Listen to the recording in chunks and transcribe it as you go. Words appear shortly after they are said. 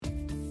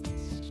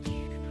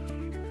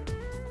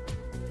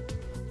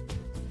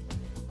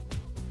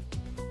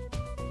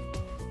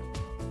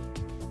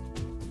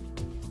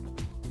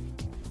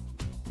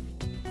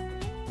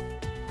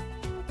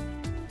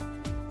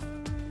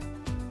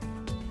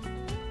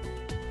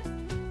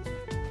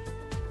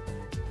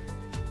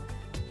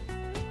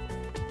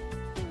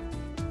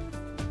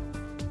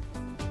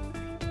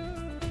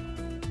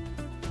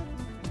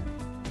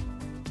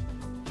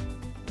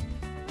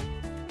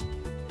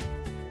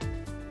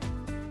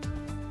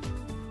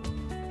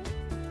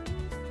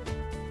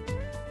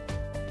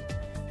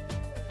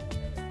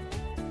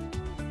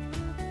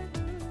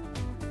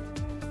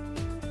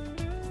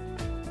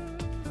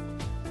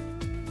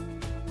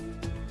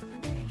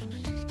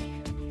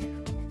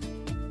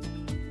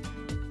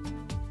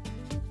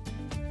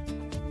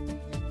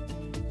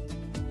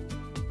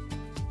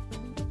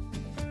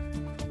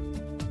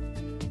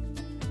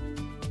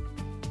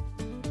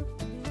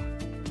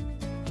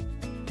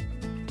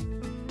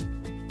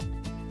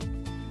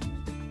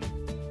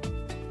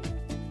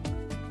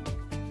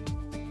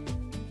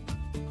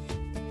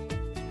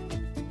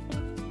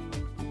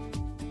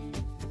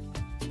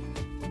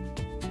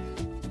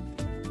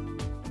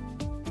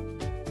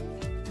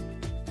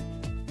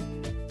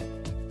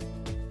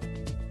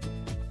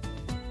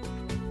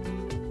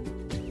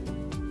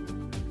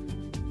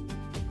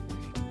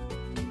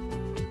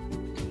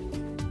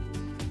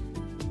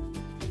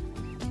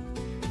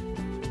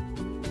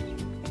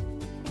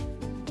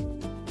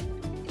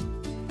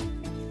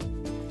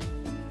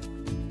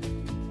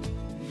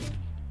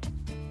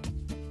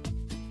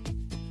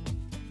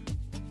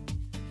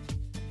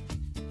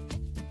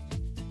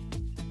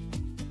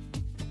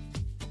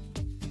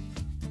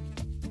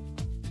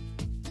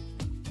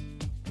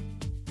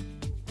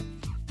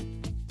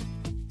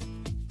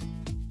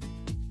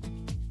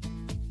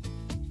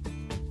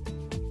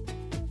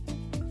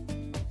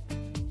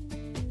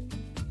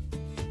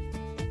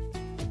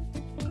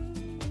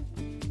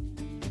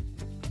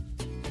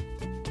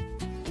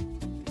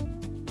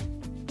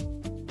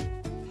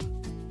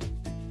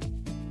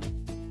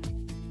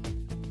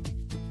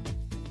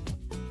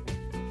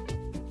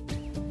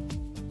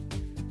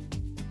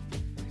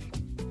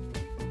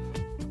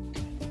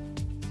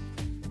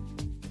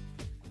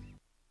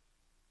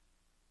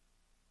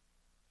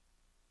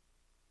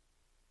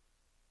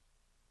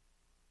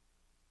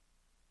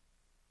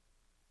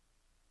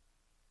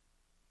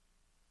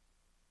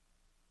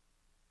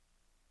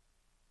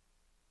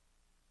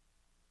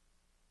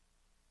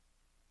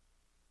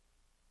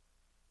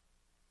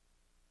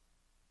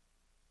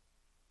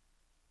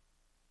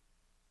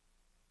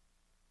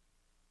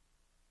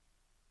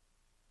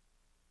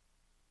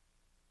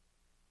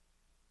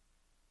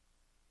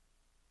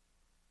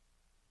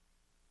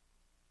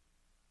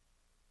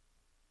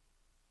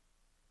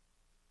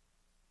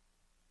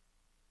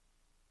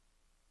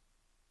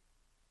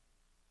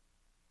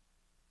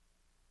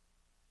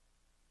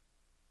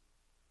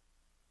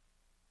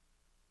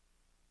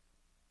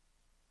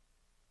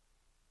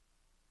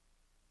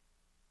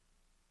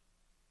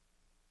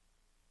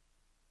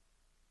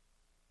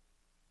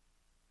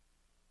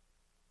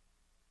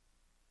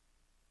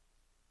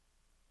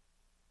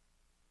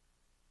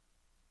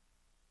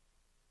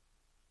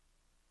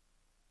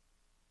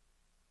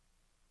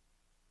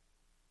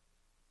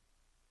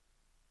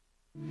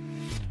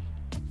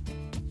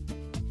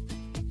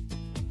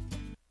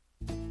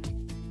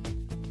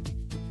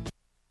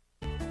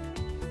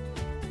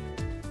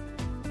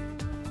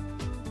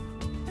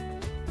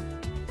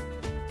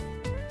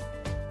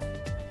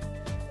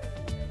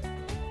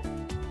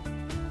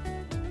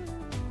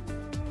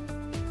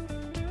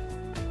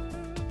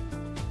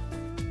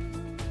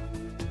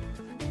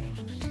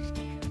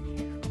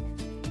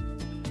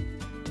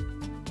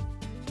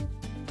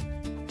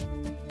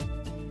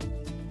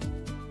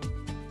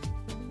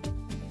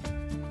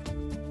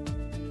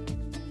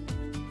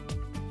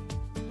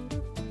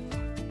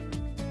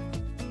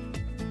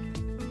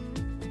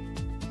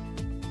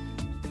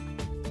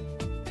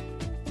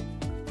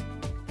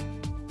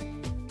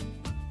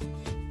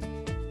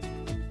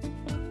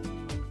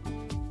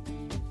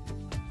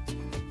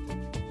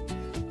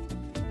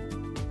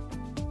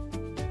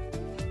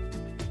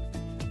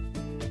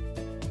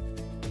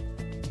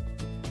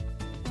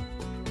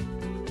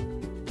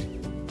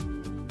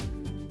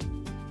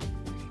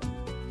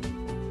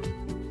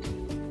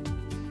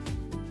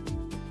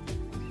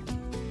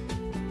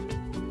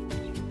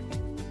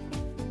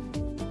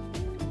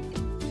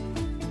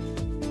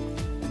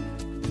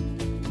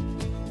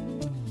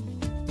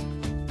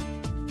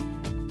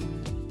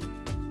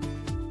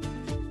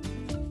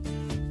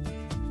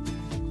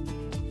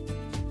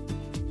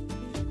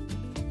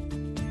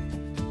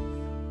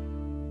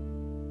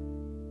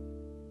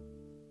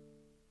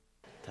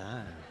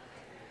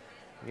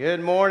Good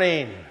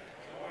morning.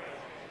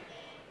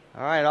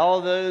 All right,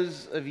 all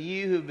those of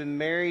you who've been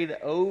married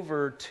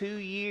over 2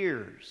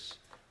 years,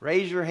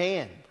 raise your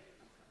hand.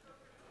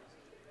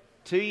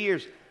 2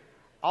 years.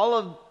 All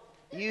of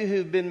you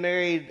who've been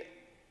married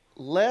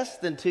less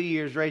than 2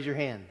 years, raise your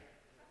hand.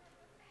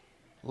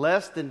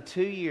 Less than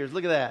 2 years.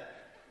 Look at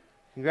that.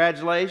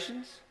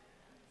 Congratulations.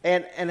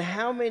 And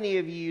how many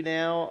of you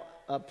now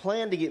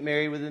plan to get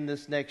married within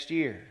this next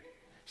year?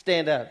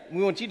 Stand up.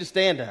 We want you to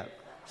stand up.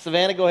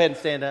 Savannah, go ahead and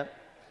stand up.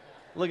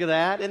 Look at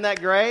that. Isn't that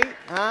great?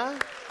 Huh?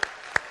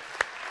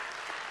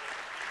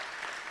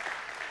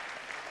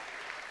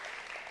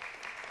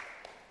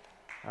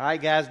 All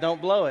right, guys, don't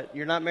blow it.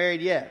 You're not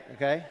married yet,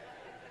 okay?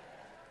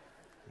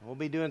 We'll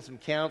be doing some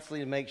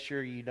counseling to make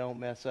sure you don't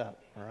mess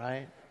up, all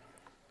right?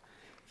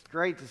 It's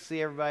great to see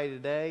everybody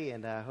today,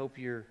 and I hope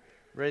you're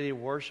ready to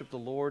worship the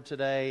Lord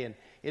today. And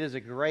it is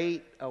a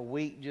great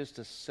week just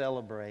to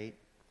celebrate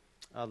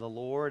the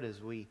Lord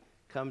as we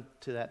come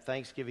to that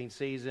Thanksgiving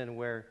season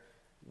where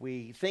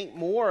we think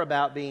more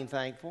about being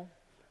thankful,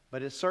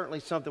 but it's certainly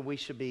something we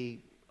should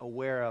be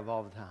aware of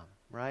all the time,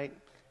 right?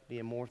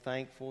 Being more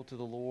thankful to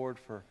the Lord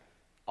for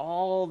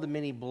all the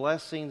many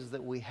blessings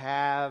that we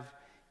have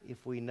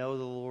if we know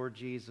the Lord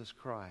Jesus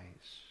Christ.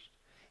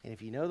 And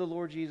if you know the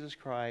Lord Jesus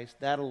Christ,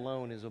 that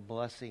alone is a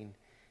blessing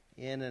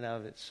in and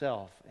of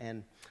itself.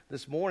 And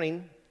this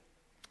morning,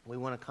 we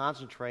want to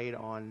concentrate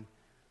on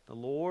the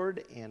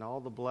Lord and all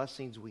the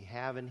blessings we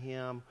have in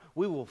Him.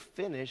 We will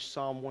finish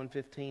Psalm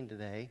 115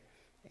 today.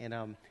 And,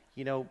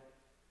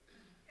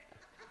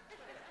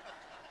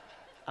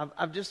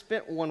 I've just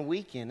spent 1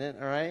 week in it,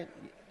 all right?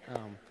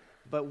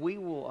 But we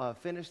will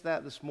finish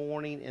that this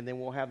morning, and then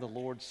we'll have the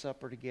Lord's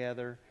Supper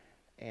together.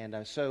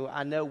 And so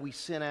I know we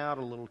sent out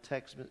a little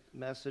text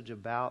message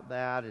about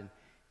that,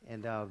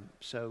 and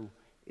so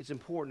it's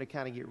important to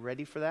kind of get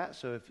ready for that.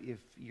 So if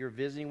you're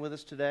visiting with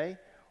us today,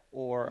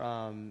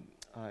 or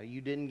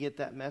you didn't get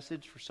that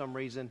message for some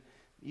reason,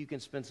 you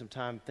can spend some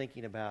time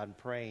thinking about and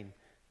praying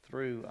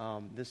through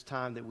this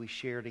time that we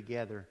share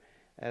together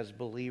as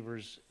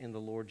believers in the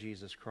Lord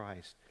Jesus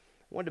Christ.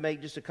 I wanted to make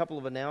just a couple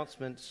of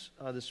announcements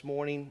this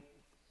morning.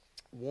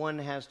 One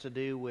has to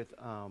do with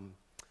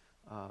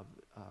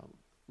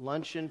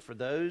luncheon for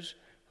those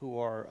who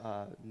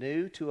are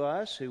new to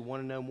us, who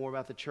want to know more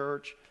about the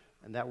church,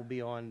 and that will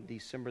be on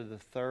December the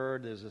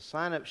 3rd. There's a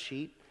sign-up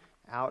sheet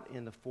out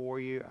in the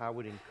foyer. I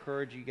would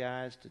encourage you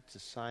guys to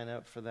sign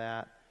up for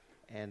that,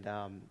 and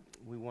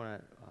we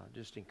want to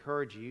just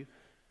encourage you.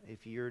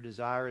 If your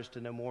desire is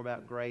to know more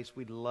about grace,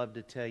 we'd love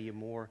to tell you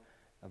more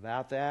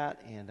about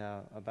that and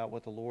about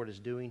what the Lord is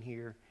doing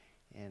here,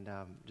 and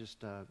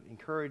just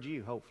encourage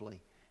you, hopefully,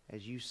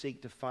 as you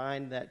seek to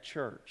find that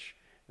church.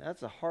 Now,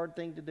 that's a hard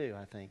thing to do,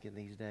 I think, in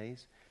these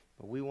days,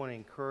 but we want to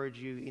encourage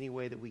you any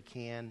way that we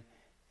can,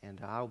 and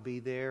I'll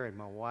be there, and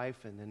my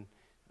wife, and then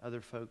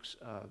other folks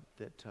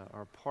that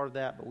are part of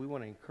that, but we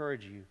want to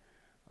encourage you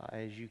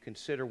as you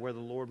consider where the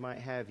Lord might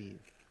have you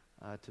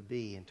to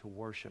be and to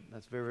worship.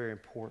 That's very, very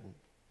important.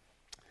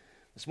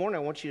 This morning,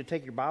 I want you to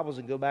take your Bibles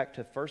and go back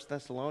to 1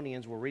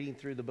 Thessalonians. We're reading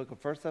through the book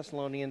of 1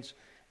 Thessalonians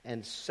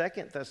and 2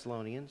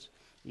 Thessalonians.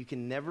 You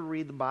can never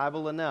read the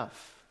Bible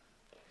enough.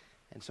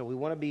 And so we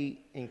want to be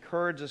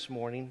encouraged this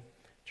morning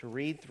to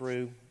read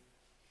through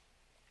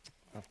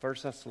 1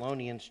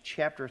 Thessalonians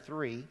chapter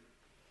 3.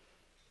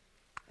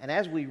 And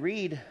as we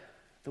read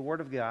the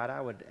Word of God, I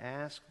would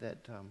ask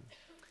that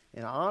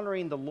in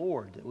honoring the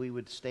Lord, that we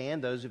would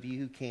stand, those of you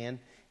who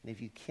can. And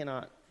if you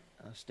cannot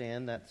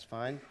stand, that's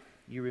fine.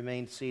 You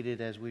remain seated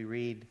as we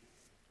read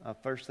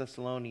 1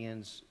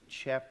 Thessalonians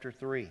chapter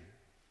 3.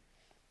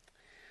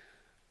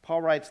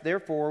 Paul writes,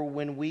 "Therefore,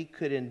 when we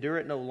could endure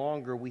it no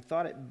longer, we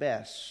thought it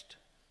best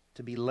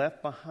to be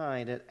left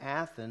behind at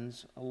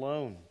Athens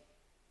alone.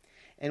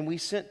 And we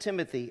sent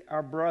Timothy,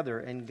 our brother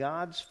and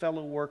God's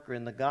fellow worker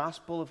in the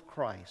gospel of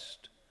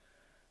Christ,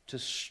 to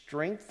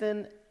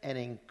strengthen and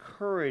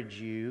encourage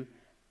you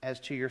as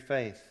to your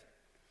faith,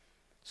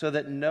 so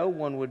that no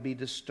one would be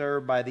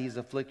disturbed by these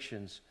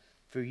afflictions.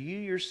 For you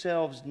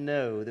yourselves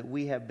know that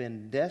we have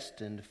been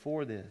destined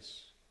for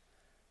this.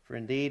 For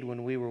indeed,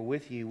 when we were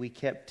with you, we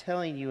kept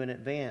telling you in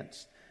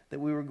advance that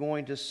we were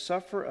going to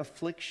suffer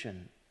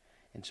affliction,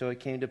 and so it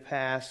came to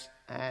pass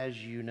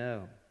as you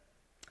know.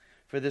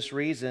 For this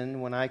reason,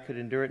 when I could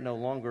endure it no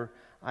longer,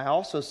 I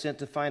also sent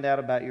to find out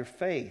about your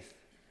faith,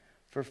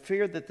 for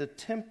fear that the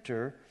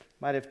tempter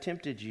might have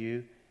tempted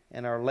you,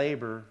 and our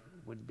labor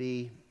would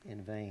be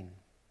in vain.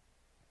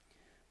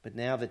 But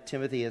now that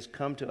Timothy has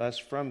come to us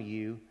from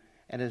you,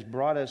 and has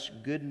brought us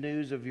good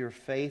news of your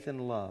faith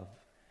and love,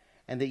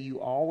 and that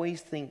you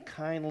always think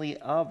kindly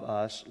of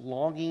us,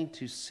 longing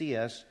to see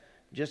us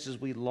just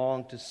as we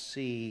long to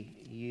see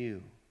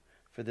you.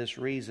 For this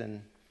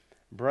reason,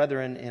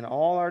 brethren, in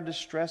all our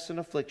distress and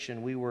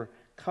affliction, we were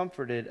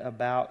comforted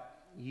about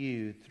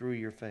you through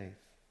your faith.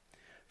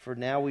 For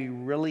now we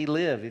really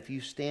live if you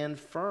stand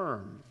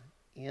firm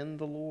in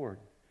the Lord.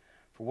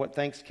 For what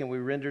thanks can we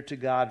render to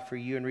God for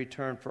you in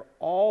return for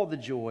all the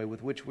joy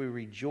with which we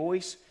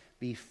rejoice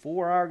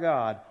before our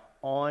God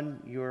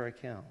on your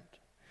account?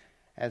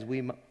 as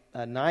we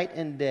night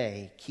and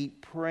day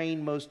keep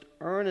praying most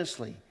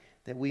earnestly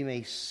that we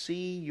may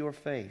see your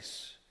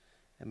face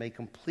and may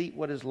complete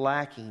what is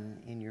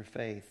lacking in your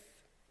faith.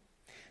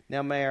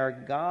 Now may our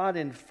God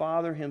and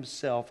Father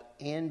himself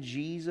and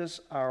Jesus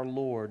our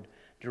Lord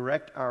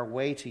direct our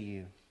way to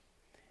you.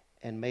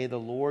 And may the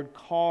Lord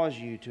cause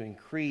you to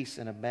increase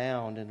and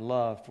abound in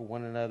love for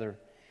one another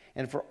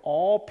and for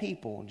all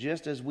people,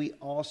 just as we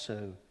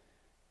also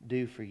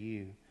do for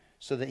you,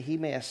 so that he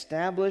may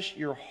establish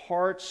your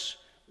hearts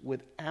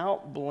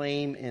without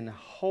blame in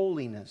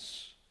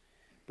holiness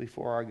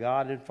before our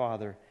God and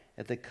Father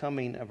at the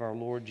coming of our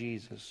Lord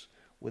Jesus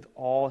with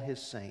all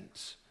his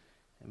saints.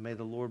 And may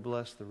the Lord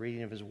bless the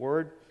reading of his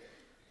word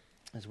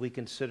as we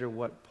consider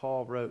what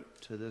Paul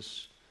wrote to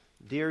this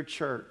dear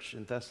church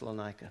in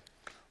Thessalonica.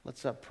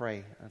 Let's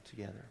pray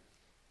together.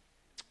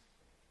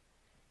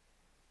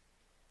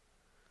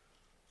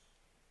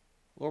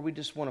 Lord, we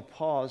just want to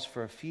pause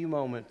for a few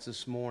moments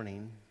this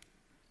morning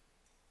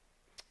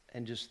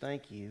and just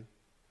thank you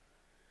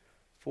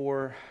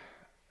for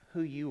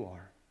who you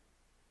are.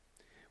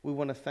 We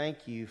want to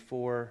thank you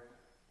for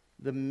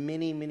the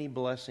many, many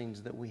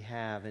blessings that we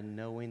have in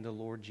knowing the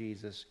Lord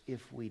Jesus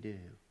if we do.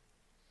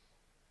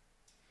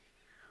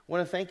 I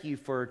want to thank you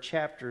for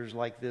chapters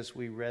like this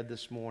we read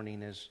this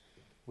morning as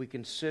we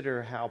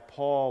consider how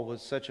Paul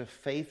was such a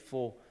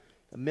faithful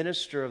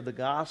minister of the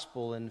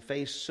gospel and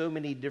faced so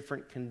many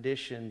different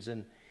conditions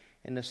and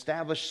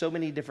established so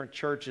many different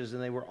churches,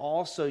 and they were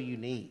all so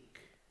unique.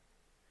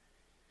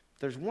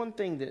 There's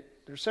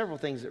several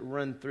things that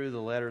run through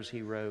the letters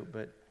he wrote,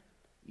 but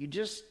you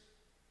just,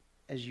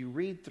 as you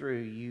read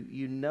through,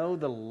 you know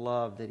the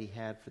love that he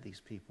had for these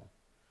people.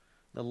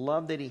 The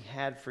love that he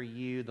had for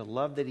you, the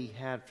love that he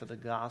had for the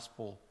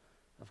gospel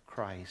of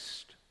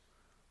Christ.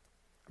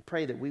 I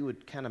pray that we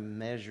would kind of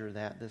measure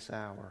that this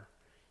hour.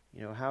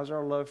 You know, how's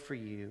our love for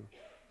you?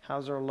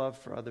 How's our love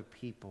for other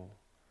people?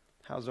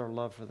 How's our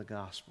love for the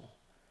gospel?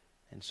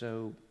 And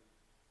so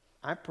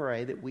I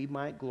pray that we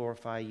might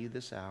glorify you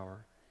this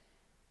hour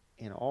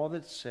in all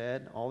that's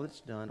said, all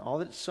that's done, all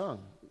that's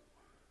sung.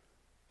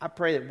 I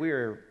pray that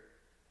we're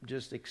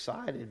just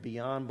excited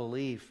beyond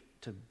belief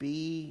to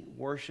be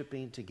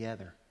worshiping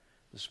together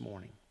this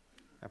morning.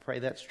 I pray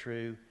that's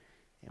true,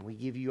 and we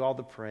give you all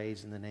the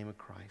praise in the name of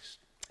Christ.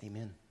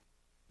 Amen.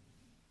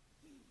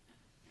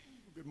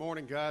 Good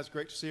morning, guys.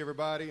 Great to see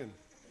everybody. And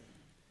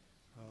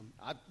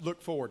I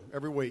look forward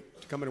every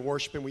week to coming and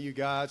worshiping with you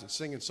guys and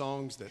singing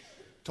songs that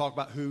talk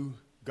about who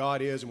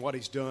God is and what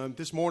he's done.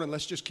 This morning,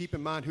 let's just keep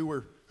in mind who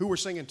we're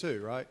singing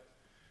to, right?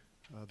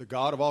 The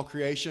God of all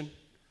creation,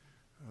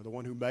 the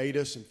one who made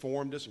us and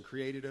formed us and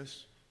created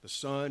us, the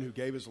Son who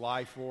gave his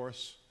life for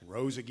us and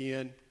rose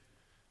again,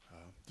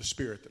 the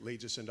Spirit that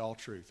leads us into all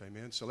truth.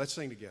 Amen. So let's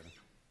sing together.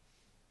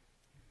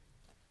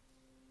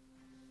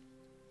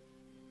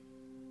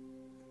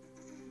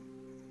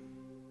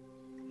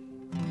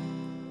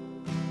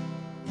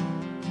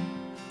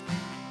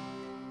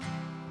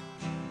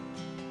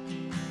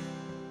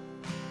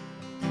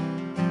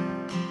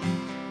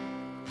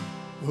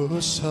 O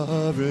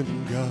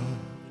sovereign God,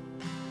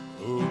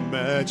 O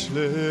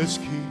matchless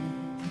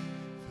King,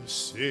 the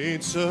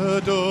saints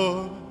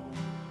adore,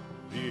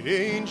 the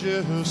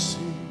angels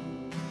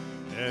sing,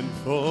 and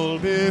fall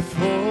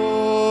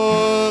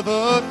before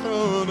the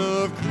throne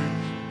of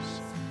grace.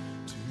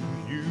 To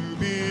you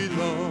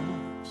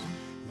belongs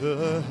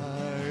the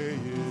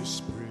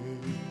highest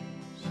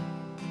praise.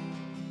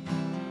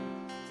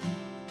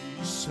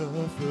 These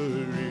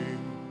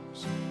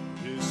sufferings,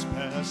 this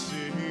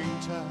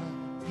passing time,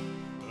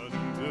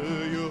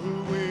 under your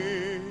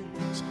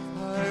wings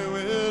I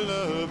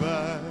will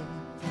abide,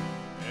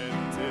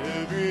 and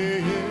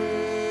every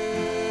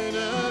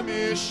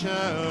enemy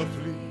shall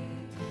flee.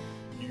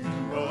 You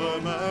are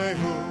my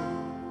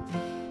hope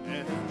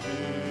and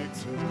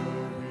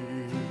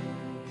victory.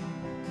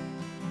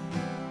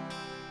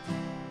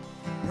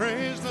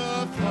 Praise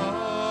the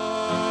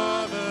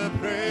Father,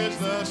 praise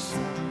the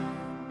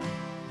Son,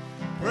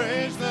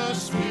 praise the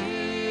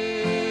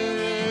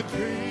Spirit,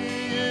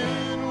 three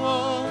in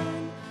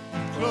one,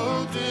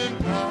 clothed in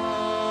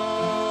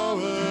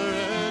power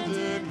and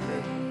in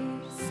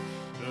grace,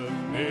 the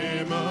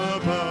name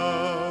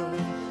above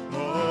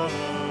all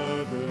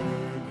other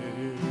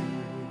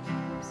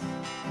names.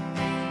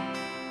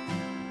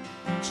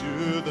 To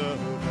the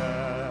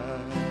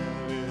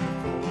valley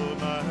for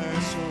my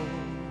soul,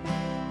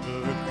 the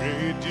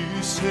great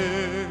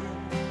descent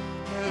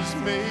has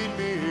made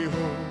me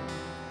whole.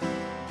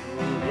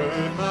 Your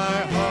word my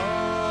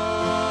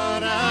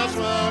heart has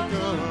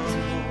welcomed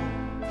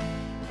home.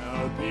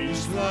 Now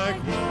peace like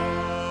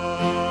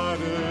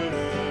water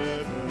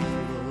ever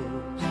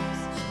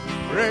flows.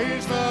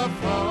 Praise the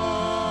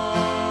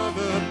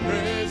Father,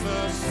 praise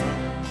the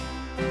Son,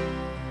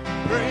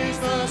 praise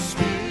the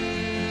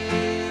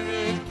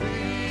Spirit,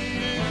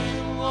 three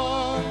in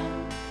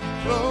one,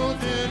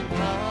 clothed in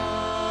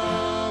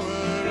power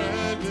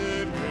and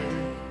in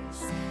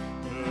grace,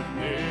 the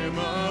name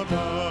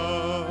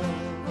above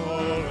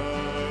all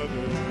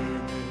other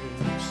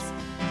names.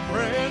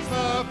 Praise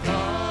the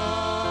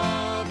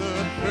Father,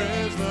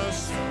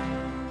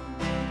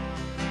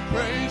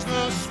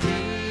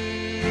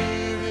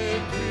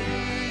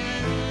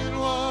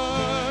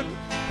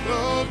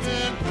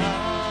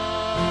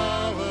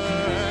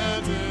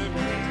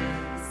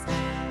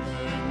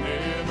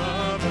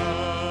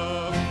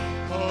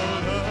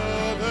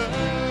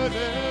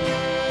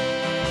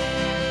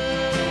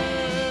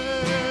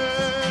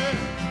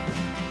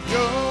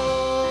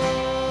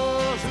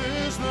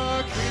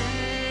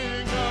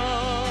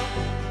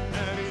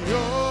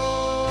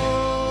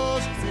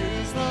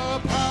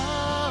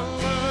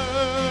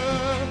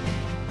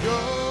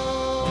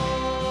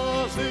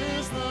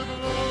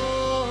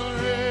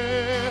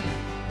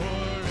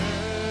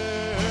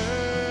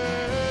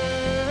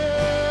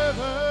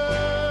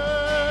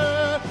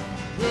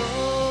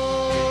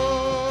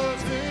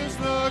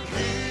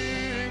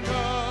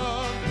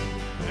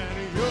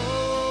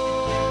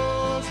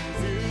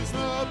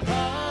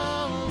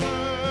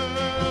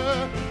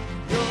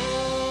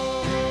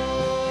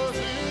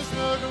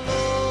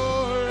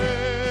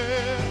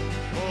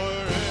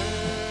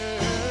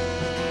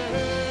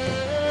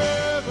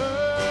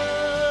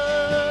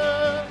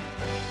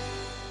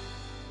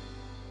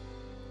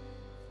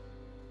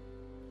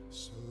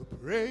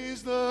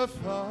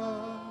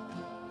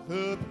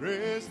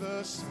 Praise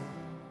the Son,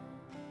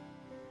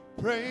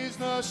 praise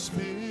the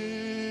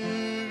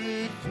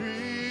Spirit,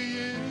 three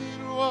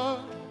in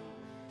one,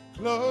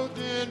 clothed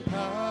in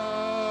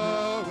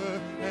power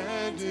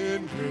and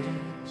in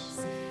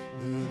grace,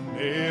 the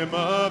name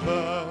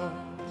above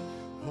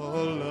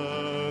all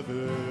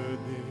other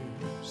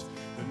names,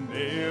 the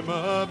name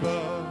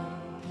above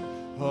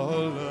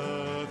all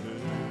other names.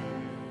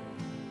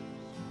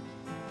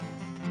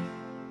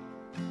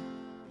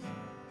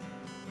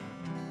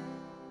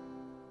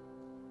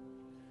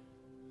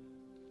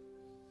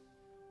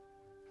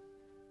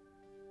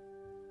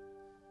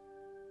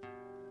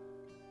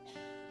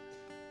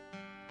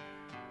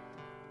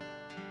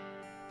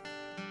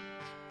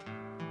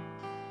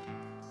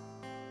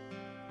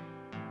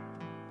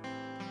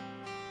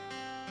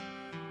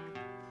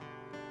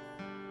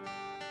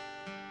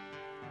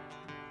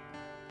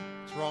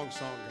 It's the wrong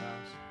song,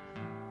 guys.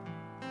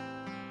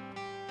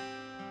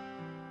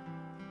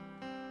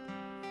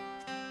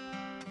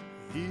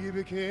 He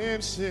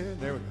became sin,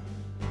 there we go,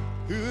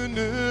 who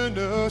knew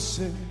no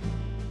sin,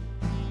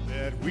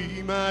 that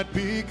we might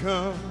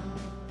become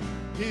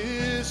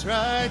his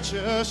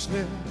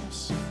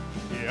righteousness.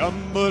 He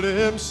humbled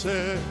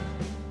himself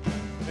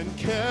and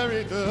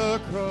carried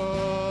the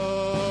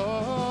cross.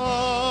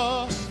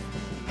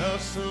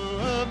 Love so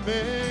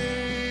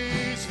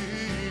amazing,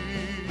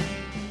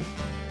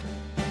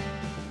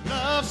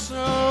 love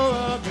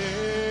so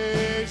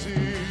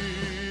amazing.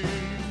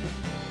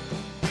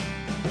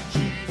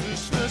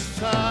 Jesus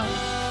Messiah,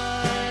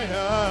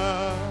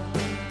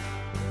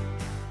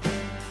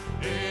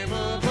 name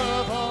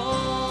above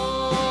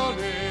all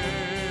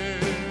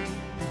names,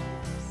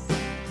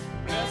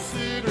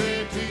 blessed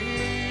Redeemer,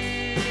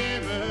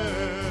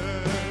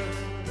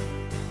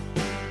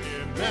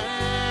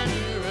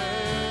 Emmanuel,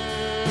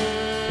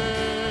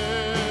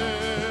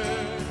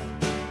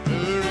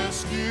 the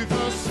rescue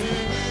for sinners,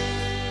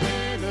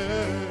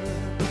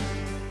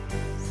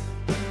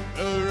 a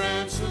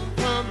ransom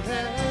from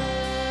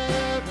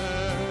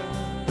heaven,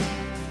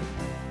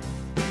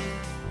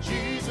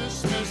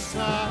 Jesus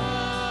Messiah,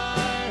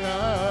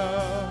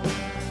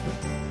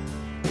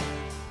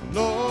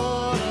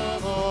 Lord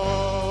of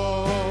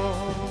all.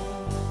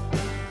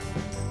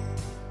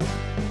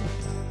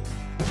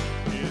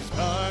 His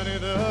body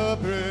the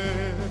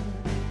bread,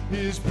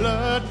 his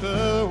blood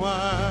the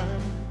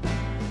wine,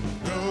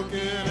 broken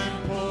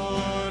and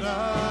poured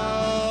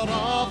out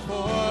all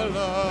for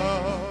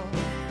love.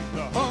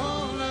 The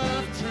whole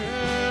earth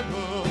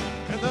trembled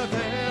and the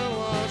veil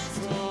was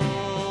torn.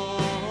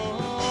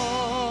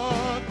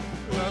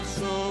 Love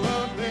so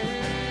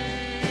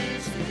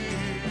amazing,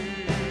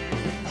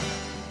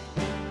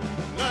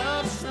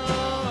 love so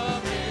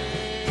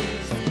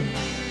amazing,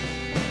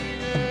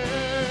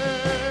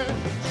 yeah.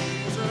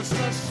 Jesus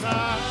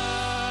Messiah,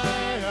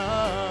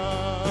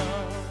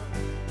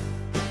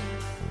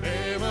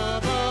 name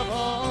above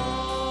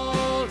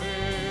all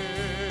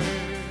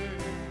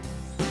names,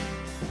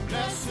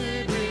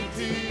 blessed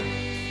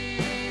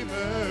Redeemer,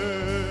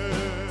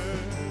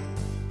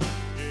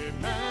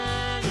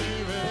 Emmanuel,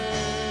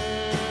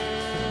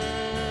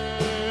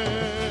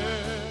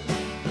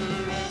 the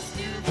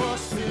rescue for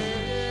sinners,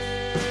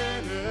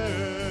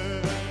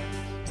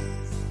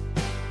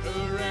 the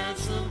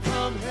ransom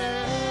from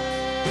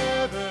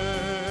heaven,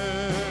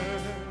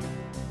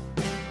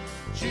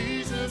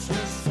 Jesus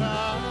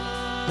Messiah,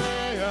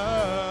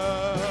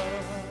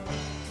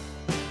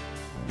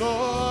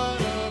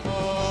 Lord of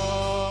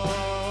all.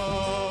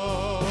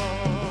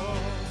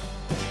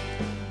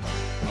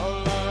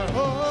 All our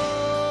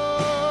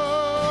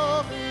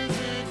hope is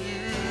in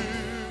you.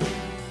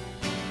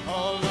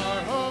 All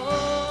our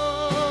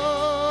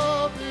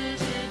hope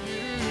is in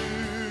you.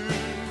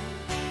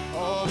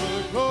 All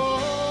the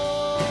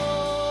glory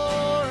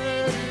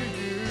to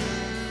you,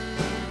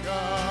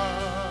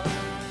 God,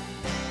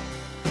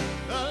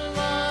 the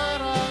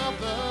light of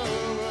the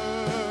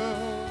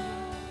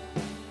world.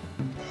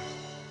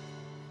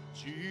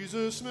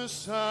 Jesus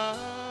Messiah,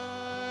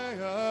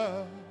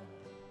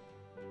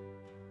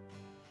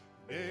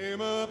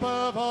 name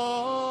above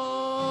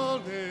all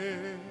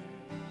names,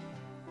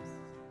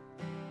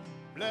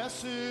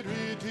 blessed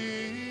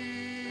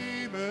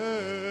Redeemer,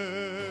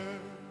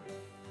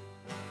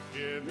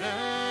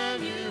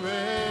 Emmanuel,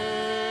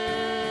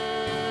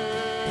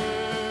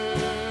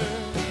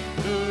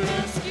 the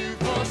rescue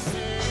for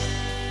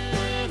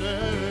sinners,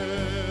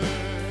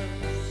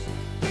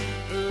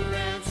 the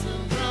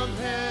ransom from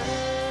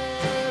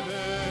heaven,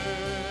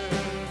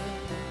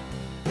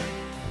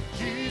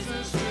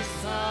 Jesus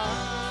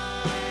Messiah,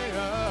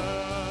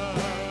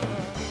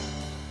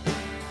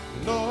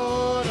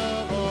 Lord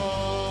of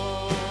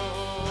all.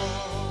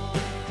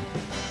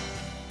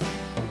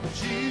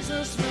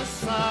 Jesus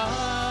Messiah,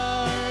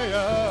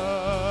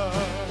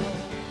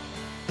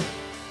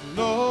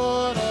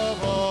 Lord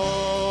of all.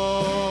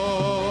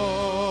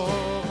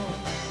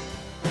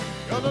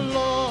 You're the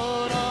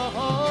Lord of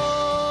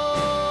all,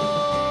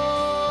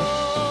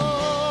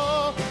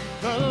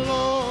 the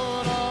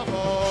Lord of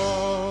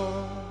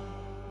all.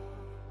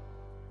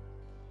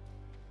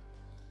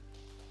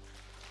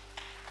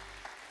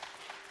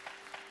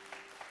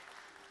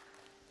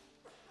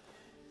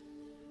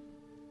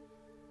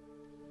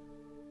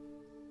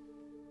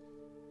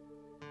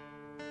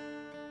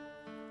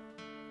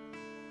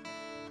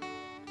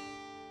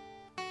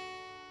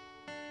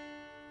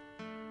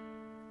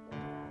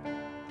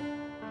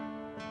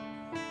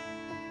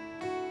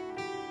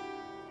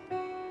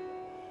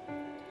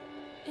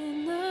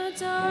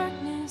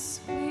 darkness,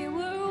 we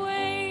were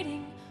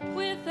waiting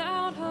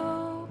without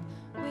hope,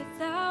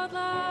 without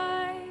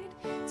light,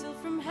 till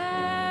from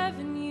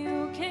heaven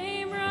you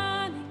came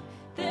running.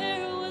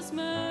 There was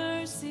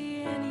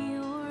mercy in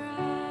your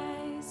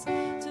eyes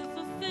to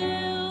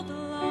fulfill the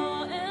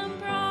law and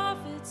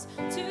prophets.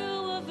 To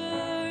a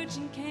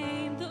virgin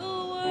came the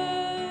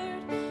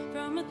word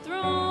from a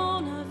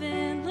throne of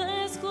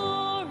endless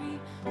glory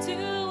to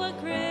a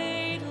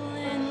cradle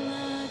in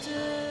the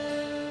dirt.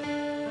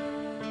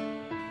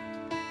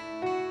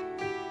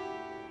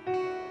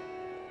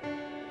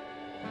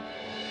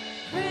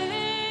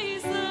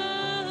 Praise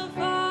the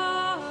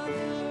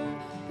Father,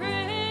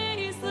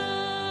 praise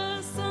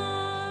the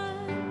Son,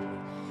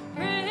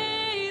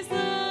 praise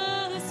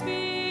the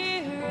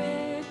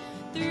Spirit,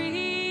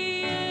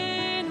 three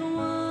in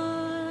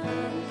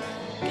one.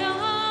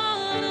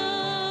 God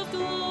of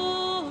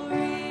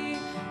glory,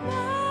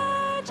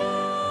 majesty,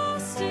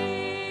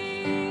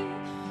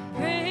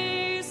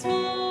 praise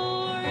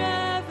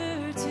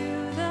forever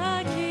to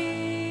the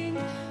King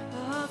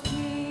of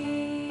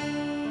Kings.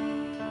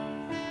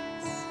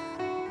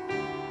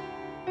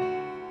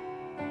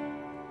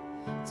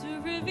 To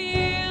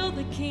reveal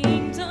the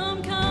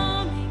kingdom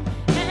coming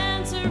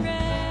and to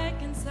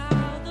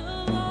reconcile the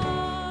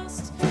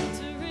lost,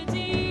 to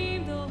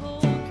redeem the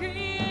whole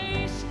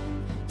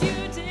creation.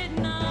 You did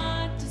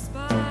not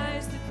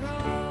despise the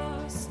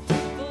cross,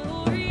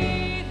 for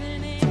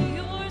even in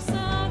your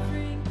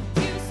suffering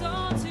you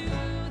saw to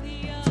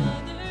the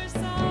other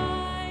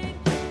side,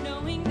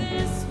 knowing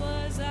this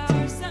was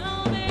our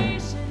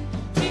salvation.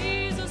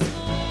 Jesus, for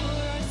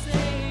our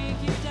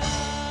sake, you died.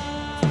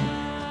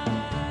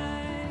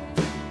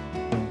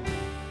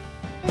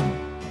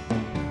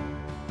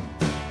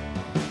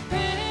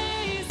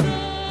 Praise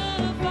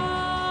the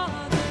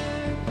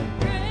Father,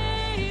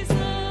 praise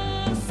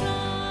the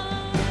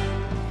Son,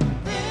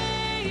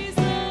 praise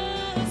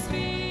the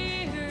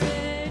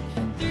Spirit,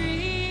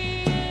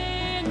 three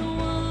in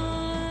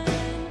one.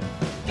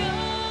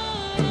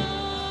 God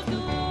of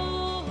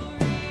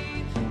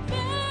glory,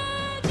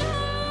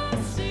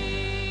 majesty,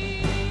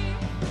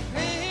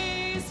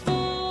 praise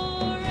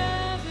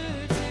forever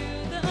to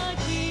the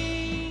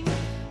King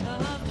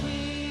of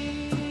Kings.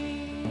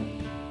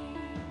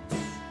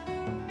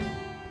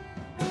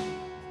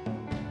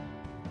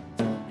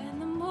 And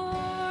the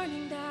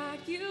morning that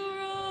you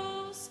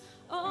rose,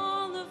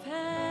 all of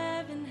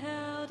heaven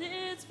held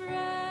its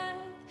breath,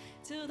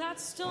 till that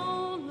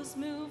stone was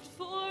moved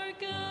for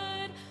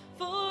good,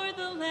 for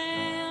the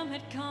Lamb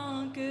had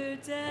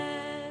conquered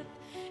death.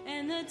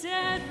 And the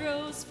dead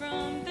rose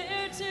from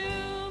their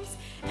tombs,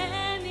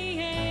 and the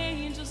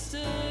angels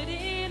stood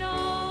in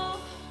awe,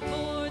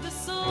 for the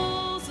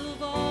souls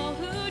of all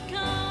who'd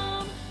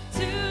come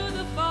to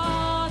the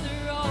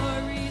Father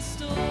are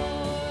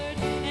restored.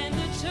 And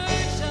the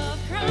church of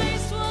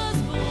Christ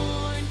was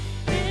born,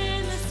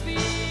 in the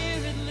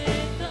Spirit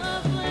lit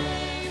the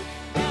flame.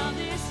 Now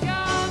this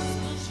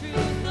gospel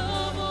truth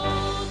of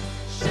old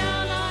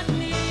shall not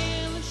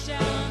kneel and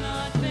shall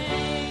not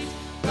faint.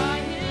 By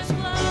his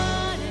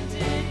blood and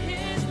in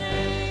his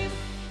name,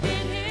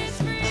 in his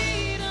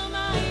freedom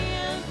I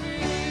am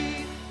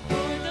free.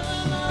 For the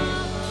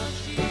love of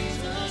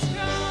Jesus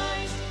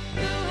Christ,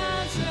 who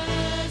has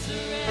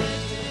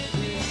resurrected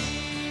me.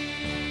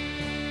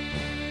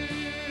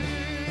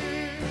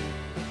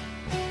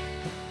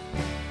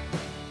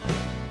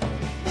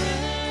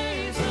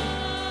 Praise the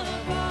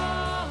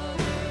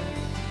Father,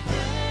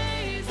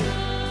 praise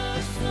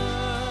the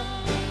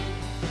Son,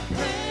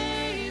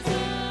 praise the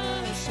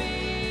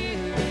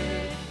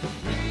Spirit,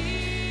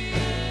 three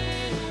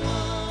in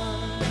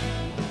one.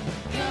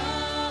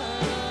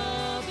 God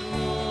of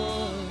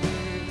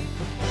glory,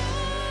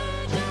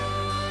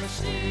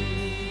 majesty,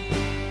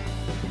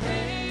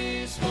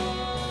 praise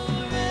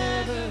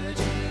forever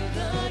to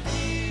the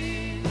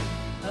King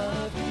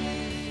of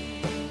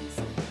Kings.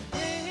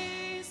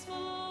 Praise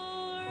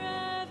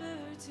forever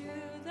to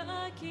the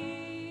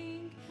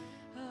King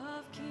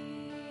of Kings.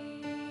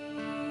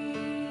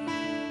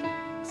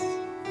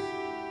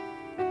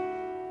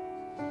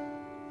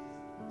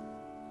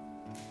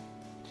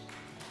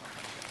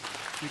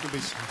 You can be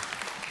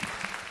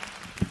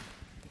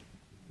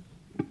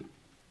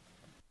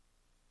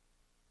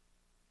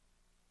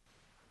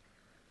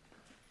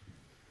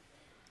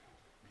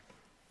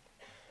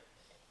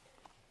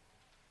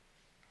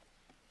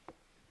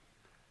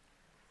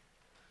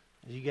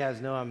As you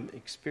guys know, I'm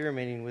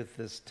experimenting with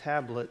this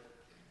tablet,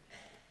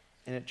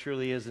 and it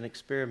truly is an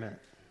experiment.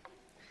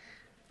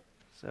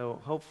 So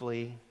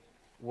hopefully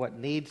what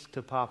needs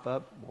to pop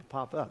up will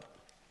pop up.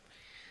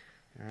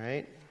 All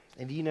right?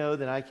 And do you know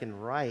that I can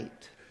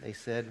write, they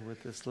said,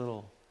 with this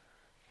little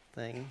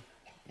thing?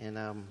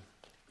 And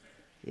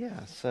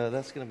yeah, so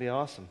that's going to be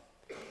awesome.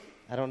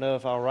 I don't know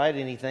if I'll write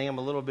anything. I'm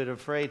a little bit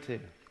afraid to.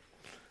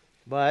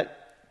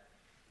 But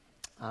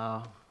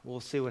we'll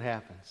see what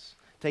happens.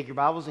 Take your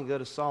Bibles and go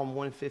to Psalm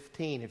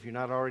 115 if you're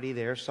not already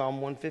there. Psalm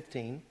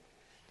 115.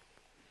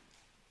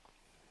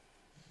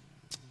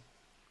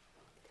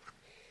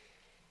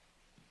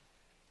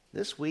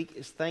 This week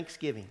is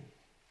Thanksgiving.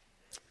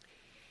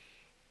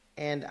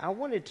 And I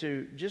wanted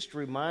to just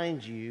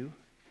remind you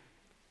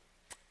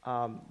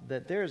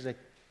that there is a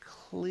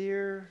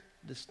clear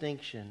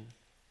distinction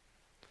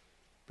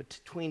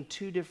between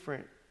two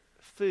different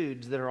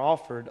foods that are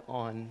offered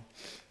on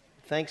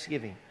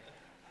Thanksgiving.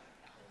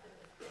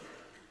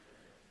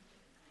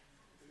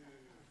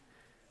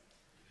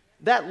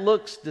 That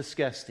looks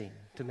disgusting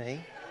to me.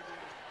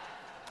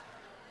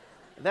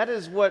 That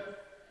is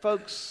what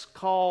folks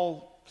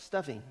call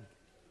stuffing.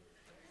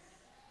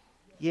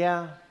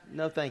 Yeah,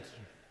 no thank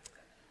you.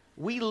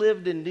 We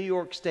lived in New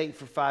York State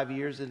for 5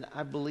 years, and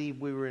I believe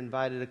we were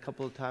invited a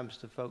couple of times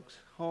to folks'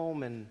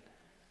 home, and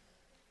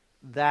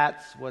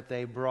that's what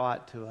they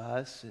brought to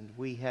us. And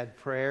we had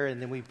prayer,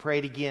 and then we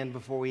prayed again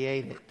before we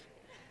ate it.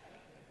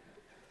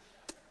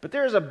 But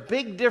there is a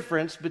big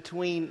difference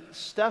between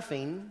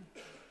stuffing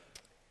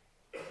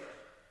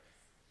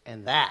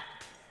and that.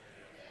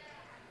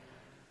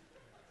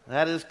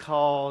 That is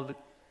called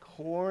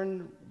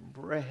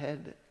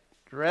cornbread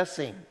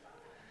dressing.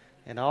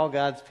 And all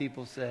God's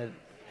people said,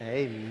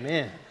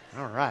 amen.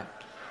 All right.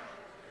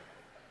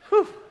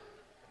 Whew.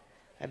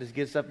 That just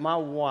gets up. My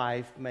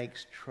wife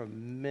makes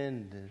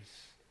tremendous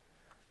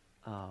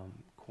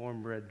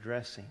cornbread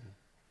dressing.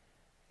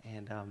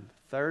 And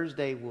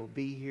Thursday we'll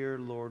be here,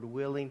 Lord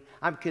willing.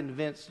 I'm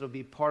convinced it'll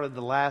be part of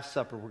the Last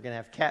Supper. We're going to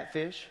have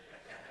catfish,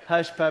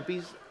 hush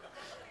puppies,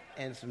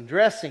 and some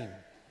dressing.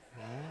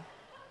 All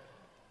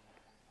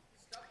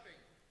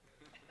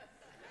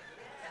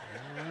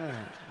right.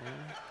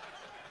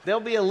 There'll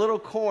be a little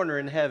corner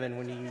in heaven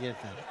when you can get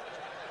them.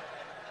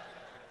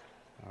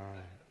 All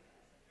right.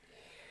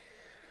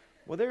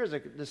 Well, there is a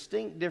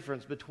distinct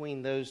difference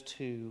between those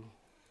two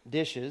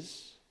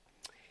dishes.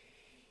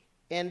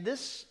 And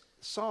this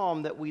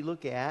psalm that we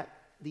look at,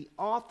 the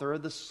author,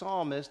 the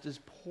psalmist,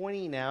 is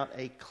pointing out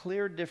a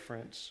clear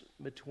difference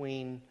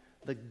between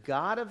the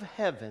God of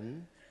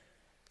heaven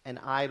and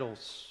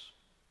idols.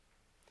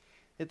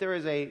 That there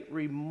is a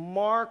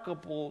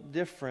remarkable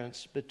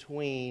difference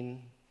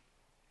between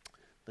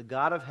the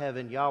God of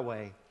heaven,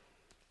 Yahweh,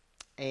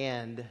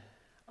 and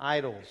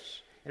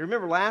idols. And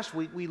remember last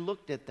week we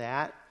looked at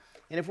that.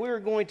 And if we were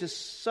going to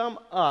sum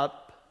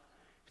up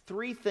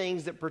three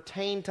things that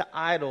pertain to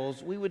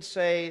idols, we would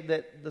say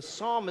that the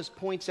psalmist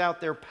points out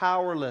they're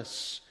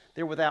powerless.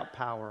 They're without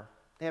power.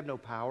 They have no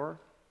power.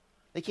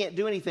 They can't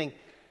do anything.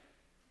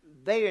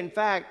 They, in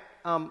fact,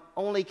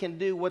 only can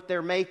do what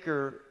their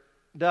maker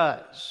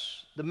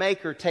does. The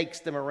maker takes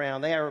them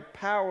around. They are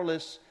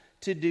powerless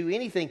to do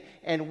anything.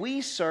 And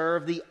we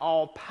serve the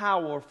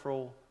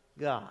all-powerful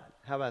God.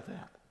 How about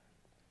that?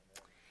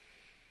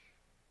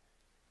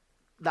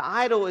 The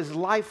idol is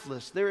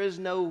lifeless. There is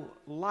no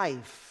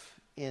life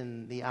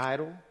in the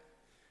idol.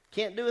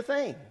 Can't do a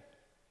thing.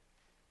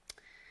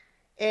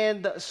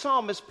 And the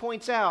psalmist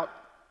points out,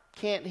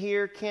 can't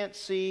hear, can't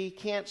see,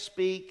 can't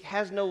speak,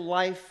 has no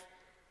life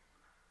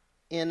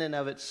in and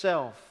of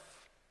itself.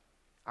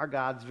 Our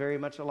God's very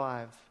much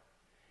alive.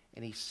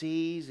 And He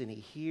sees and He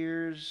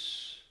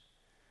hears.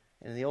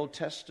 And in the Old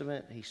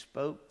Testament, He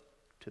spoke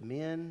to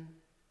men.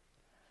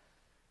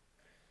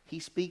 He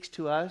speaks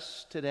to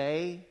us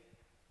today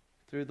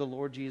through the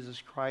Lord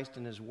Jesus Christ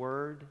and His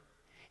Word.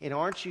 And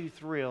aren't you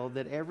thrilled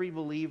that every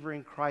believer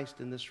in Christ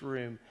in this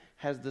room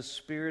has the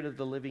Spirit of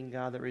the living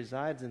God that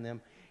resides in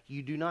them?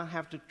 You do not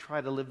have to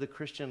try to live the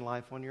Christian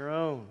life on your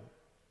own.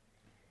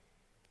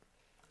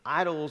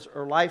 Idols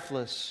are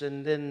lifeless.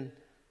 And then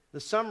the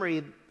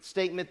summary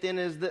statement then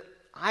is that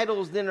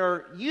idols then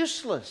are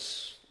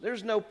useless.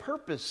 There's no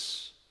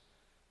purpose.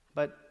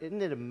 But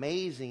isn't it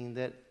amazing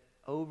that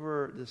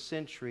over the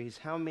centuries,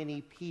 how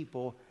many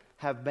people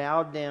have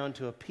bowed down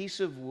to a piece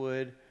of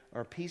wood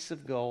or a piece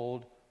of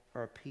gold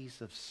or a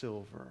piece of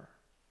silver?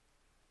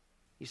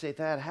 You say,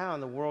 Thad, how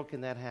in the world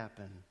can that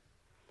happen?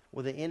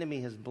 Well, the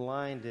enemy has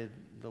blinded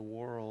the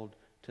world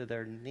to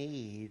their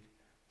need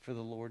for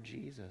the Lord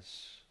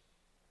Jesus.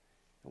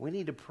 We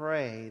need to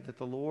pray that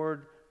the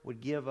Lord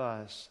would give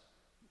us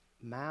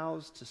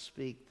mouths to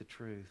speak the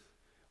truth.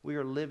 We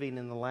are living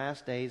in the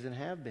last days and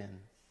have been.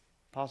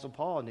 Apostle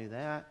Paul knew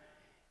that.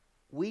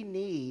 We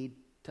need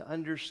to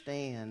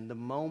understand the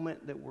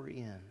moment that we're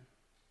in.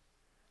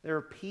 There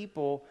are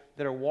people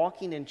that are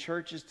walking in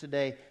churches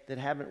today that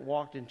haven't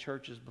walked in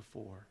churches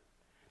before.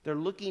 They're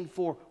looking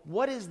for,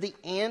 what is the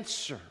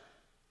answer?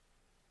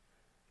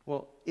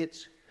 Well,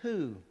 it's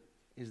who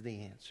is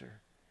the answer.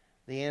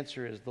 The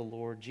answer is the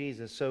Lord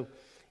Jesus. So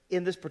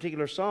in this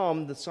particular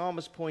psalm, the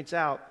psalmist points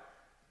out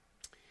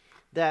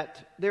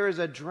that there is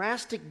a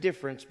drastic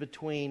difference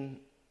between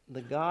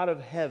the God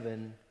of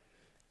heaven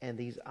and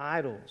these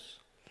idols.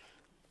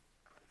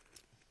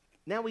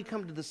 Now we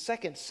come to the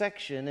second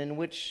section in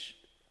which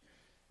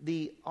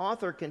the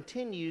author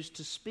continues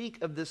to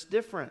speak of this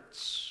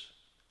difference.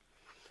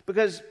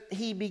 Because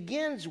he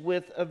begins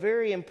with a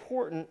very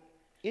important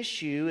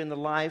issue in the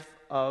life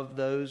of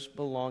those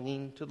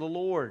belonging to the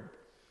Lord.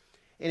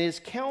 In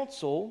his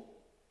counsel,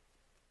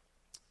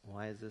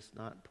 why is this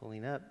not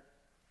pulling up?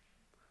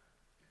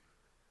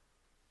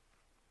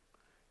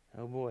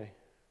 Oh boy.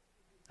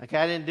 Okay,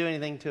 I didn't do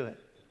anything to it.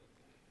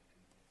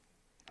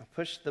 I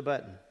pushed the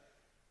button.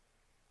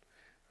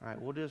 All right,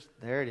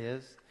 there it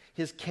is.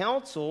 His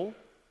counsel,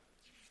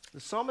 the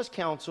psalmist's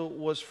counsel,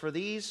 was for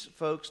these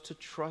folks to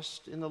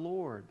trust in the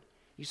Lord.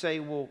 You say,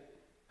 well,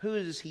 who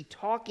is he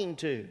talking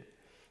to?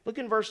 Look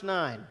in verse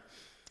 9.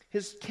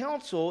 His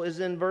counsel is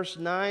in verse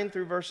 9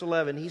 through verse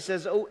 11. He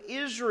says, O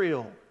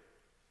Israel,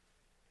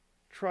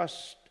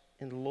 trust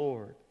in the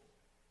Lord.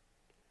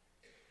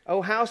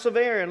 O house of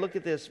Aaron, look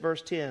at this,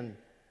 verse 10.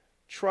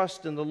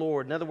 Trust in the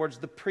Lord. In other words,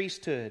 the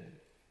priesthood,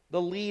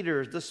 the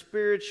leaders, the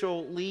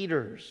spiritual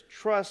leaders,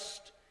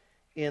 trust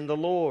in the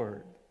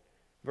Lord.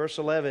 Verse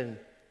 11,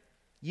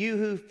 you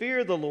who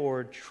fear the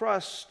Lord,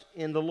 trust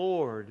in the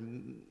Lord.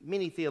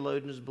 Many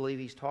theologians believe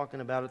he's talking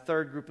about a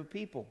third group of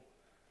people.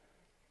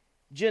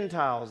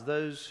 Gentiles,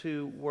 those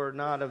who were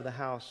not of the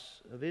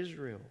house of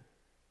Israel.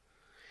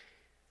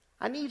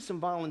 I need some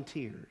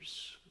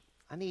volunteers.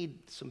 I need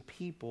some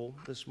people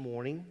this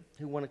morning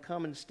who want to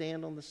come and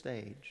stand on the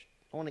stage.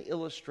 I want to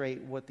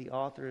illustrate what the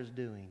author is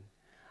doing.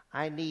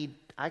 I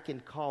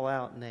can call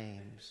out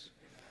names.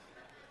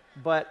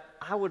 But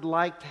I would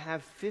like to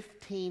have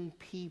 15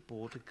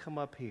 people to come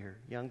up here.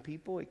 Young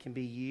people, it can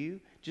be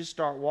you. Just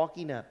start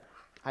walking up.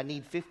 I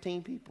need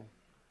 15 people.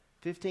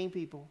 15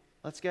 people.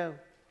 Let's go.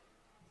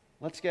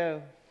 Let's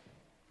go.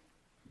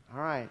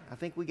 All right, I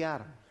think we got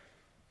them.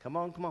 Come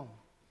on, come on.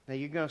 Now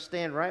you're going to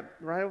stand right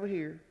over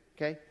here,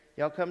 okay?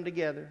 Y'all come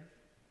together.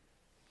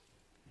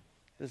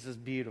 This is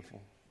beautiful.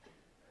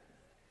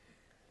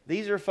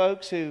 These are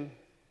folks who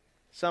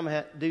some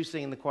do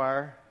sing in the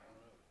choir.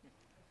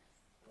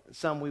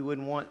 Some we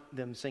wouldn't want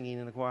them singing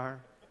in the choir.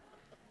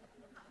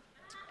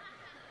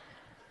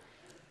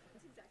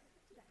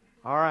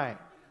 All right.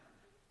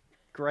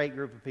 Great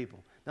group of people.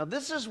 Now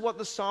this is what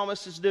the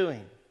psalmist is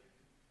doing.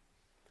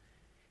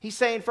 He's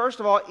saying,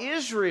 first of all,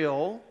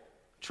 Israel,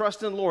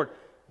 trust in the Lord.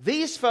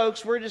 These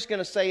folks, we're just going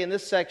to say in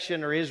this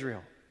section, are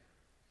Israel.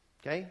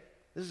 Okay?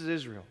 This is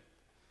Israel.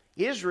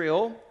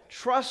 Israel,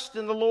 trust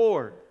in the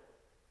Lord.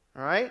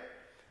 All right?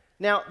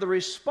 Now, the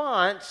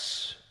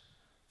response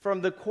from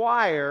the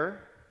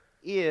choir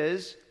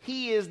is,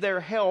 He is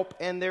their help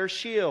and their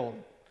shield.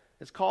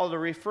 It's called a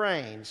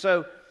refrain.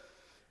 So,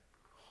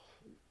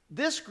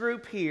 this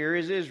group here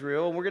is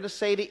Israel, and we're going to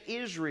say to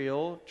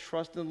Israel,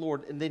 trust in the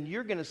Lord. And then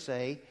you're going to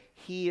say,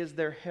 He is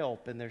their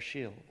help and their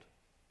shield.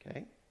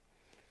 Okay?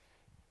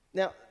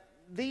 Now,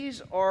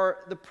 these are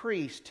the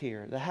priests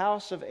here, the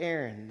house of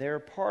Aaron. They're a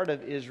part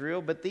of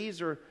Israel, but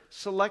these are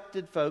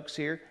selected folks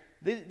here.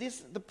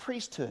 This the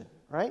priesthood,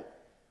 right?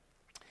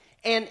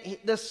 And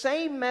the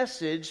same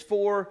message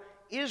for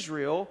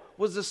Israel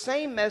was the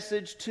same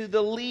message to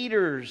the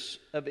leaders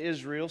of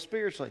Israel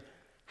spiritually.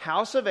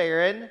 House of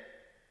Aaron,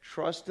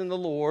 trust in the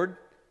Lord.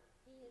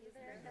 He is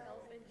their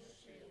help and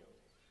shield.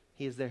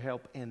 He is their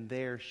help and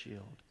their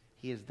shield.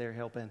 He is their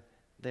help and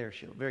their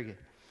shield. Very good.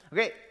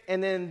 Okay,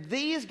 and then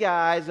these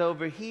guys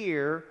over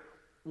here,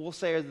 we'll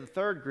say are the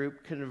third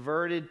group,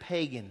 converted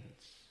pagans.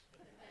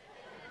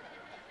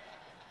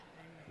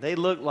 They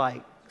look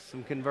like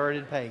some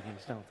converted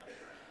pagans, don't they?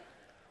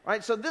 All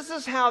right, so this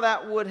is how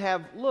that would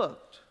have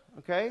looked,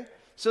 okay?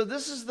 So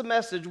this is the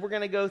message. We're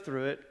going to go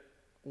through it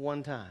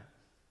one time.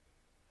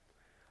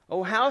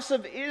 O house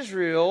of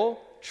Israel,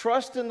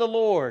 trust in the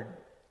Lord.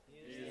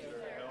 He is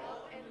their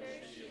help and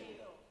their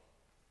shield.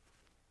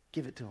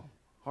 Give it to them.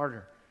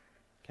 Harder,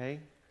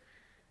 okay?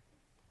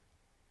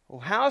 O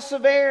house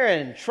of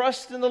Aaron,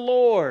 trust in the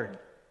Lord.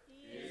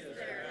 He is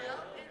their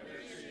help and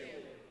their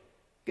shield.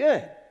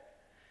 Good.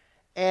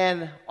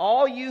 And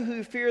all you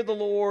who fear the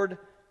Lord,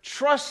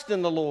 trust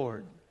in the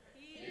Lord.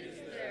 He is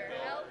their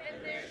help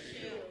and their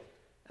shield.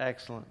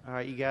 Excellent. All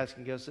right, you guys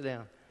can go sit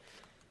down.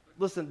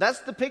 Listen, that's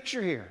the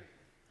picture here.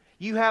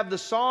 You have the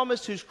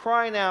psalmist who's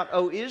crying out,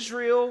 O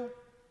Israel,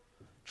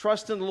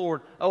 trust in the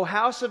Lord. O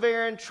house of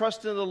Aaron,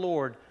 trust in the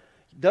Lord.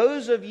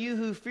 Those of you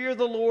who fear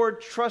the Lord,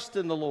 trust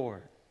in the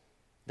Lord.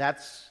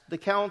 That's the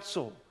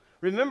counsel.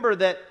 Remember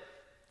that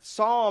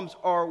Psalms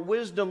are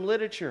wisdom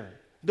literature.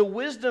 The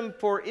wisdom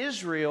for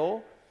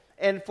Israel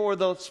and for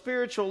the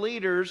spiritual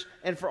leaders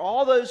and for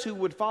all those who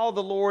would follow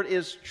the Lord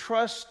is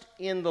trust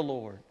in the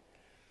Lord.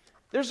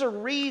 There's a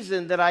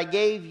reason that I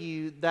gave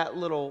you that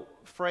little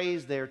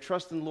phrase there,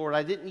 trust in the Lord.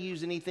 I didn't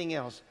use anything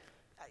else.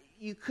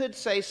 You could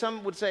say,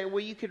 some would say, well,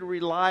 you could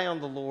rely on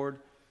the Lord.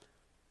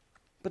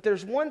 But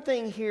there's one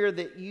thing here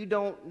that you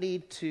don't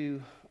need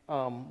to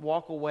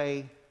walk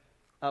away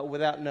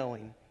without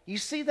knowing. You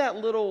see that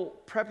little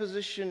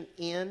preposition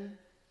in?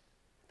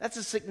 That's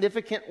a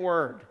significant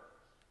word.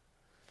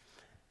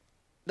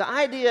 The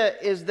idea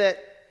is that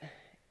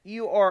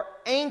you are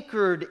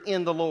anchored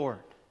in the Lord.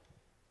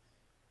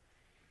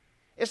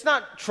 It's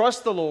not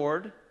trust the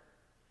Lord.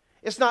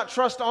 It's not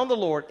trust on the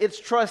Lord. It's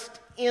trust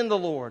in the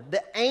Lord.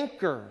 The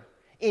anchor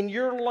in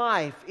your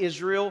life,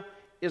 Israel,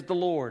 is the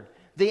Lord.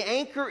 The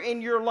anchor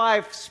in your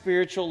life,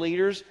 spiritual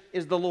leaders,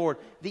 is the Lord.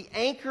 The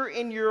anchor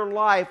in your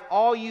life,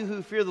 all you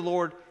who fear the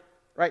Lord,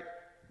 right,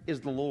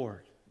 is the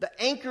Lord. The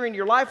anchor in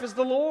your life is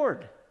the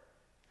Lord.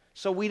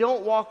 So we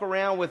don't walk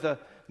around with a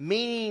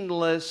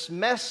meaningless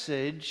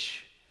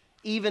message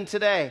even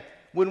today.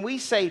 when we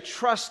say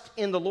trust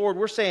in the Lord,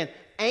 we're saying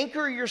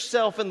anchor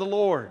yourself in the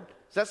Lord.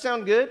 Does that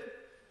sound good?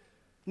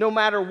 No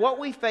matter what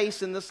we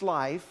face in this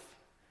life,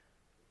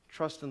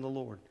 trust in the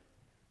Lord.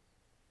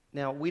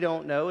 Now, we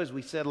don't know, as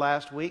we said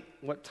last week,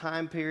 what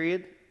time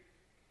period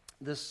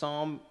this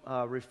psalm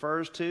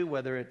refers to,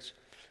 whether it's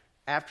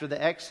after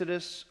the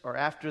Exodus or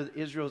after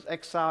Israel's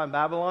exile in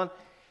Babylon.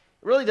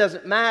 It really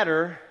doesn't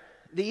matter.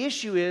 The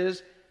issue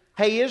is,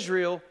 hey,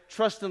 Israel,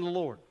 trust in the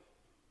Lord.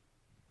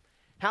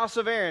 House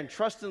of Aaron,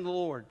 trust in the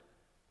Lord.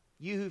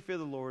 You who fear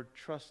the Lord,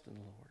 trust in the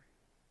Lord.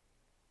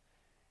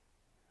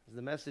 Is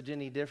the message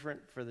any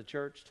different for the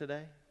church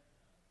today?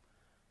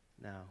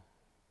 No.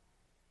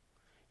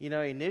 You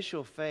know,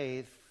 initial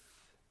faith,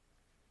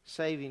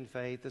 saving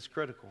faith, is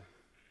critical.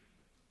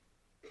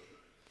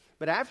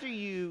 But after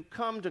you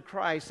come to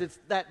Christ, it's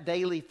that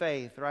daily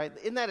faith, right?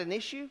 Isn't that an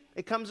issue?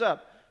 It comes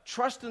up.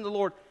 Trust in the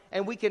Lord.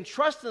 And we can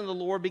trust in the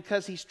Lord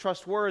because He's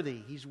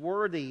trustworthy. He's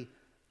worthy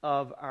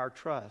of our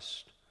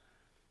trust.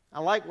 I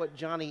like what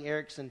Johnny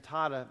Erickson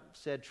Tata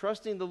said.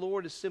 Trusting the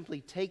Lord is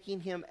simply taking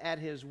Him at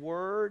His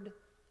word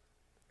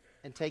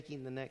and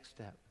taking the next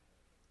step.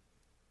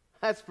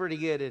 That's pretty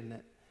good, isn't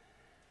it?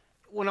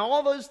 When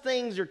all those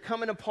things are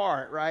coming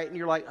apart, right, and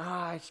you're like,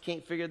 I just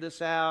can't figure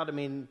this out. I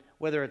mean,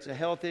 whether it's a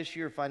health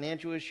issue or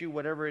financial issue,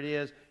 whatever it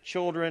is,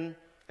 children,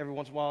 every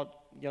once in a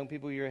while, young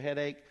people, you're a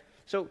headache.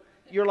 So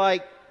you're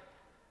like,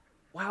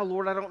 wow,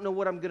 Lord, I don't know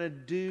what I'm going to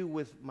do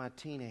with my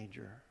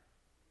teenager.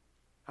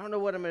 I don't know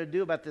what I'm going to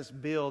do about this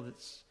bill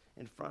that's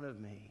in front of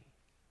me.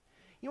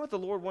 You know what the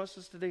Lord wants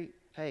us to do?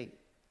 Hey,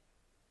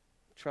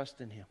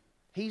 trust in Him.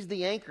 He's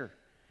the anchor.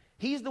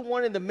 He's the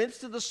one in the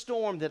midst of the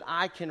storm that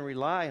I can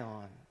rely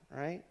on,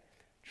 right?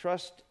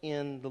 Trust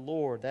in the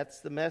Lord. That's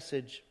the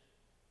message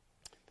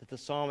that the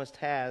psalmist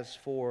has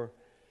for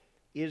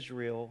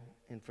Israel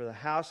and for the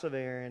house of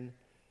Aaron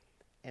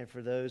and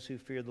for those who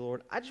fear the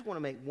Lord. I just want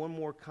to make one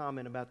more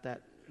comment about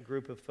that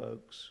group of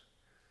folks.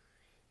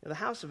 Now, the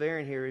house of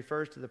Aaron here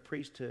refers to the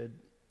priesthood,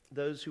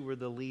 those who were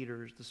the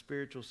leaders, the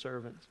spiritual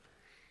servants.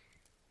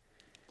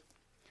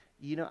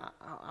 You know,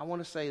 I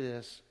want to say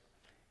this.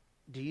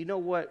 Do you know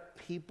what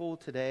people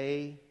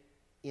today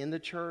in the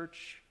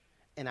church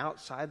and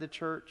outside the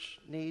church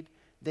need?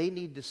 They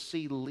need to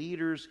see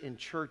leaders in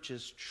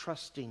churches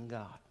trusting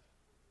God.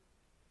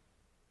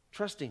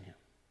 Trusting Him.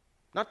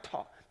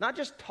 Not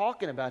just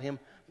talking about Him,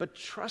 but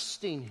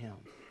trusting Him.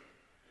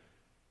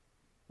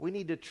 We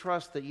need to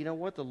trust that, you know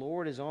what, the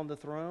Lord is on the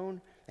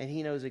throne and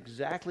He knows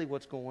exactly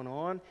what's going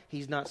on.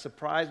 He's not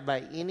surprised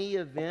by any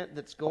event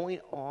that's going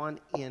on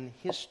in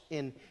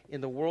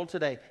the world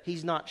today.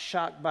 He's not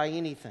shocked by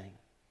anything.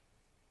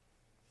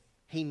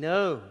 He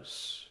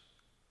knows.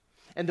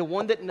 And the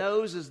one that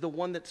knows is the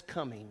one that's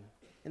coming.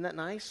 Isn't that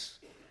nice?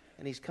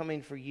 And He's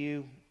coming for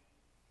you,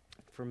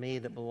 for me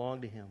that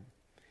belong to Him.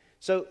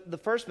 So the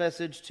first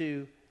message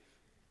to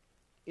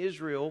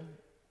Israel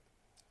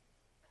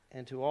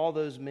and to all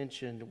those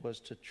mentioned was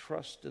to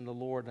trust in the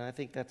Lord. And I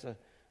think that's a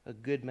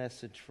good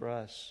message for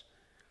us.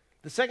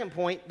 The second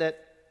point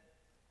that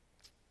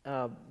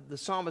the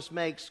psalmist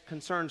makes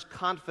concerns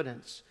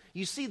confidence.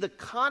 You see the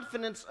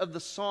confidence of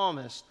the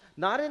psalmist,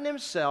 not in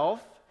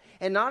himself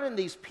and not in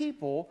these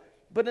people,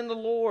 but in the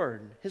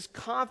Lord. His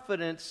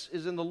confidence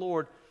is in the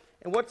Lord.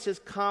 And what's his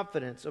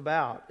confidence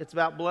about? It's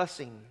about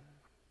blessing.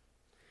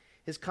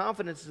 His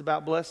confidence is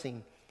about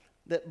blessing.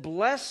 That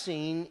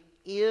blessing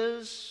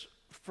is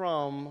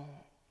from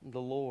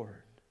the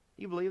Lord.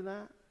 You believe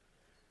that?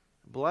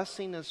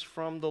 Blessing is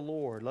from the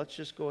Lord. Let's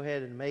just go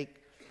ahead and make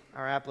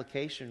our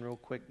application real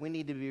quick. We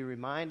need to be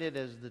reminded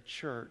as the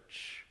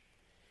church.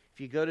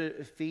 If you go to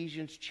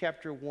Ephesians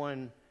chapter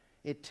 1,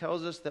 it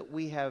tells us that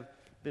we have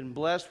been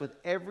blessed with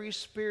every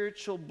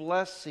spiritual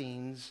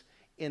blessings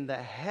in the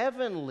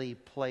heavenly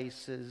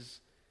places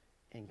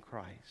in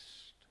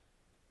Christ.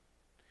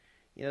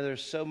 You know,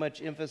 there's so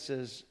much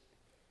emphasis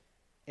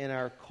in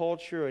our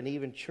culture and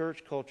even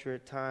church culture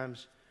at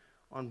times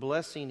on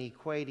blessing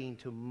equating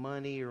to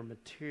money or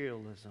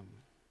materialism.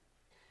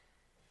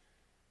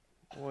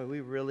 Boy,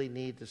 we really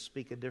need to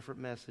speak a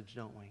different message,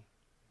 don't we?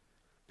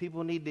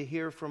 People need to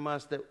hear from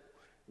us that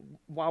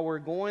while we're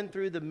going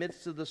through the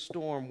midst of the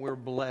storm, we're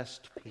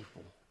blessed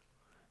people.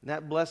 And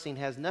that blessing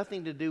has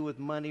nothing to do with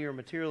money or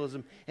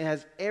materialism. It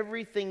has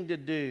everything to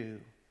do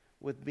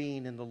with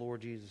being in the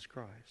Lord Jesus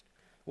Christ.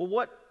 Well,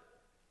 what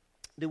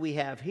do we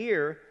have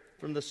here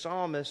from the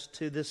psalmist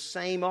to this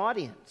same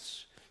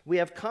audience? We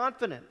have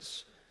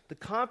confidence. The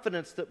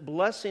confidence that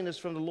blessing is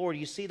from the Lord.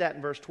 You see that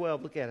in verse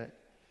 12. Look at it.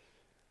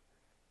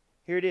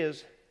 Here it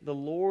is. The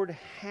Lord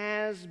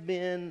has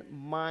been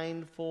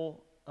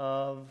mindful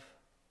of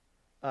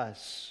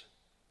us.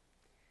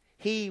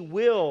 He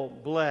will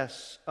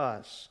bless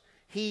us.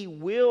 He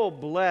will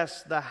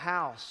bless the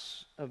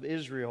house of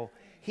Israel.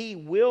 He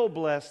will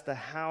bless the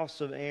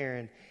house of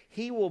Aaron.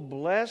 He will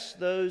bless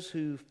those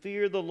who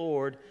fear the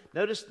Lord.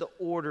 Notice the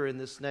order in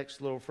this next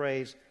little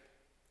phrase.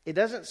 It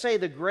doesn't say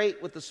the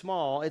great with the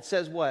small. It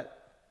says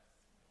what?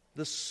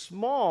 The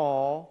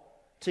small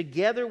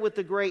together with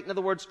the great. In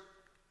other words,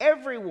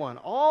 everyone,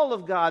 all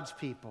of God's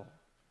people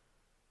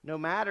no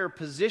matter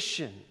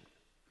position,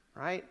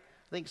 right?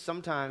 I think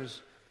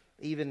sometimes,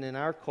 even in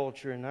our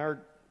culture, in our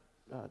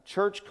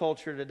church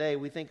culture today,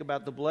 we think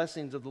about the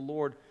blessings of the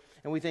Lord,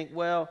 and we think,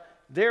 well,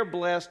 they're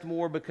blessed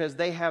more because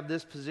they have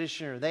this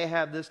position, or they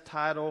have this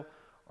title,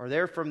 or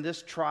they're from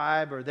this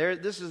tribe, or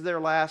this is their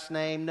last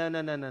name.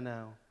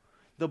 No.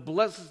 The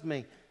blesses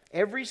me.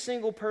 Every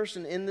single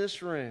person in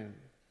this room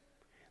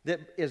that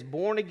is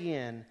born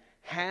again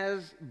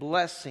has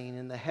blessing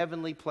in the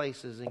heavenly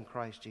places in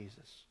Christ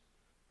Jesus,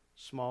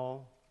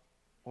 small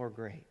or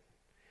great.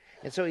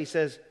 And so he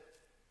says,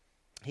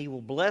 he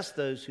will bless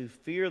those who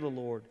fear the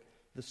Lord,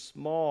 the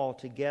small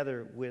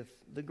together with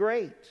the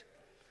great.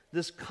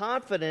 This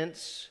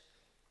confidence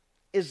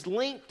is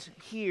linked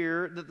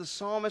here that the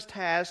psalmist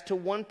has to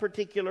one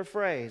particular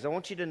phrase. I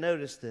want you to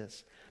notice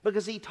this,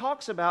 because he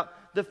talks about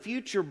the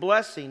future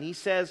blessing. He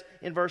says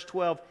in verse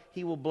 12,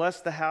 he will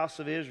bless the house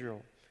of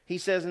Israel. He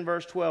says in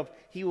verse 12,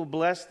 he will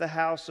bless the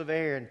house of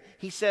Aaron.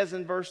 He says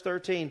in verse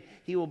 13,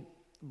 he will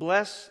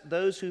bless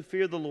those who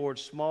fear the Lord,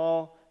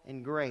 small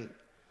and great.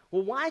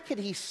 Well, why could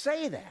he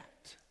say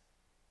that?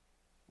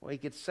 Well, he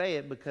could say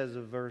it because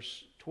of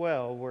verse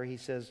 12, where he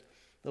says,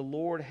 the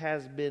Lord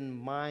has been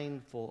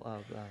mindful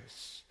of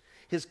us.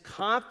 His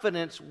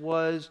confidence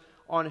was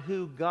on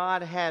who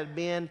God had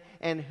been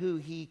and who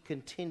he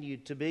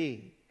continued to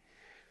be.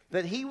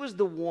 That he was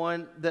the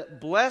one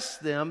that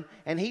blessed them,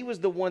 and he was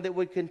the one that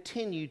would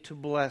continue to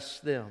bless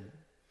them.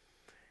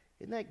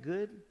 Isn't that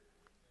good?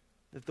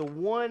 That the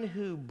one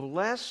who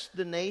blessed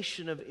the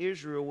nation of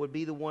Israel would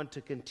be the one to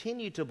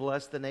continue to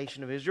bless the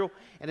nation of Israel.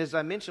 And as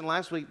I mentioned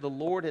last week, the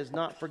Lord has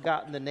not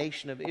forgotten the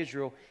nation of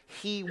Israel.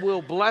 He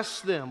will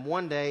bless them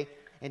one day.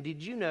 And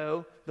did you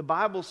know the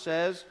Bible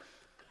says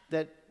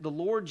that the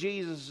Lord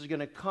Jesus is going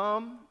to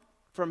come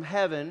from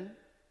heaven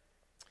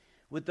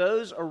with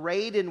those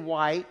arrayed in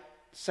white,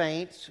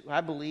 saints, who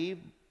I believe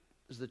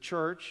is the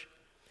church,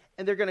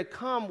 and they're going to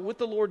come with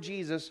the Lord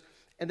Jesus,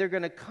 and they're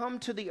going to come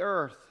to the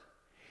earth.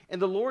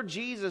 And the Lord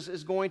Jesus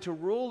is going to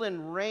rule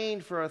and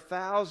reign for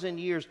 1,000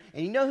 years.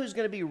 And you know who's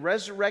going to be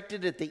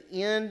resurrected at the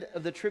end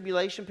of the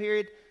tribulation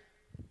period?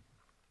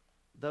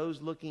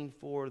 Those looking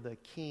for the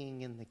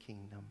king in the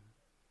kingdom.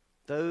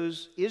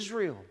 Those,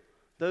 Israel,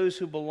 those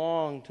who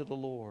belong to the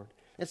Lord.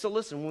 And so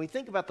listen, when we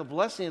think about the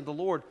blessing of the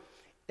Lord,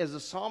 as the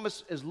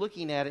psalmist is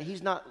looking at it,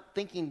 he's not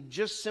thinking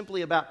just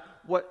simply about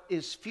what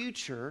is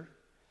future.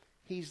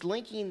 He's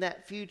linking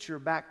that future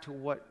back to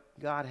what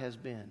God has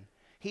been.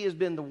 He has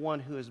been the one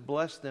who has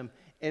blessed them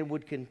and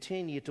would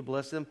continue to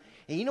bless them.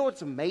 And you know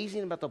what's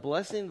amazing about the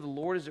blessing of the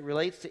Lord as it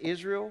relates to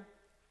Israel?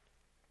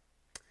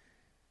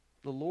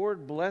 The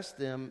Lord blessed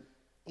them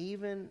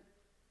even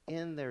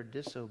in their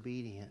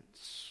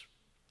disobedience.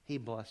 He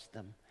blessed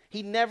them.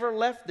 He never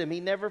left them. He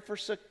never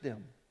forsook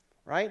them.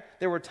 Right?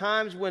 There were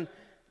times when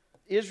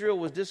Israel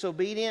was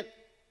disobedient,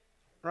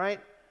 right?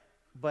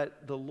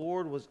 But the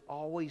Lord was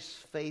always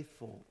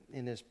faithful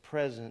in his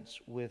presence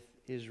with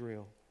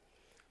Israel.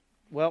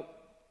 Well,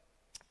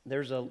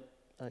 there's a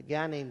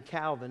guy named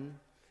Calvin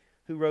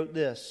who wrote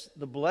this: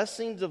 the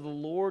blessings of the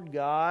Lord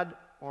God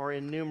are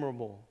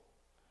innumerable.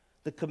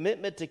 The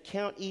commitment to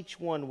count each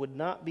one would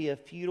not be a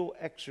futile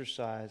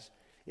exercise.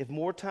 If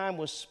more time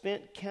was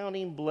spent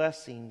counting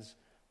blessings,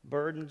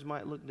 burdens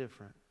might look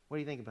different. What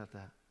do you think about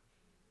that?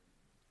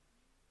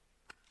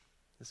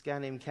 This guy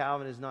named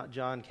Calvin is not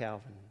John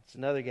Calvin. It's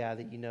another guy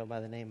that you know by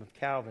the name of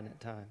Calvin at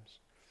times.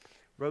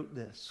 Wrote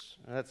this.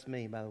 Now, that's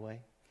me, by the way.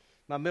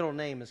 My middle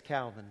name is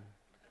Calvin.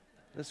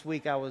 This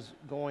week I was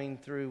going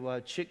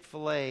through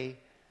Chick-fil-A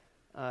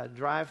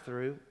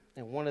drive-thru,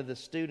 and one of the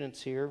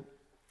students here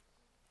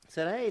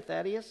said, "Hey,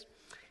 Thaddeus."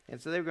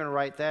 And so they were going to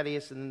write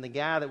Thaddeus, and then the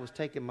guy that was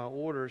taking my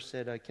order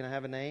said, "Can I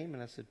have a name?"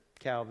 And I said,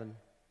 "Calvin."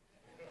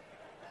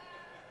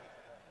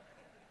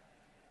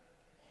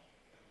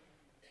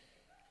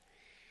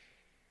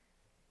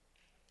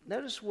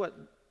 Notice what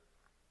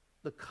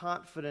the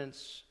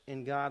confidence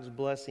in God's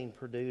blessing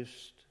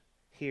produced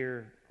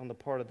here on the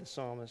part of the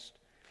psalmist.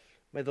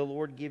 May the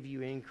Lord give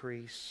you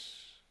increase.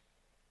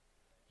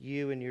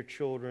 You and your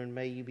children,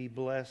 may you be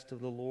blessed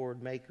of the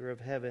Lord, maker of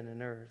heaven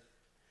and earth.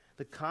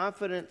 The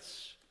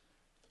confidence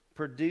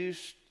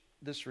produced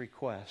this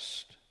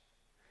request.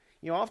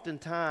 You know,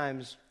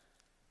 oftentimes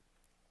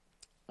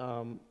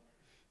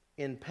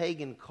in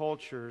pagan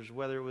cultures,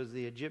 whether it was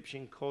the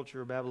Egyptian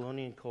culture or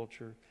Babylonian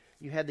culture,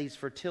 you had these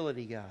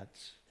fertility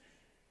gods,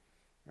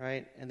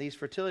 right? And these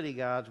fertility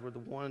gods were the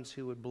ones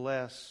who would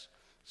bless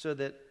so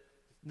that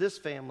this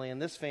family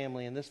and this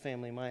family and this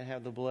family might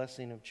have the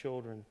blessing of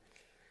children.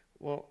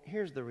 Well,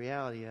 here's the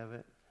reality of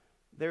it.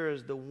 There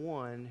is the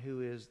one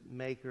who is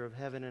maker of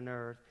heaven and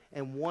earth,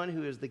 and one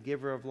who is the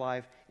giver of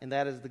life, and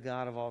that is the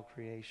God of all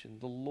creation,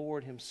 the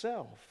Lord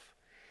himself.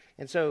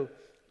 And so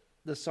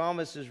the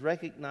psalmist is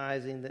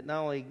recognizing that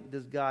not only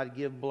does God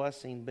give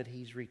blessing, but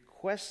he's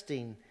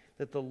requesting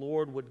that the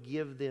Lord would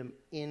give them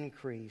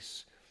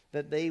increase,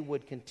 that they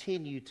would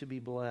continue to be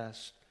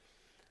blessed.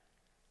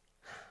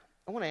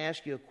 I want to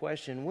ask you a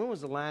question. When was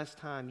the last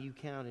time you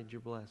counted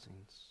your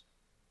blessings?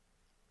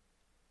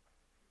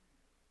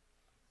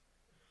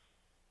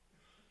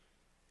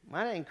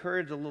 Might I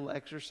encourage a little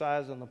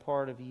exercise on the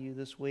part of you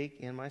this week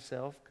and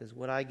myself, because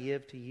what I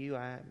give to you,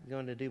 I'm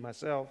going to do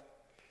myself.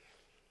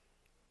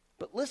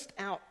 But list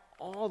out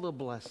all the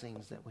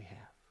blessings that we have.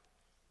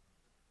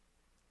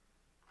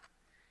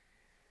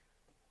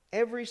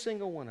 Every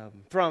single one of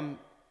them. From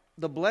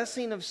the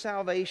blessing of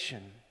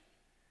salvation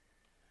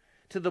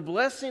to the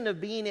blessing of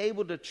being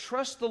able to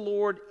trust the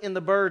Lord in the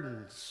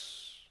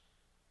burdens.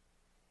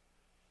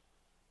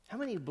 How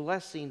many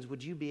blessings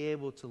would you be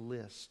able to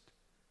list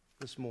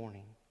this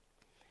morning?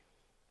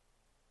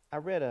 I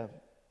read a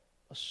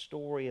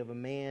story of a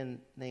man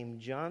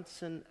named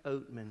Johnson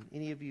Oatman.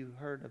 Any of you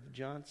heard of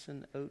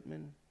Johnson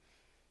Oatman?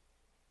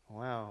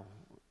 Wow,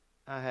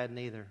 I hadn't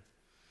either.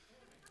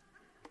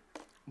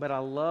 But I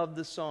love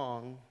the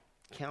song,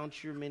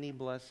 Count Your Many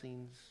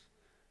Blessings,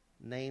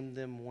 Name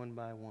Them One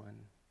by One.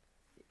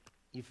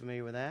 You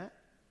familiar with that?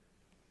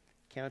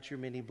 Count your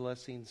many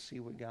blessings, see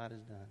what God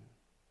has done.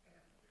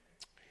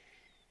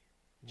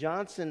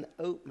 Johnson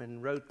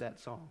Oatman wrote that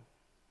song.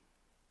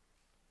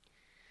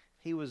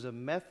 He was a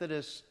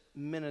Methodist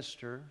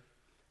minister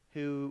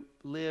who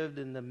lived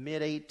in the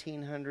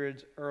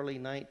mid-1800s, early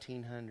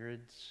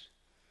 1900s,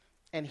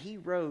 and he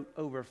wrote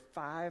over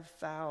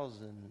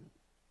 5,000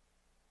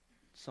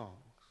 songs.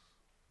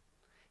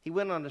 He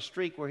went on a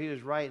streak where he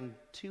was writing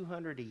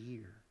 200 a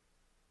year.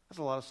 That's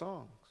a lot of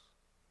songs.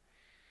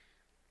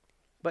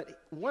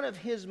 But one of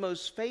his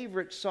most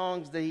favorite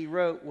songs that he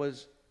wrote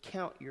was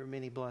Count Your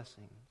Many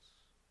Blessings.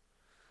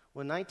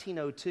 Well, in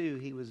 1902,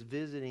 he was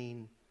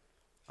visiting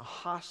a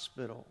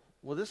hospital.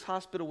 Well, this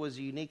hospital was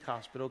a unique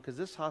hospital because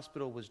this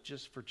hospital was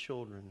just for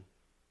children.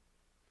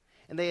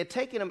 And they had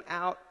taken him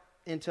out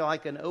into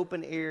like an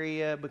open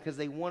area because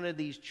they wanted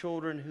these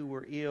children who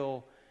were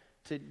ill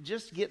to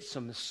just get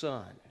some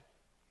sun,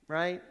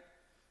 right?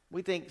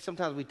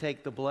 Sometimes we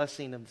take the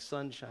blessing of the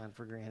sunshine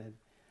for granted.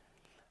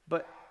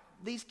 But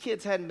these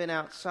kids hadn't been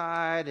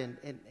outside,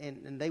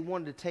 and they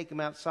wanted to take them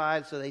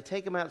outside, so they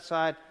take them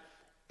outside,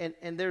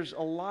 and there's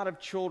a lot of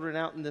children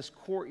out in this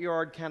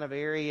courtyard kind of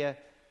area,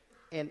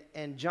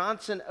 and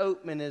Johnson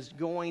Oatman is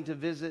going to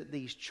visit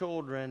these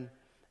children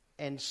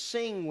and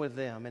sing with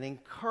them and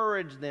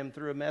encourage them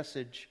through a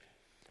message.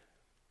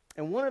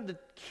 And one of the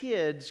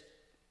kids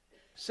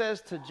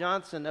says to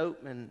Johnson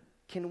Oatman,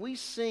 "Can we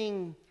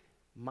sing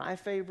my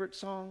favorite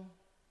song?"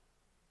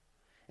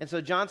 And so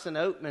Johnson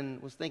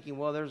Oatman was thinking,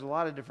 well, there's a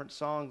lot of different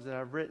songs that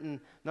I've written.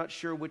 Not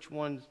sure which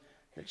ones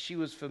that she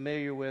was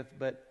familiar with,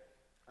 but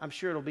I'm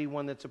sure it'll be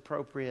one that's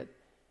appropriate.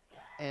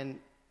 And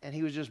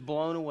he was just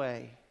blown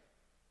away.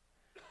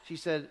 She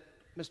said,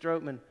 "Mr.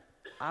 Oatman,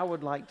 I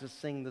would like to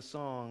sing the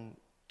song,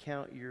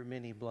 Count Your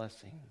Many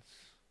Blessings."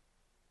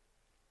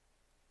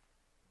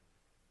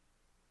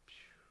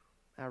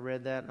 I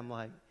read that and I'm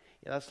like,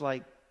 yeah, that's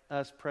like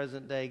us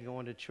present day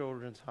going to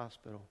Children's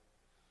Hospital.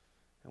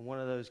 And one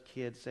of those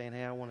kids saying,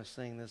 "Hey, I want to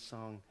sing this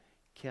song,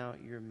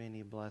 Count Your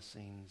Many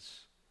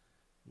Blessings,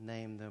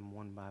 Name Them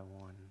One by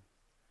One."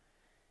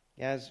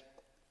 As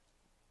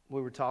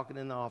we were talking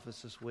in the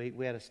office this week,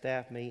 we had a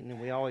staff meeting, and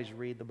we always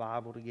read the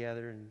Bible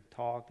together and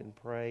talk and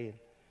pray. And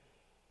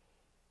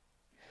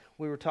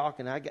we were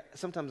talking.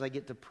 Sometimes I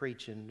get to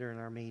preaching during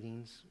our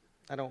meetings.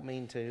 I don't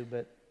mean to,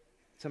 but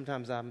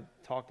sometimes I'm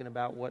talking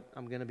about what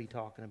I'm going to be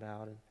talking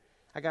about. And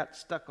I got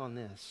stuck on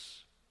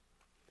this.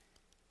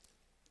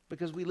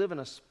 Because we live in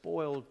a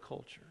spoiled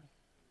culture.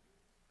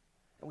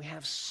 And we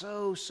have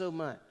so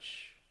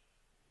much.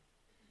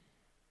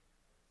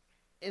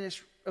 And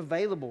it's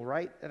available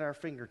right at our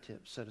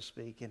fingertips, so to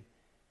speak.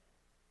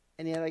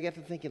 And yet I got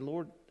to thinking,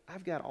 Lord,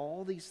 I've got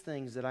all these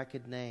things that I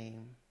could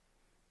name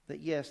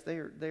that, yes,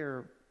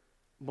 they're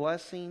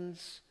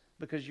blessings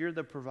because you're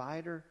the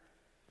provider.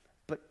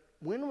 But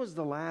when was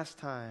the last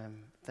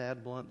time,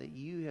 Thad Blunt, that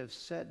you have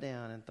sat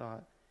down and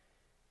thought,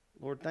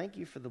 Lord, thank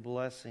you for the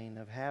blessing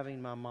of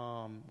having my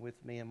mom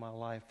with me in my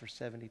life for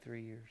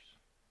 73 years.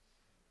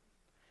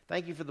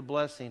 Thank you for the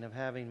blessing of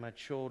having my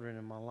children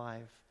in my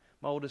life.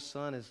 My oldest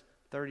son is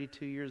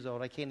 32 years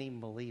old. I can't even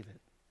believe it.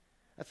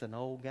 That's an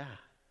old guy,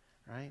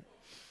 right?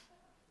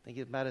 Think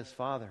about his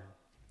father.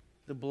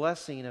 The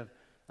blessing of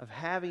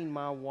having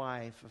my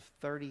wife of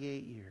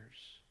 38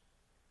 years.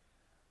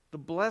 The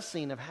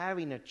blessing of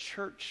having a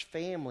church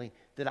family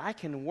that I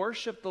can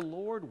worship the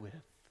Lord with.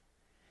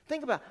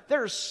 Think about it.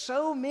 There are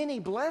so many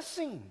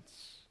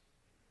blessings.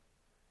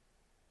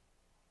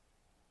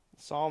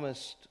 The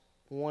psalmist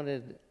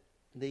wanted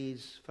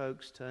these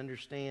folks to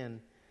understand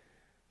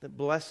that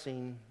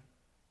blessing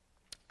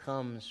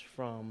comes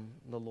from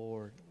the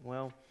Lord.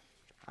 Well,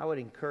 I would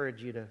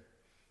encourage you to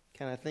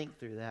kind of think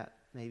through that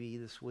maybe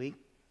this week.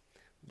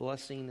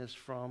 Blessing is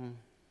from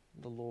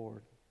the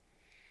Lord.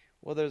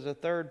 Well, there's a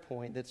third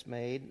point that's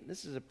made.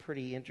 This is a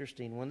pretty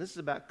interesting one. This is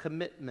about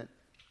commitment.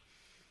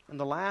 In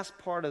the last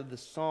part of the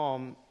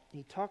psalm,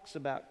 he talks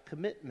about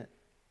commitment.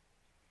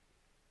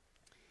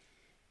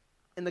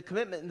 And the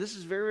commitment, and this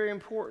is very, very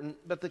important,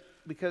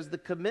 because the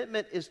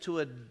commitment is to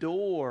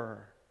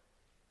adore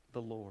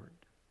the Lord.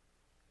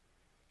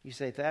 You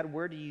say, Thad,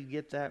 where do you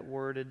get that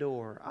word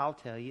adore? I'll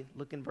tell you.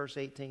 Look in verse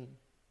 18.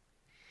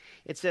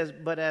 It says,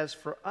 but as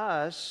for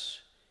us,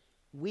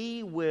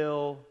 we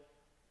will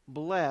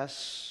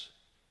bless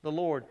the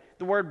Lord.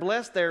 The word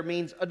bless there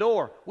means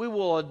adore. We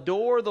will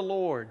adore the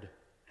Lord.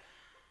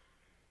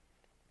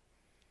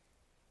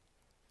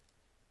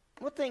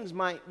 What things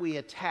might we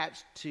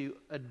attach to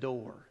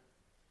adore?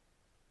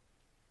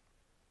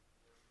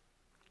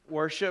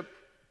 Worship,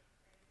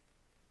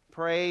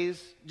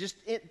 praise, just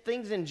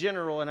things in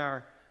general in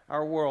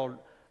our world.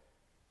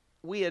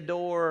 We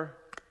adore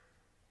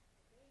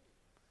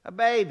a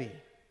baby.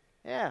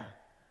 Yeah.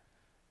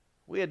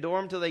 We adore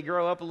them till they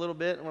grow up a little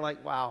bit, and we're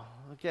like, wow,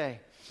 okay.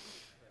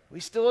 We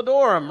still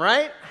adore them,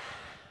 right?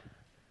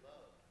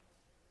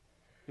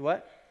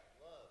 What?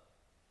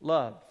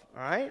 Love.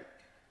 All right?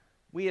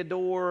 We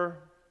adore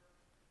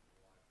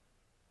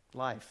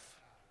life.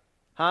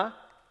 Huh?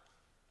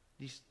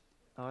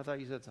 Oh, I thought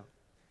you said something.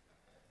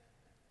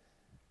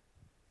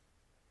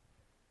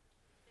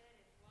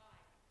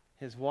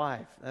 His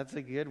wife. That's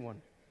a good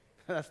one.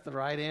 That's the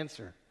right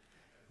answer.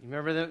 You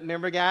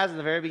remember guys, in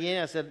the very beginning,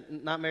 I said,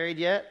 not married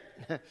yet?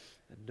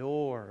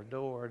 Adore,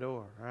 adore,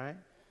 adore, right?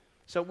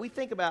 So we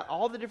think about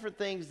all the different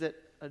things that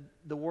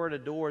the word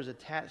adore is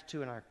attached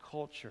to in our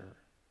culture,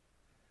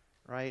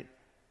 right?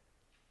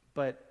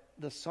 But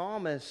the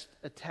psalmist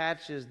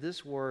attaches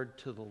this word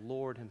to the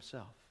Lord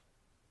himself.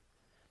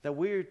 That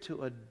we're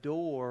to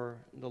adore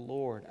the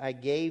Lord. I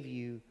gave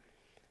you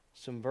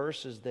some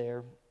verses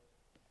there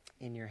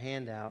in your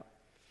handout.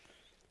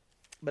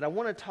 But I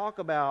want to talk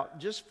about,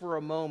 just for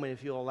a moment,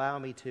 if you'll allow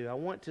me to, I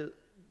want to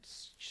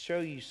show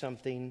you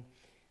something.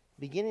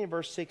 Beginning in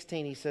verse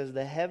 16, he says,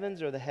 the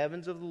heavens are the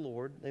heavens of the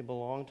Lord. They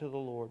belong to the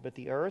Lord. But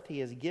the earth he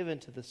has given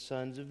to the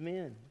sons of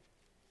men.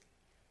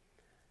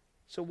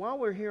 So while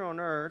we're here on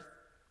earth,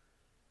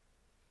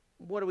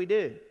 what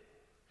do?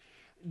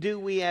 Do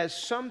we, as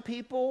some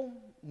people,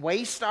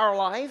 waste our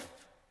life?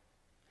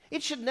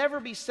 It should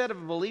never be said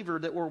of a believer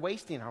that we're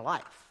wasting our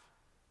life.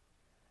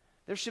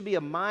 There should be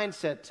a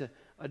mindset to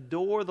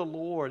adore the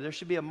Lord. There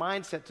should be a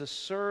mindset to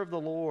serve the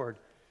Lord.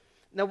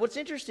 Now, what's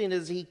interesting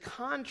is he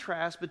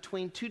contrasts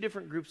between two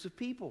different groups of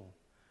people.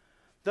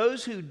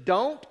 Those who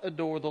don't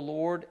adore the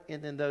Lord,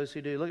 and then those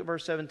who do. Look at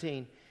verse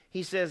 17.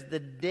 He says, the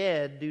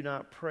dead do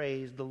not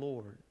praise the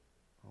Lord.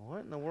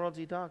 What in the world is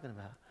he talking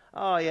about?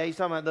 Oh, yeah, he's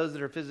talking about those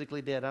that are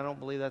physically dead. I don't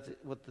believe that's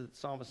what the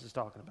psalmist is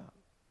talking about.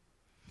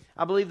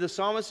 I believe the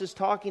psalmist is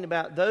talking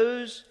about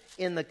those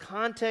in the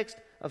context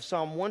of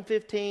Psalm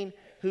 115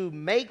 who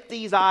make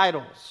these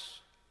idols.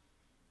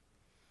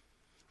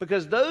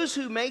 Because those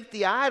who make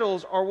the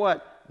idols are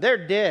what?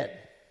 They're dead.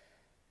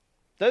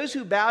 Those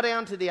who bow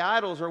down to the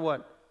idols are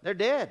what? They're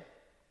dead.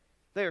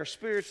 They are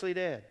spiritually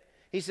dead.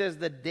 He says,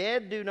 the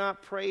dead do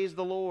not praise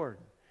the Lord.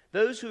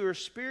 Those who are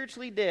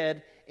spiritually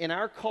dead in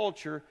our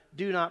culture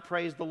do not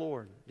praise the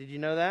Lord. Did you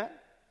know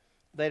that?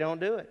 They don't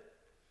do it.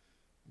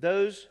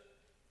 Those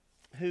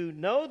who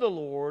know the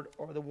Lord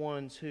are the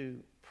ones who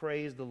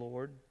praise the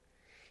Lord.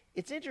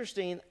 It's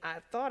interesting. I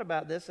thought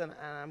about this, and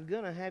I'm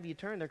going to have you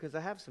turn there because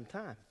I have some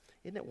time.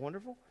 Isn't it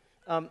wonderful?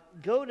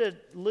 Go to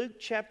Luke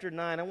chapter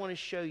 9. I want to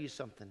show you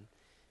something.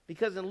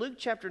 Because in Luke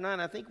chapter 9,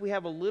 I think we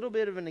have a little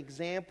bit of an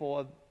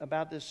example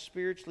about this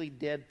spiritually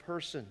dead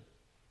person.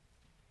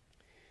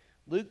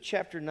 Luke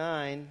chapter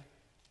 9,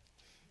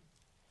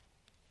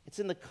 it's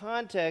in the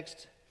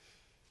context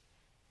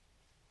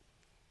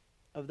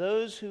of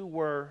those who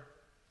were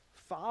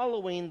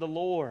following the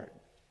Lord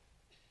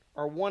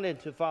or wanted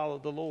to follow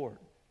the Lord.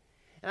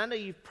 And I know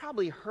you've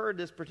probably heard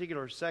this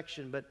particular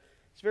section, but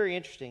it's very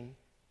interesting.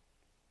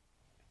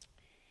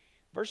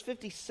 Verse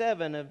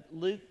 57 of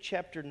Luke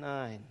chapter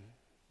 9.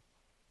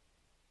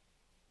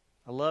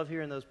 I love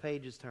hearing those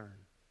pages turn.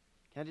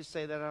 Can I just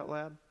say that out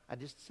loud? I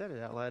just said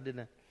it out loud,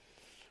 didn't I?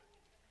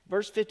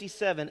 Verse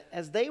 57,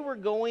 as they were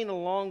going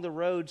along the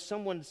road,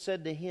 someone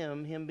said to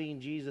him being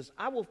Jesus,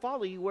 I will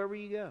follow you wherever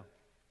you go.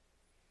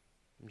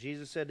 And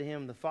Jesus said to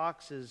him, the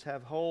foxes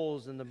have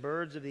holes and the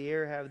birds of the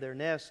air have their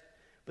nests,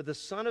 but the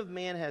Son of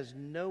Man has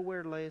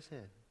nowhere to lay his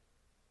head.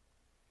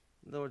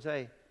 In other words,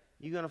 hey,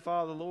 you going to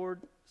follow the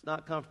Lord? It's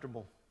not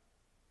comfortable.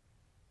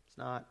 It's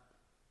not.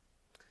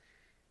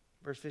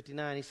 Verse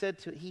 59,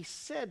 he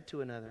said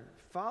to another,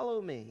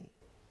 follow me.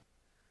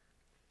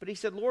 But he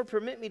said, Lord,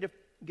 permit me to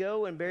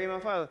go and bury my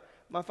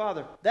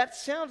father. That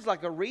sounds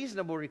like a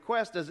reasonable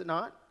request, does it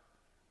not?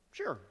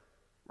 Sure,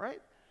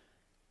 right?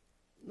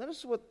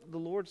 Notice what the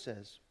Lord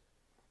says.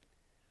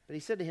 But he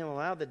said to him,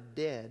 allow the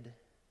dead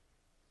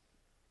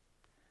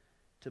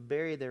to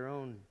bury their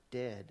own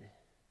dead.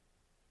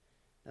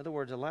 In other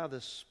words, allow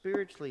the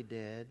spiritually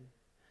dead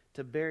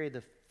to bury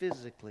the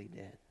physically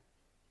dead.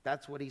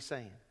 That's what he's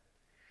saying.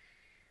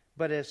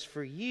 But as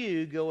for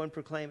you, go and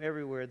proclaim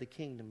everywhere the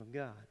kingdom of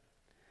God.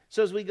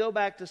 So as we go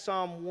back to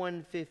Psalm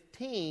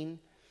 115,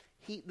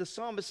 the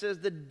psalmist says,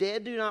 the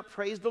dead do not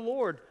praise the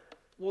Lord.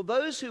 Well,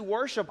 those who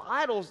worship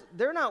idols,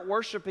 they're not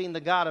worshiping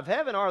the God of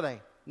heaven, are they?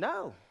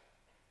 No.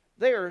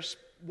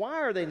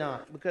 Why are they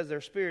not? Because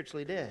they're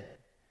spiritually dead.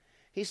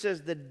 He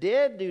says, the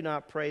dead do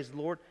not praise the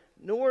Lord,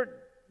 nor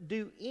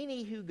do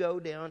any who go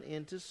down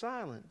into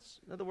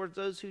silence. In other words,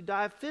 those who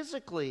die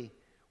physically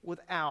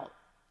without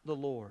the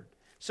Lord.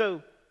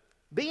 So,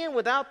 being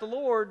without the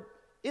Lord,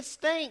 it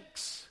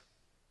stinks,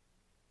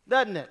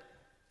 doesn't it?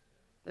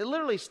 It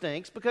literally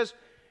stinks because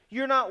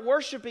you're not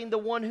worshiping the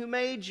one who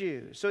made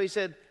you. So he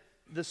said,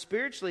 the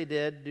spiritually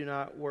dead do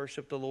not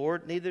worship the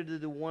Lord, neither do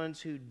the ones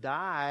who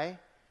die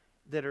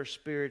that are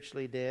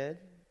spiritually dead.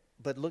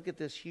 But look at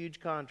this huge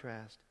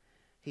contrast.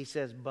 He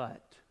says,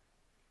 but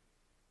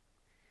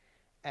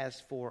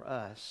as for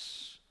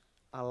us.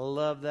 I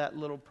love that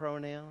little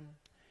pronoun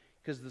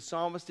because the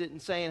psalmist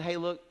didn't saying, hey,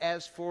 look,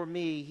 as for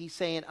me. He's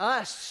saying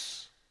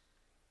us.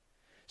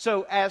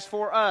 So as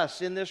for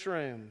us in this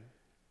room,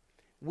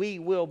 we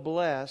will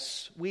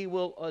bless, we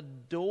will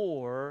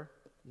adore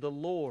the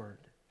Lord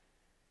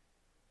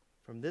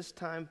from this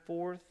time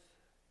forth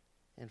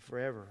and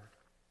forever.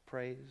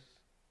 Praise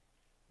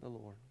the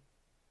Lord.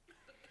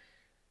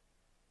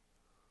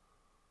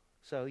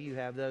 So you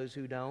have those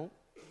who don't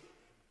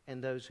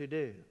and those who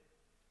do.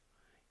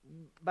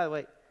 By the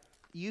way,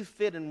 you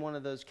fit in one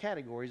of those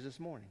categories this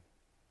morning.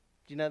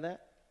 Do you know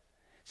that?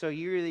 So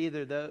you're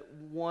either the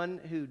one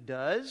who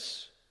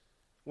does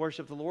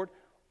worship the Lord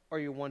or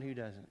you're one who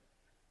doesn't.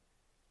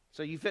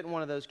 So you fit in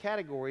one of those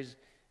categories.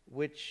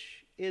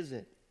 Which is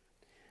it?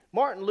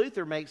 Martin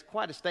Luther makes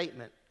quite a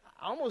statement.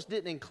 I almost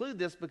didn't include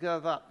this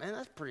because I thought, man,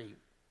 that's pretty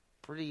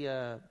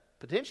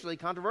potentially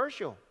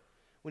controversial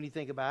when you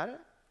think about it.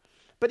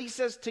 But he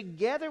says,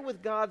 together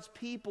with God's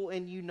people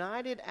in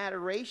united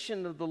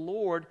adoration of the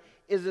Lord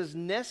is as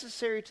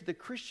necessary to the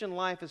Christian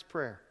life as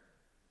prayer.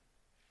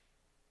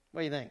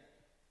 What do you think?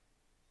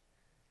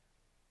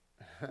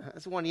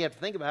 That's the one you have to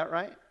think about,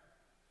 right?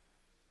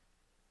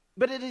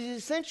 But it is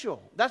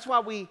essential. That's why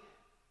we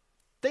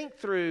think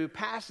through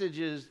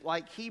passages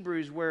like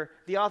Hebrews where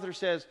the author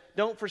says,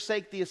 don't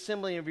forsake the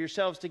assembling of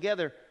yourselves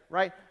together,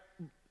 right?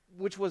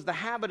 Which was the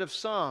habit of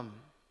some.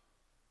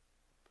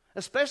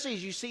 Especially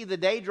as you see the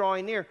day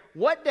drawing near.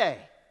 What day?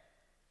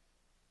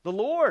 The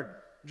Lord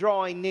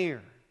drawing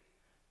near.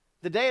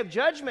 The day of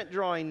judgment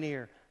drawing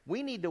near.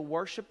 We need to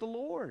worship the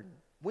Lord.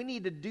 We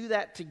need to do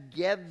that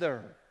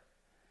together.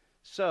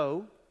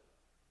 So,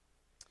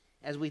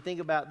 as we think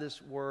about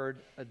this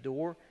word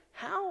adore,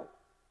 how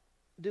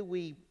do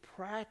we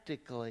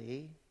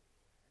practically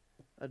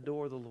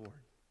adore the Lord?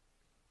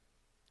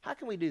 How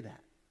can we do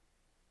that?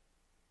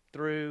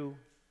 Through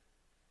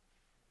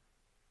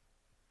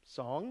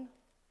song?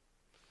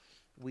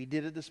 We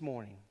did it this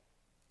morning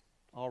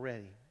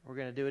already. We're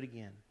going to do it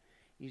again.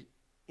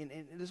 And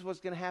this is what's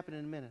going to happen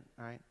in a minute,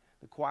 all right?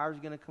 The choir's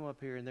going to come up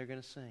here and they're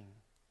going to sing.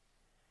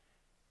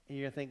 And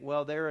you're going to think,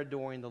 well, they're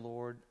adoring the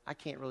Lord. I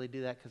can't really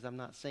do that because I'm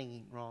not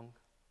singing wrong.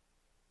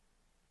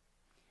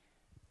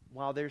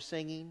 While they're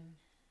singing,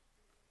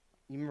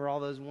 you remember all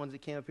those ones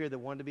that came up here that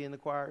wanted to be in the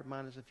choir,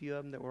 minus a few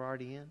of them that were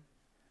already in?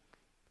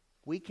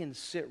 We can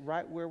sit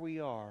right where we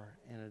are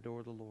and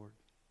adore the Lord.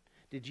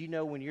 Did you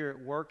know when you're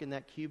at work in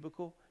that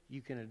cubicle,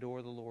 you can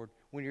adore the Lord?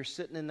 When you're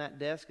sitting in that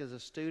desk as a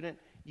student,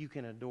 you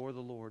can adore the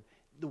Lord.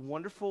 The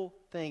wonderful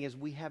thing is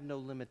we have no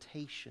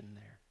limitation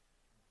there.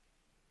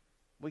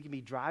 We can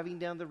be driving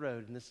down the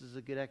road, and this is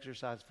a good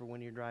exercise for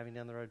when you're driving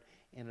down the road,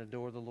 and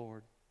adore the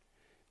Lord.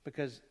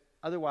 Because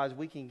otherwise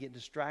we can get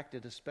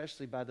distracted,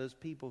 especially by those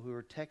people who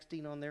are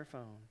texting on their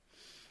phone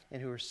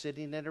and who are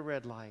sitting at a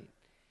red light.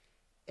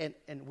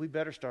 And we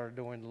better start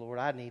adoring the Lord.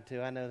 I need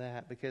to. I know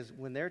that. Because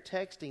when they're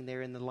texting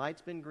there and the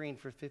light's been green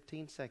for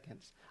 15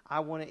 seconds,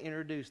 I want to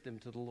introduce them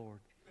to the Lord.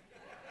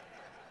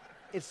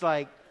 It's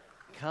like,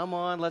 come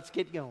on, let's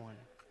get going.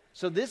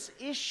 So this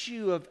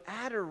issue of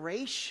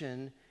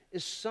adoration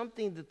is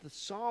something that the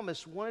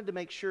psalmist wanted to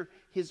make sure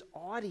his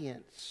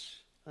audience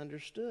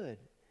understood.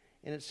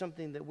 And it's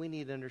something that we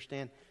need to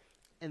understand.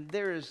 And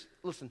there is,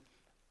 listen,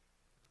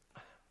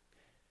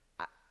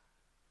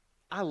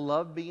 I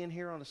love being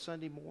here on a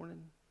Sunday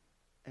morning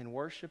and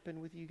worshiping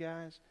with you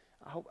guys.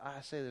 I hope I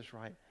say this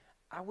right.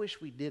 I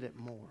wish we did it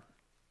more.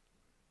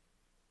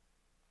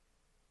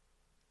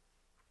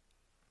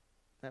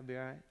 That'd be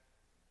all right?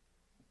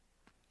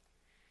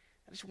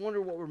 I just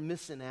wonder what we're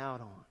missing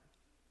out on,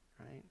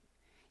 right?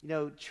 You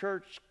know,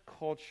 church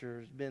culture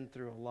has been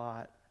through a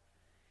lot.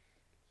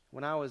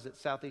 When I was at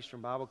Southeastern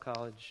Bible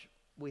College,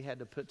 we had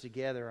to put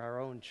together our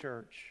own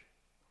church.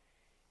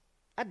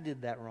 I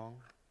did that wrong.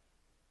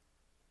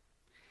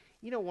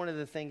 You know, one of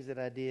the things that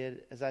I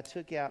did is I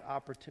took out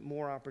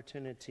more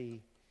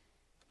opportunity.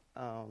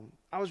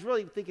 I was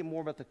really thinking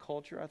more about the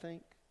culture, I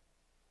think.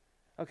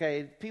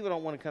 Okay, people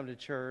don't want to come to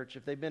church.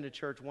 If they've been to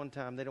church one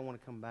time, they don't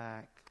want to come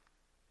back.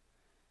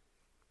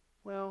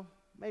 Well,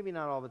 maybe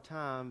not all the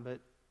time, but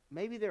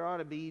maybe there ought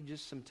to be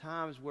just some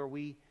times where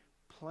we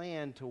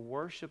plan to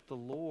worship the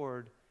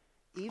Lord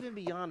even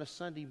beyond a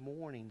Sunday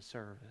morning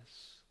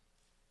service.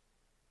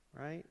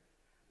 Right?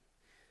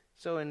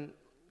 So in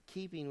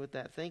keeping with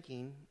that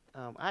thinking,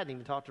 I hadn't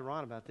even talked to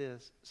Ron about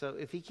this. So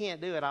if he can't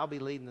do it, I'll be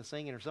leading the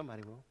singing or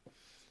somebody will.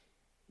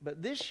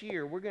 But this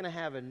year, we're going to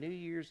have a New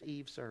Year's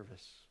Eve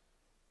service.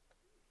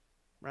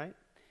 Right?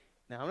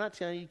 Now, I'm not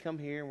telling you to come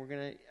here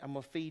and I'm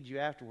going to feed you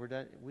afterward.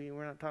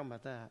 We're not talking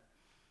about that.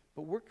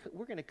 But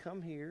we're going to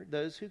come here,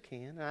 those who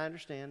can. And I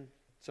understand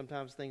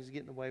Sometimes things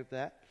get in the way of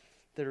that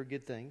are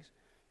good things.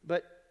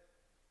 But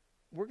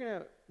we're going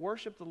to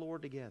worship the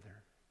Lord together.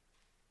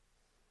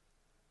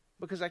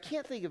 Because I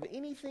can't think of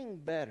anything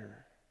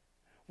better,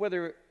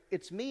 whether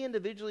it's me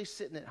individually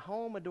sitting at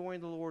home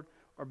adoring the Lord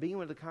or being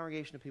with a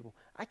congregation of people.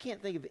 I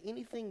can't think of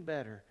anything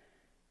better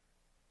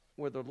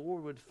where the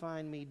Lord would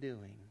find me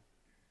doing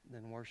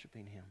than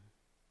worshiping Him.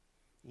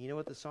 You know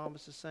what the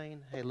psalmist is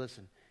saying? Hey,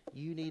 listen,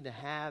 you need to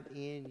have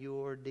in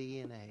your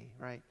DNA,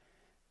 right,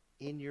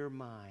 in your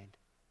mind,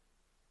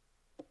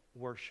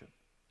 worship,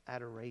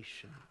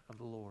 adoration of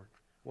the Lord.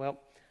 Well,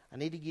 I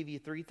need to give you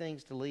 3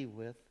 things to leave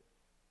with.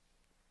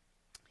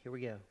 Here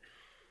we go.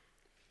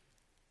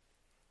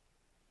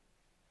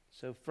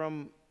 So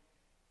from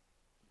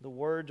the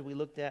words we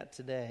looked at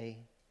today,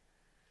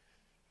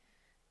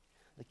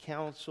 the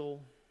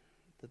counsel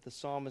that the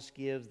psalmist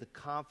gives, the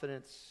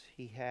confidence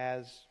he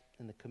has,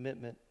 and the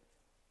commitment,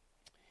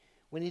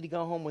 we need to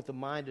go home with the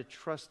mind to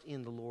trust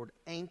in the Lord,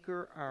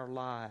 anchor our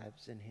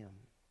lives in Him.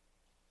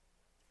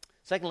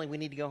 Secondly, we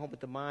need to go home with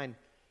the mind,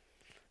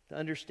 the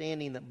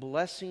understanding that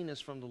blessing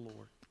is from the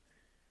Lord.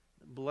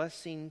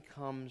 Blessing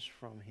comes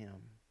from Him.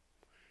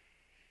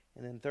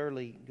 And then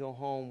thirdly, go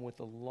home with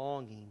a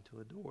longing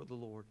to adore the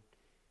Lord.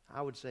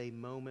 I would say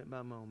moment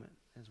by moment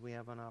as we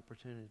have an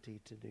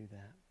opportunity to do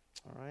that.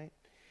 All right?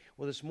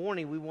 Well, this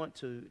morning we want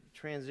to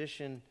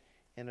transition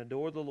and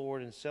adore the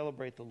Lord and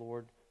celebrate the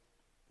Lord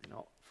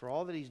for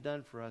all that He's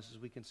done for us as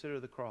we consider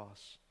the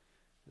cross,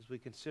 as we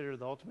consider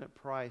the ultimate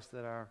price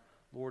that our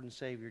Lord and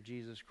Savior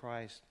Jesus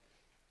Christ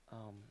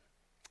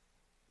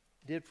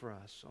did for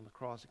us on the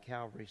cross of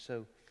Calvary.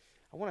 So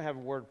I want to have a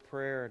word of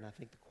prayer, and I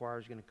think the choir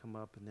is going to come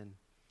up, and then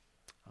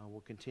we'll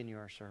continue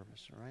our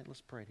service. All right?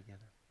 Let's pray together.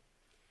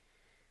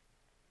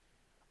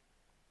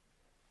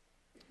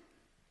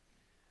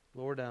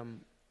 Lord, I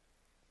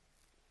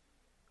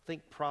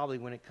think probably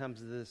when it comes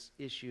to this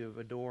issue of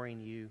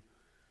adoring You,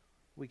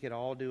 we could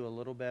all do a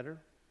little better,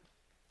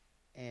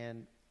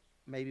 and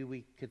maybe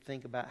we could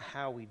think about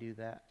how we do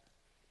that.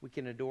 We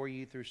can adore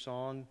You through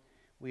song.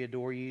 We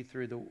adore You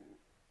through the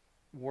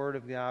Word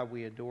of God.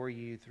 We adore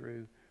You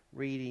through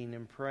reading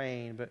and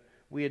praying, but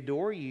we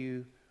adore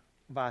You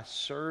by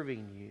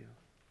serving You.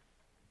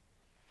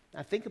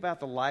 Now think about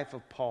the life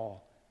of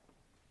Paul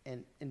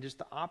and just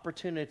the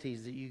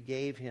opportunities that You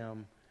gave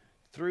him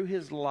through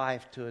his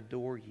life to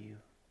adore You.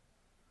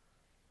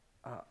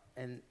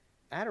 And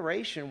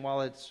adoration,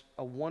 while it's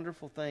a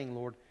wonderful thing,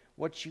 Lord,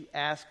 what You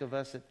ask of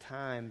us at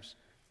times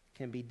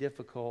can be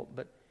difficult,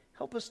 but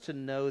help us to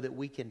know that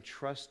we can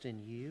trust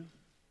in You,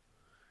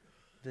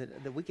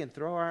 that we can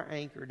throw our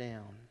anchor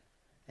down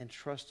and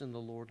trust in the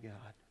Lord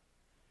God.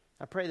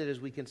 I pray that as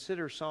we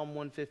consider Psalm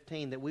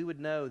 115, that we would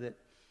know that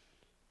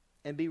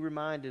and be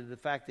reminded of the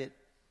fact that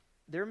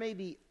there may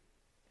be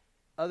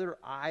other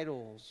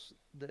idols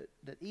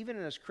that even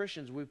as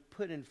Christians we've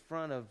put in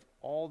front of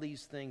all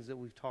these things that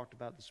we've talked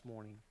about this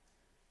morning.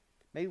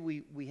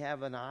 Maybe we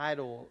have an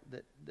idol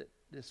that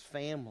is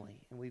family,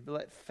 and we've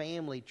let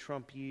family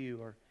trump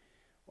You,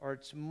 or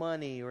it's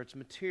money, or it's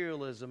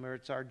materialism, or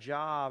it's our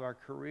job, our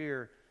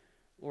career.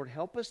 Lord,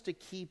 help us to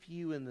keep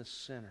You in the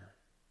center.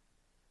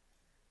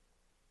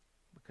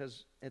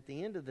 Because at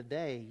the end of the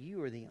day,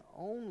 You are the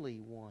only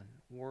one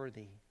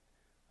worthy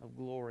of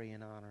glory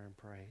and honor and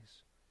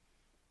praise.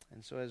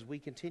 And so as we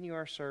continue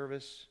our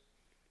service,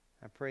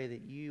 I pray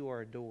that You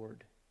are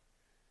adored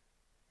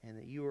and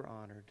that You are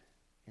honored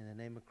in the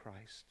name of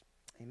Christ.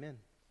 Amen.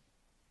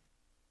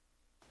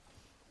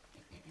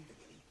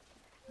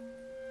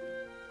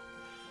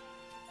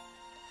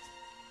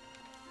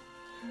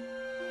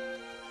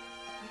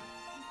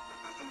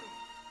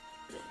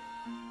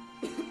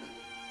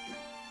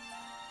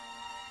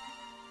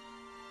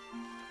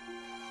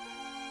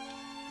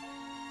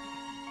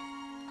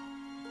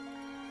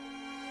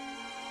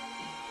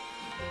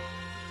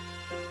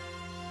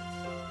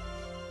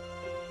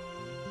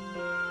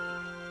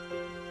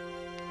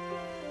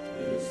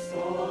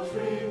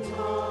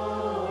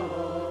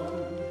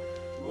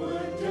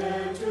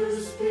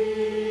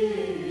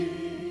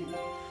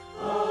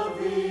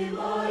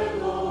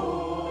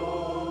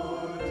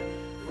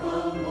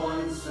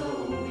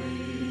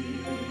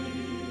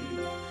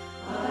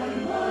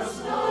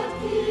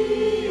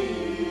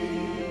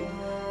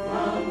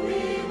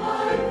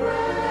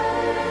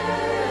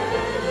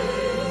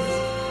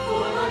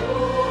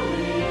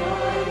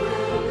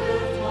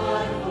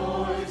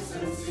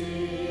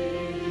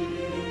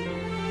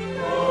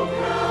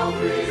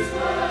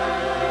 Praise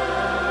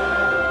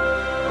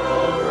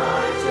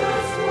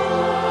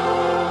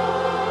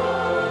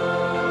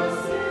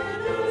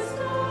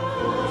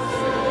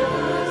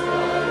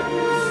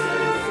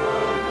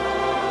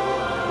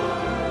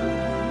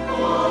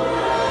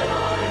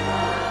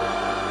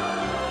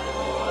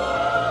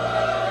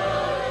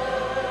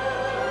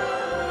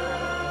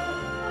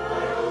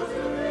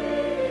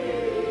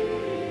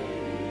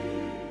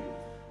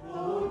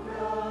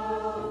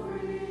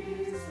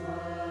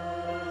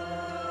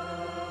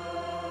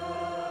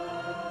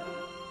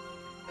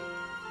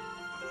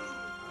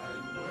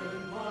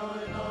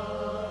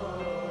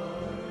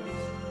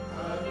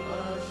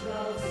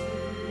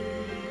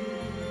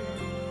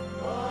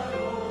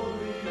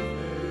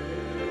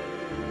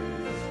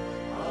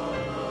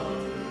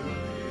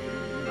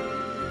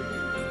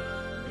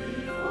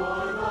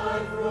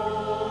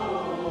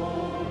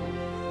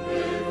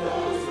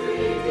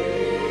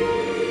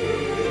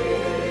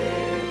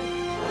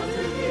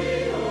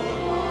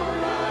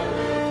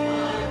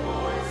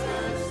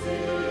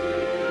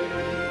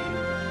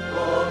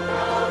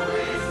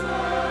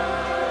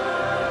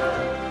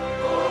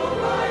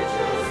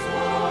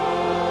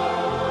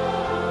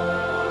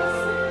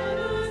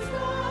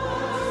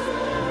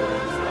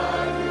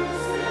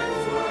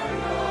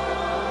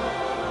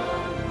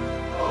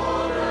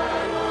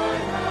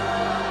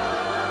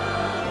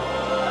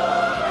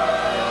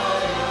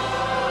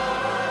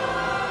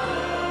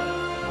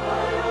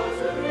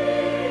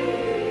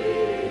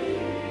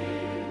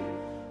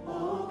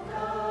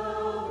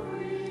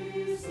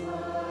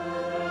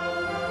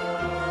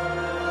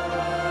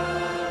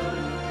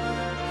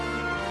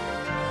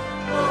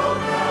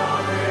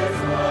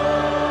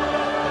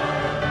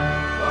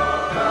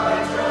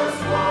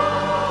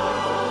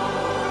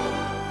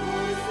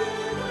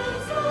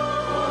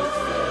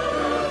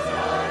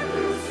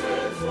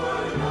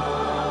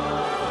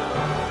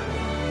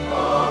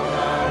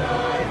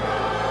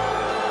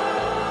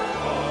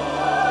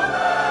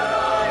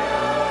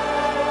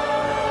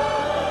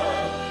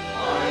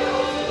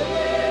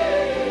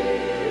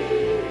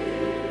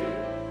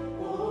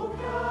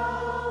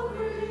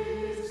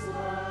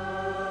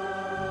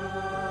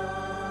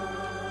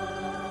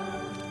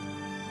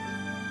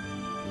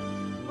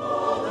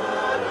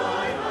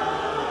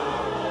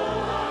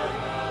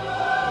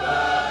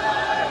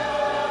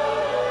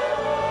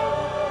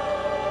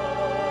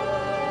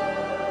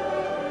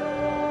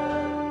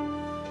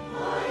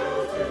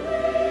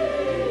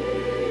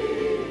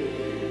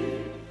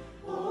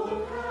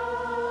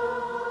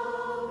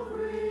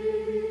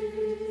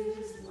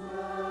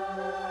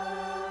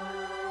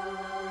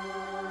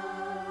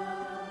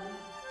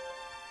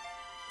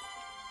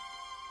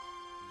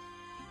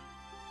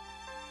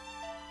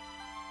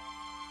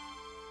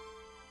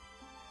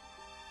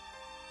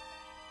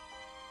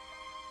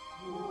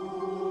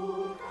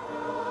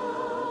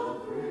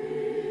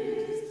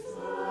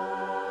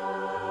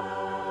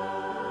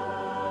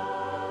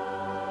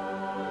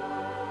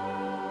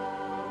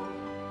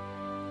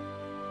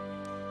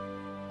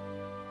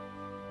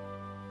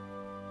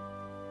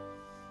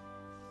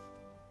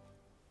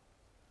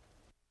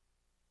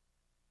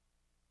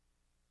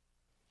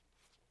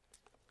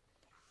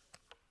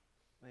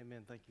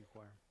Amen. Thank you,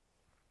 choir.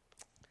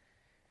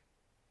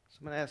 So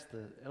I'm going to ask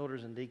the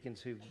elders and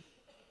deacons who've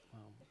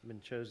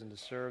been chosen to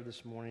serve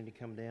this morning to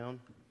come down.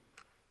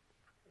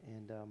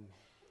 And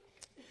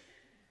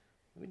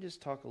let me just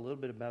talk a little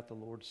bit about the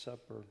Lord's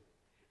Supper.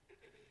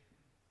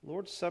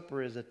 Lord's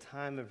Supper is a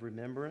time of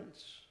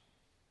remembrance.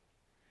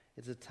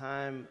 It's a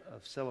time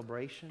of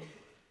celebration.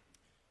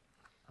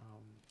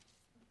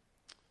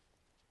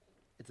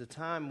 It's a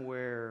time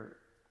where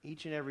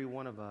each and every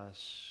one of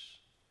us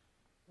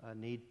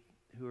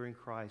who are in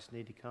Christ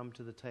need to come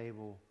to the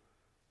table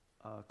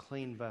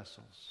clean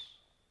vessels.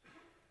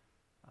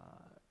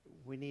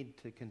 We need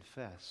to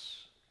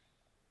confess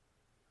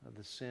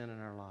the sin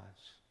in our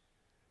lives.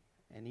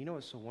 And you know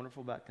what's so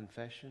wonderful about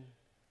confession?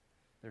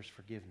 There's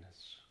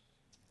forgiveness.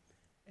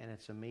 And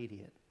it's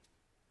immediate.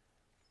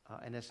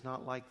 And it's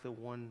not like the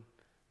ones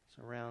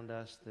around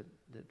us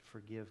that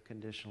forgive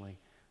conditionally.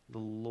 The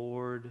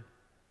Lord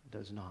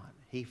does not.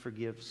 He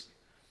forgives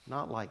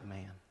not like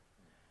man.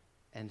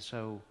 And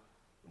so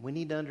we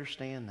need to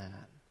understand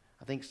that.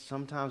 I think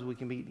sometimes we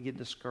can get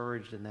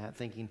discouraged in that,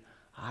 thinking,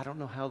 I don't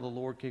know how the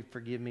Lord can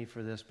forgive me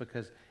for this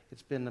because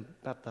it's been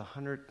about the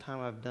 100th time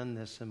I've done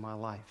this in my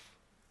life.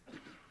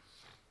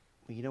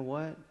 Well, you know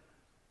what?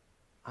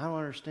 I don't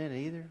understand it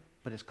either,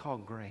 but it's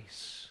called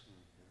grace.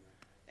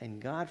 And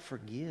God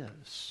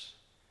forgives.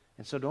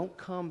 And so don't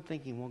come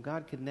thinking, well,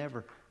 God could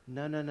never.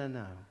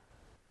 No.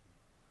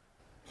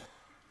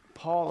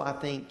 Paul, I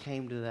think,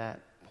 came to that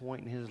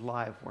point in his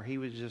life where he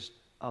was just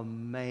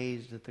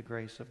amazed at the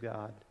grace of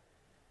God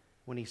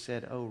when he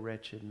said, oh,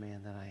 wretched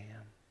man that I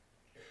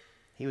am.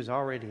 He was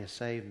already a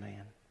saved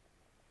man.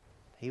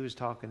 He was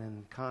talking in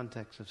the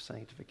context of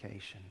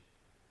sanctification.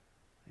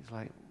 He's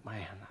like,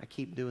 man, I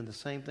keep doing the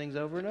same things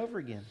over and over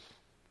again.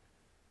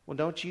 Well,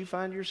 don't you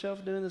find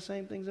yourself doing the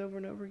same things over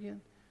and over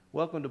again?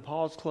 Welcome to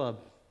Paul's club,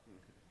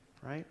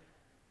 right?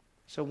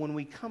 So when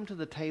we come to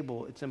the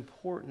table, it's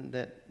important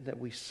that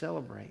we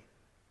celebrate.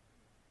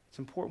 It's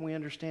important we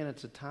understand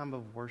it's a time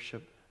of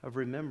worship, of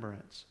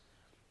remembrance.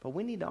 But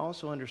we need to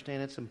also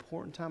understand it's an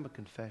important time of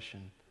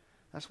confession.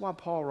 That's why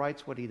Paul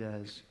writes what he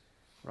does,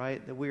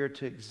 right? That we are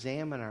to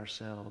examine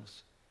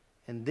ourselves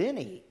and then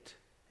eat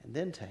and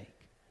then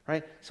take,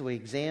 right? So we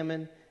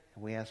examine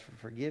and we ask for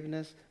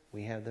forgiveness.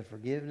 We have the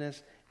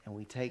forgiveness and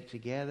we take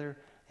together,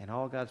 and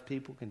all God's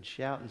people can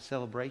shout in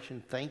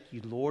celebration, thank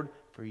you, Lord,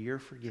 for your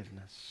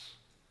forgiveness.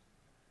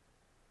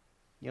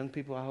 Young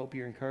people, I hope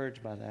you're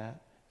encouraged by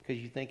that, because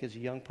you think as a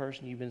young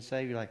person you've been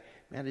saved, you're like,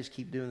 man, I just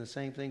keep doing the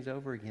same things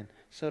over again.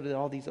 So did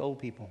all these old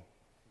people,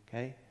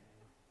 okay?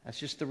 That's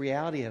just the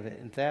reality of it.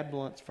 And Thad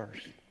Blunt's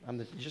first.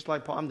 Just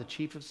like Paul, I'm the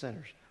chief of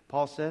sinners.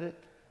 Paul said it.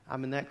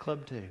 I'm in that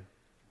club too.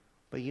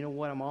 But you know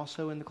what? I'm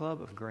also in the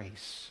club of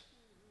grace,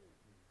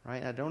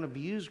 right? I don't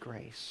abuse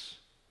grace,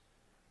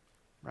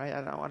 right?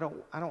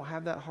 I don't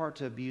have that heart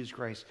to abuse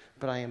grace,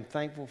 but I am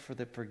thankful for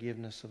the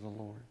forgiveness of the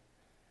Lord.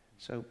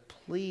 So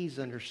please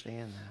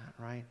understand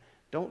that, right?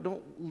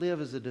 Don't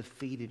live as a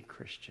defeated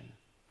Christian.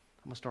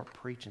 I'm going to start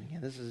preaching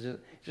again. This is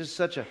just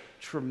such a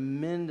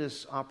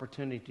tremendous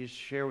opportunity to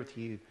share with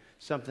you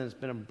something that's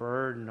been a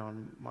burden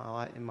in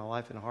my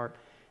life and heart,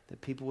 that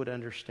people would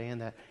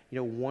understand that. You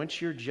know,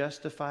 once you're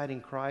justified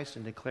in Christ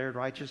and declared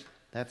righteous,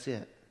 that's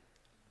it.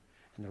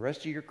 And the rest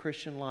of your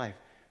Christian life,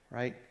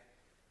 right,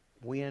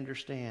 we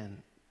understand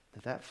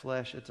that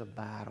flesh, it's a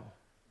battle.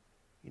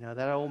 You know,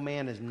 that old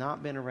man has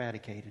not been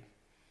eradicated.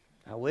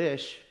 I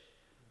wish,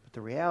 but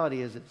the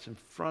reality is it's in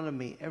front of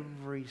me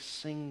every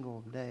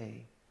single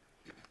day.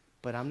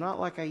 But I'm not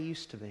like I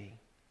used to be,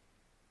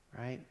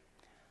 right?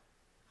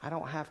 I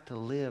don't have to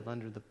live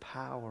under the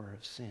power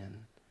of sin.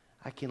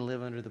 I can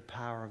live under the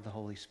power of the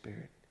Holy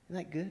Spirit. Isn't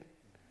that good?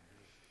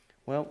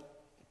 Well,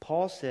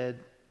 Paul said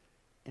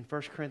in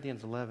 1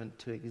 Corinthians 11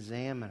 to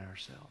examine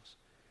ourselves.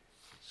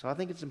 So I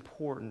think it's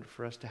important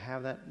for us to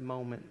have that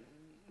moment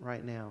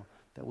right now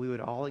that we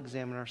would all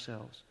examine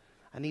ourselves.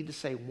 I need to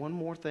say one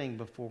more thing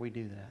before we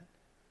do that.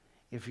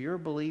 If you're a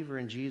believer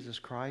in Jesus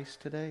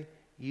Christ today,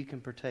 you can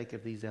partake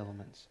of these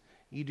elements.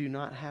 You do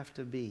not have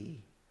to be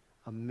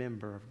a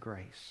member of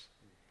grace.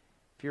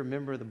 If you're a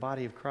member of the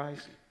body of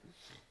Christ,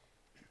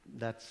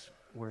 that's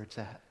where it's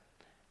at.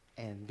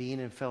 And being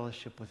in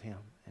fellowship with Him.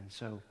 And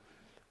so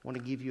I want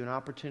to give you an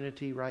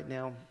opportunity right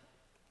now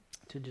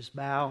to just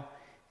bow.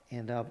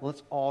 And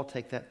let's all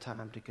take that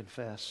time to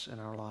confess in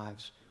our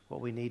lives what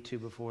we need to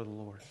before the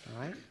Lord.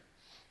 All right?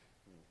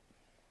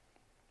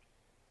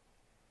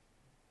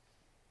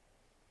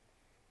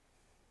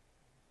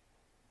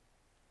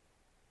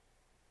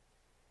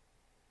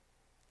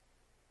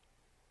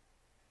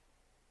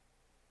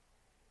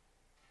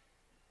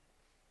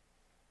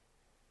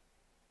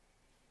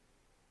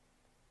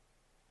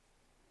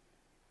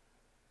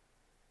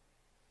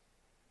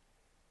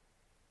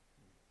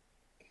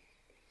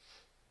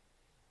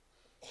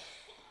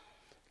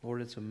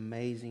 Lord, it's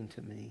amazing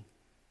to me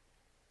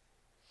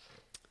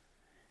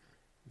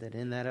that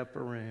in that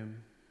upper room,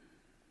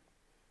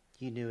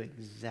 you knew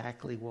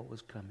exactly what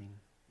was coming.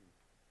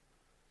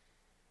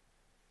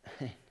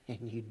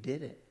 And you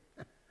did it.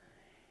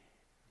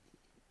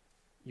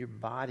 Your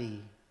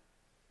body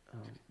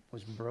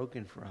was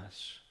broken for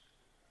us.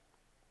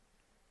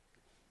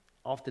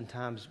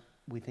 Oftentimes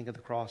we think of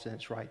the cross and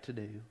it's right to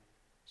do.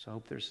 So I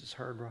hope this is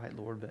heard right,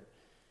 Lord. But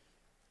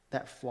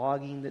that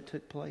flogging that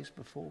took place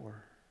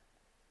before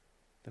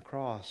the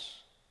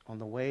cross, on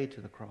the way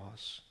to the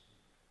cross,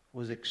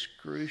 was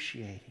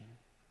excruciating.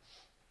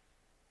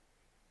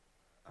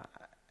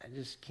 I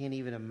just can't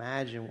even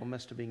imagine what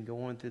must have been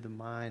going through the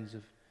minds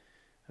of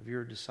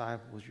your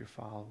disciples, your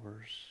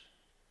followers.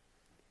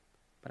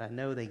 But I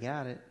know they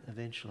got it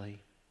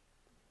eventually.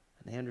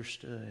 And they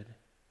understood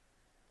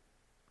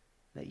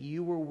that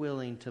you were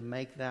willing to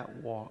make that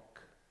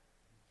walk.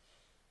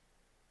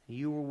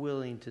 You were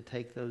willing to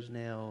take those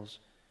nails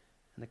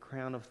and the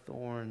crown of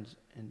thorns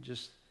and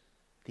just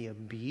the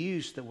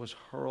abuse that was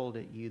hurled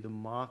at you, the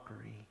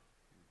mockery.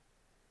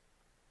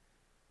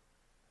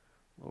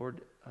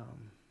 Lord,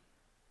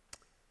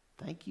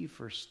 thank you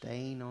for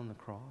staying on the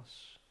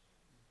cross.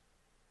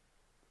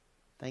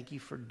 Thank you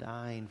for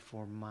dying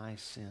for my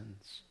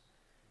sins.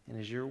 And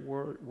as your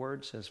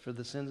word says, for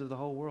the sins of the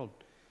whole world.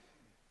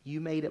 You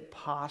made it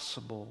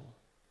possible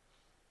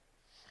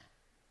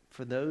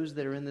for those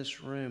that are in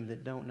this room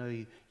that don't know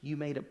you. You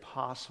made it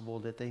possible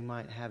that they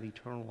might have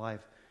eternal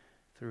life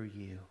through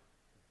you.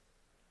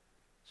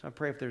 So I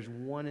pray if there's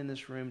one in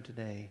this room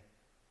today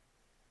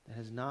that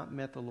has not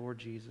met the Lord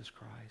Jesus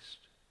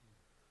Christ,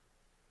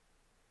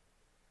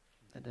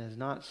 that has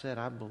not said,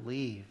 I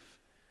believe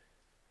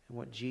in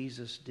what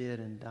Jesus did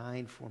in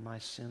dying for my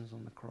sins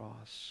on the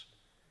cross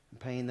and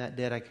paying that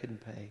debt I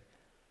couldn't pay.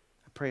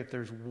 I pray if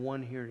there's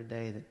one here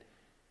today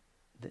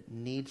that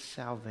needs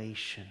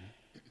salvation,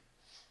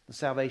 the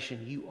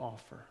salvation you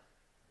offer,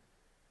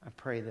 I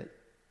pray that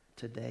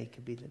today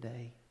could be the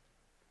day.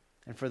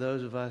 And for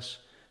those of us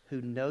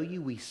who know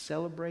you, we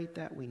celebrate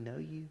that we know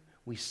you.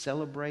 We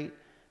celebrate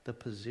the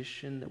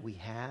position that we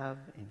have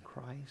in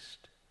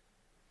Christ.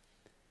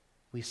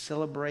 We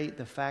celebrate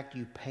the fact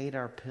you paid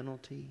our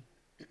penalty.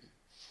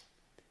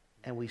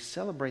 And we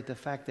celebrate the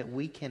fact that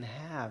we can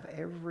have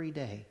every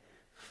day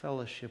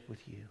fellowship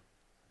with you.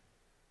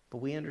 But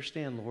we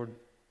understand, Lord,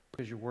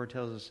 because your word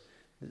tells us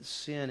that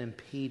sin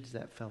impedes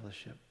that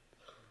fellowship.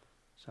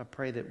 So I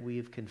pray that we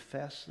have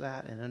confessed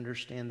that and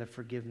understand the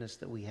forgiveness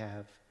that we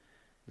have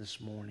this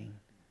morning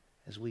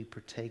as we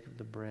partake of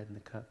the bread and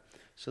the cup.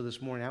 So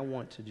this morning I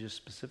want to just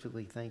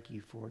specifically thank you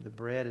for the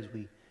bread as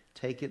we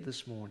take it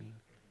this morning.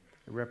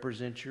 It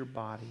represents your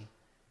body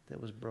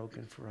that was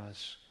broken for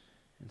us.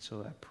 And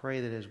so I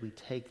pray that as we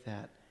take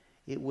that,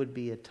 it would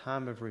be a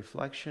time of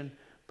reflection,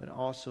 but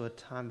also a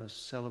time of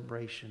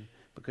celebration,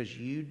 because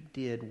you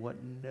did what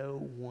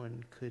no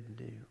one could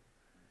do.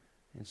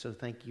 And so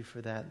thank you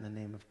for that in the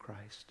name of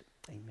Christ.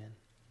 Amen.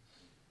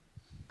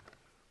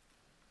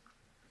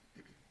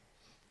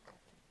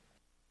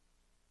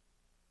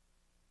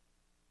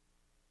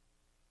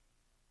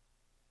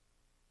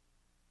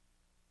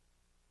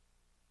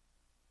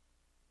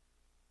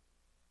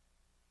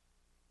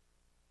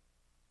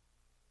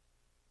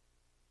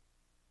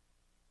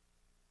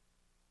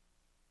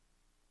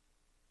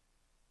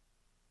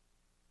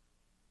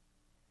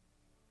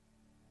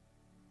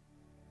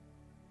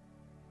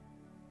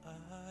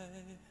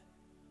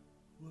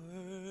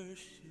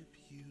 Worship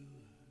you,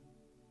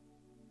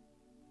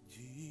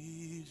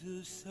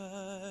 Jesus,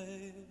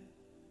 I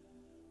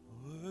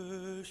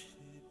worship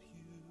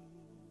you,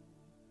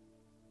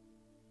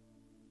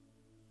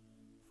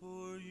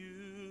 for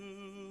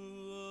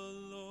you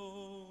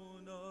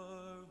alone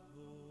are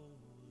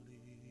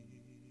holy,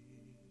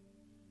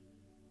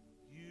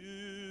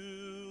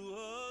 you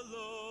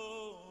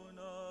alone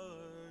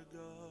are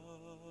God,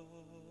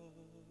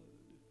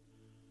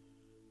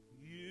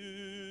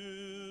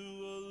 you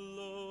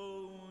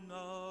alone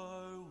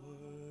are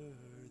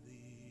worthy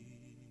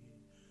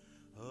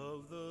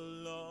of the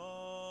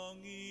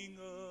longing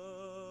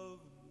of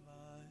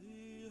my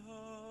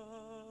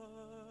heart,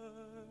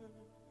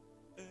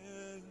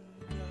 and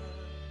I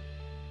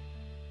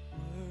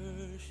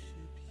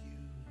worship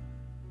you,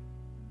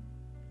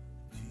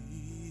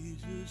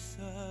 Jesus,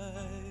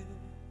 I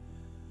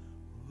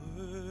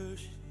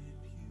worship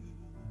you,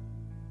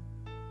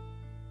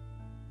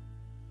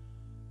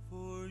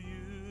 for you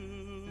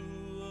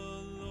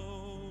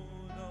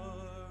alone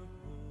are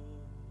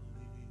holy,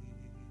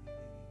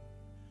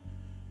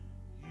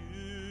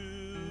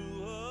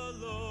 you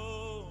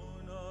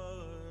alone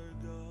are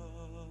God,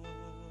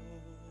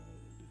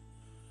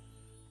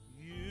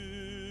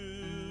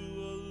 you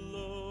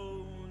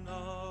alone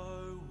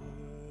are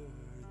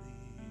worthy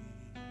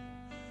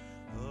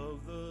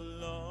of the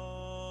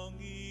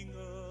longing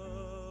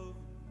of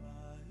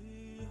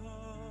my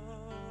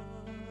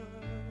heart,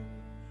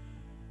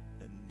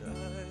 and I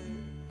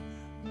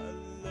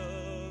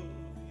love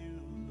you,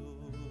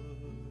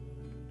 Lord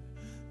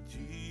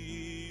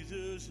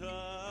Jesus,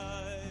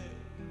 I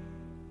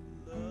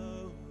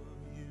love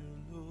you,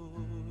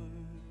 Lord,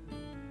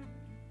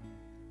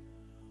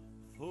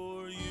 for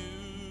you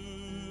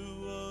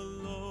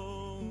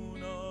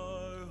alone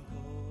are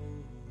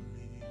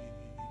holy,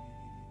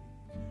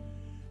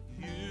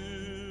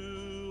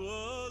 you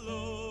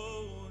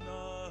alone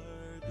are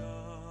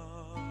God,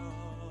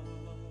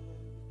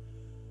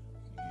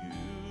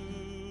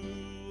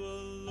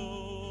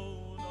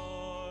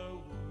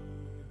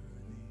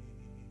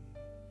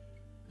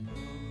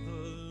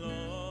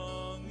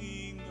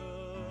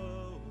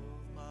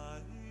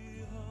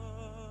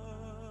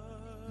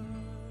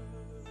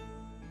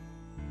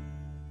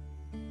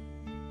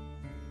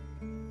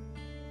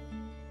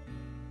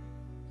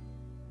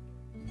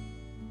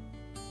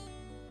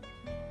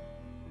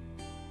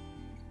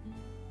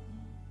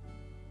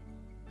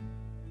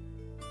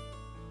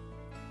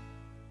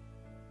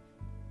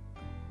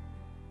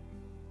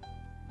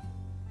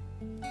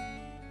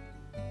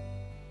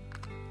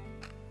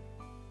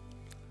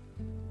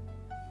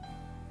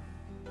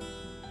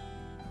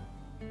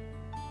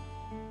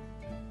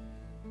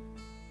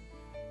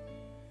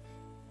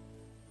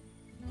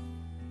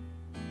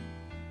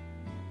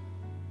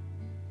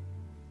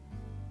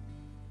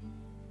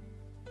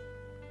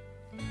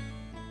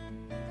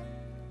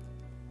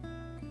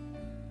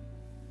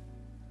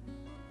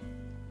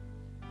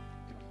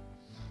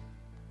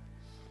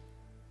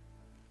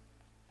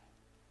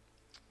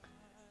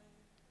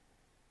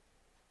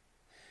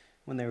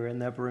 When they were in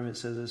the upper room, it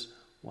says this,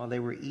 while they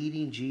were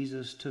eating,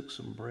 Jesus took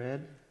some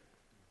bread,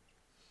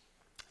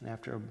 and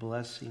after a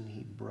blessing,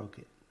 he broke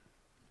it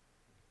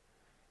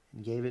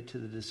and gave it to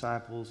the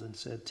disciples and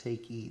said,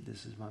 take, eat,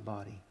 this is my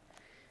body.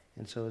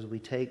 And so as we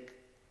take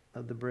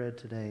of the bread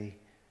today,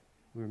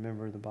 we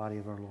remember the body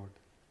of our Lord.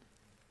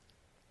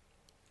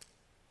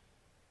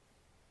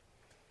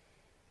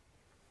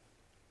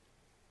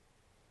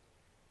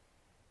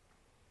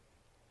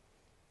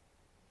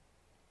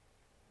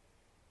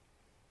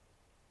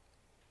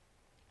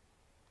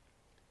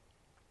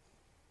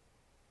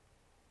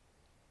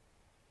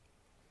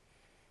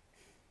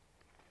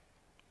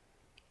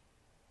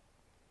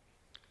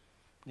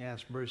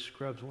 Ask Bruce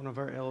Scruggs, one of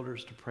our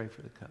elders, to pray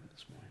for the cup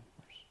this morning.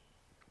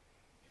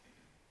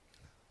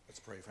 Let's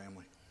pray,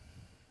 family,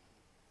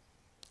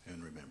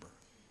 and remember.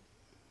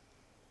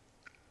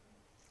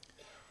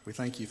 We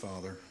thank you,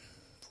 Father,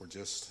 for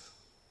just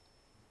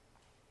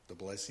the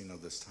blessing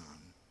of this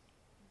time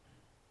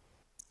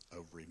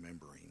of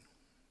remembering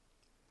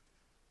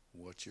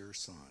what your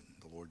Son,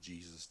 the Lord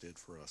Jesus, did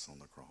for us on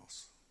the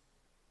cross.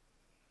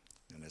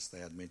 And as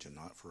Thad mentioned,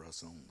 not for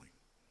us only,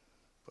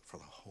 but for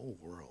the whole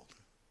world.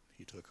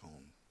 He took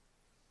on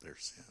their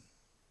sin.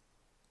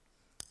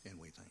 And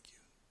we thank you.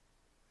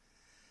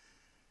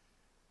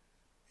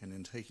 And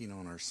in taking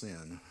on our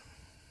sin,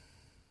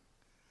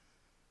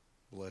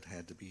 blood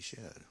had to be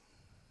shed.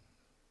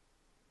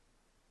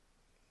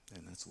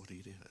 And that's what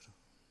he did.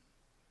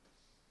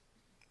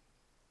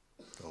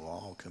 The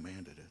law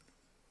commanded it.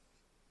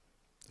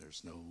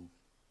 There's no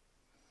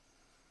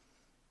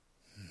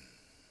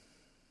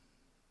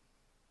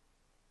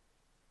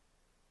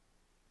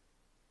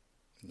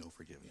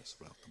forgiveness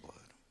without the blood.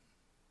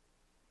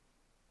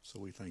 So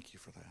we thank you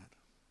for that.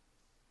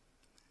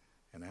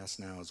 And ask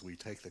now as we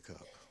take the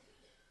cup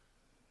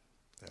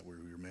that we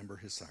remember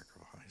his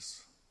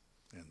sacrifice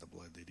and the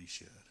blood that he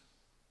shed.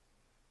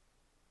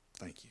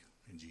 Thank you.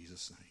 In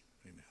Jesus'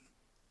 name, amen.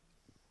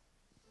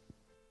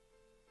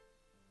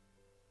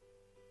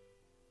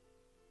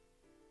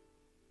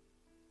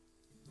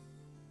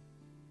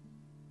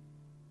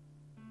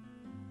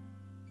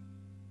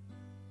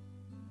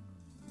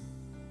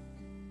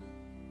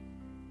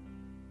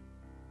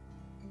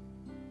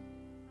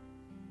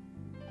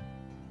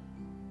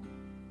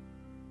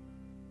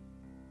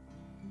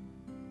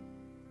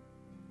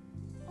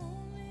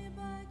 Only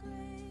by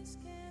grace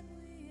can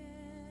we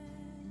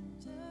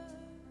enter.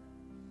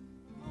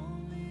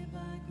 Only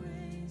by grace.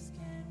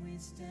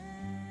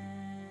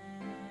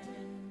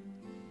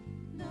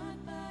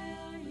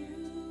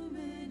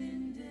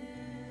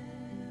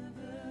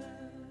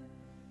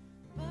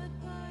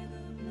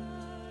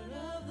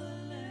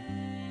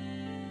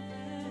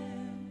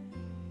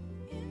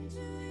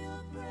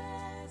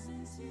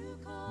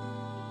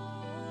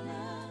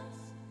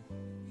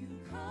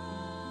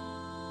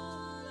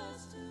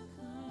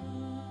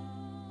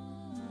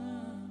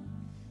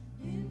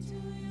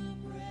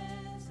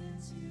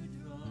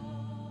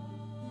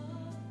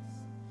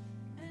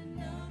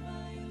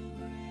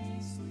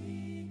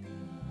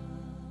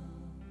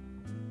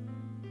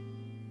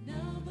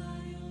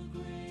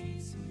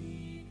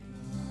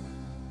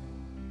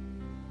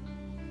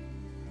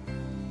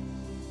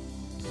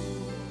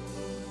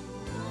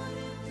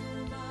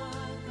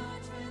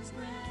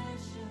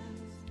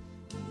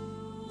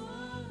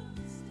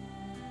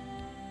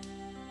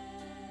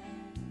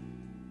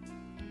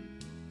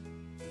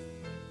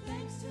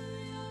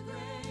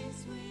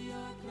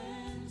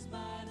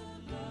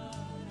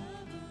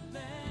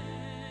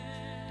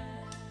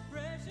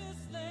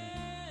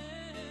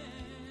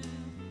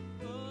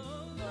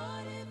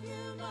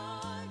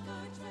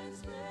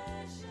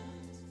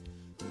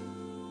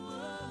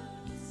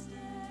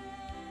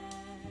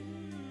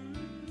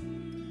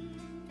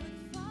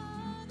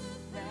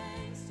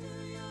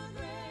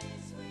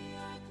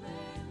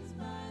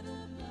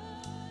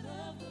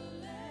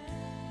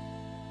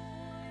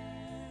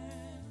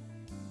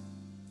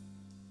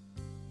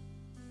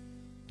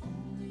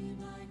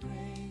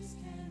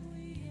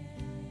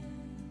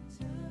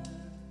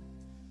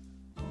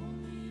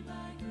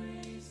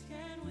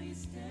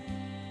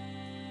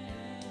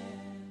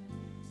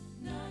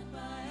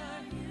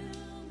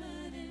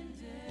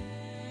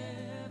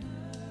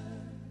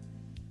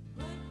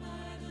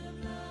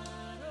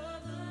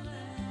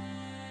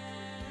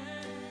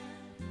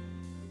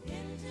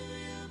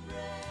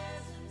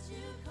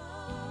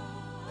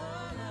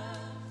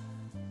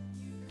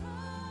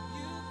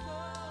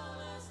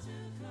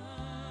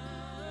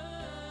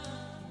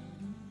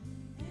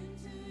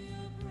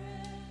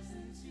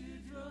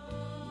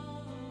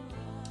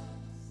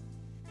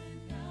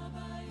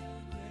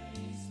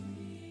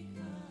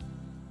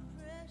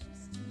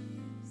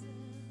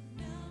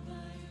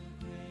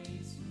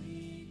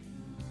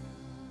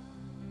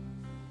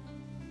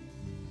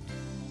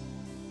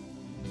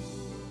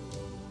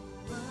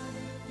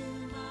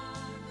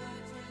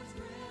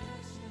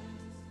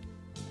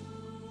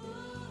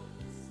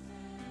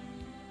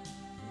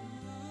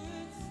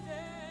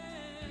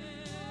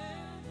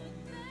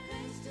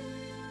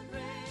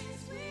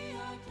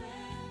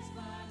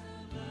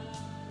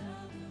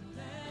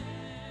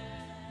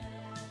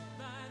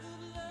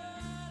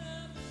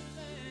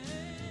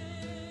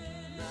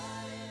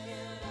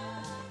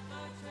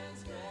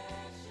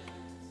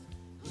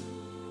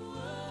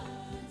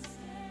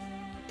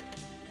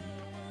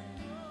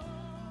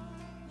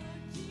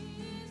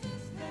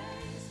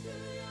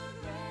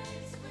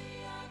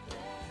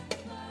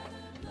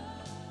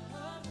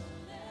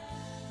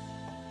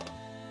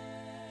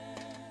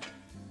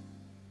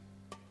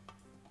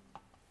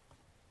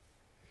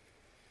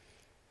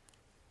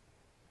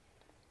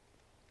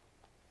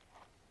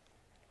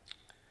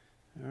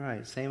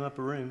 right, same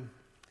upper room.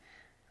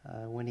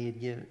 When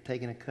he had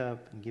taken a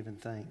cup and given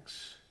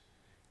thanks,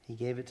 he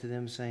gave it to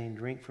them, saying,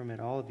 "Drink from it,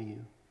 all of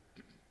you,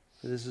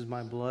 for this is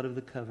my blood of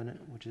the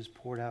covenant, which is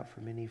poured out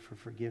for many for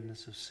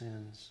forgiveness of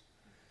sins.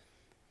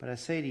 But I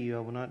say to you,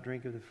 I will not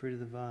drink of the fruit of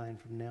the vine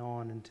from now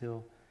on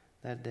until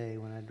that day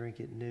when I drink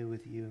it new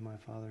with you in my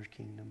Father's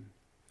kingdom."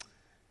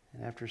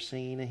 And after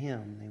singing a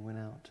hymn, they went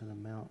out to the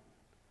Mount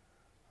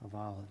of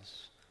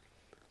Olives.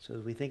 So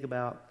as we think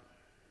about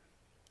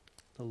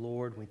the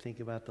Lord, we think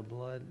about the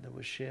blood that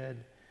was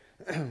shed,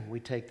 we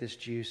take this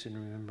juice in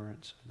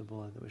remembrance of the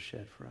blood that was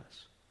shed for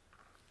us.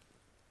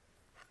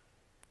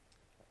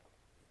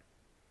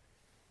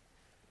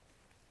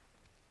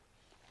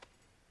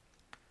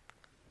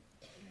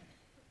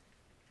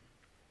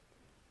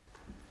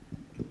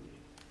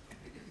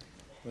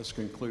 Let's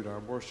conclude our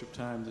worship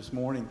time this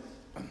morning.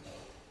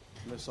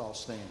 Let's all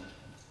stand.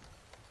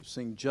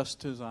 Sing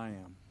 "Just As I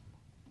Am."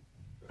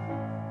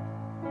 I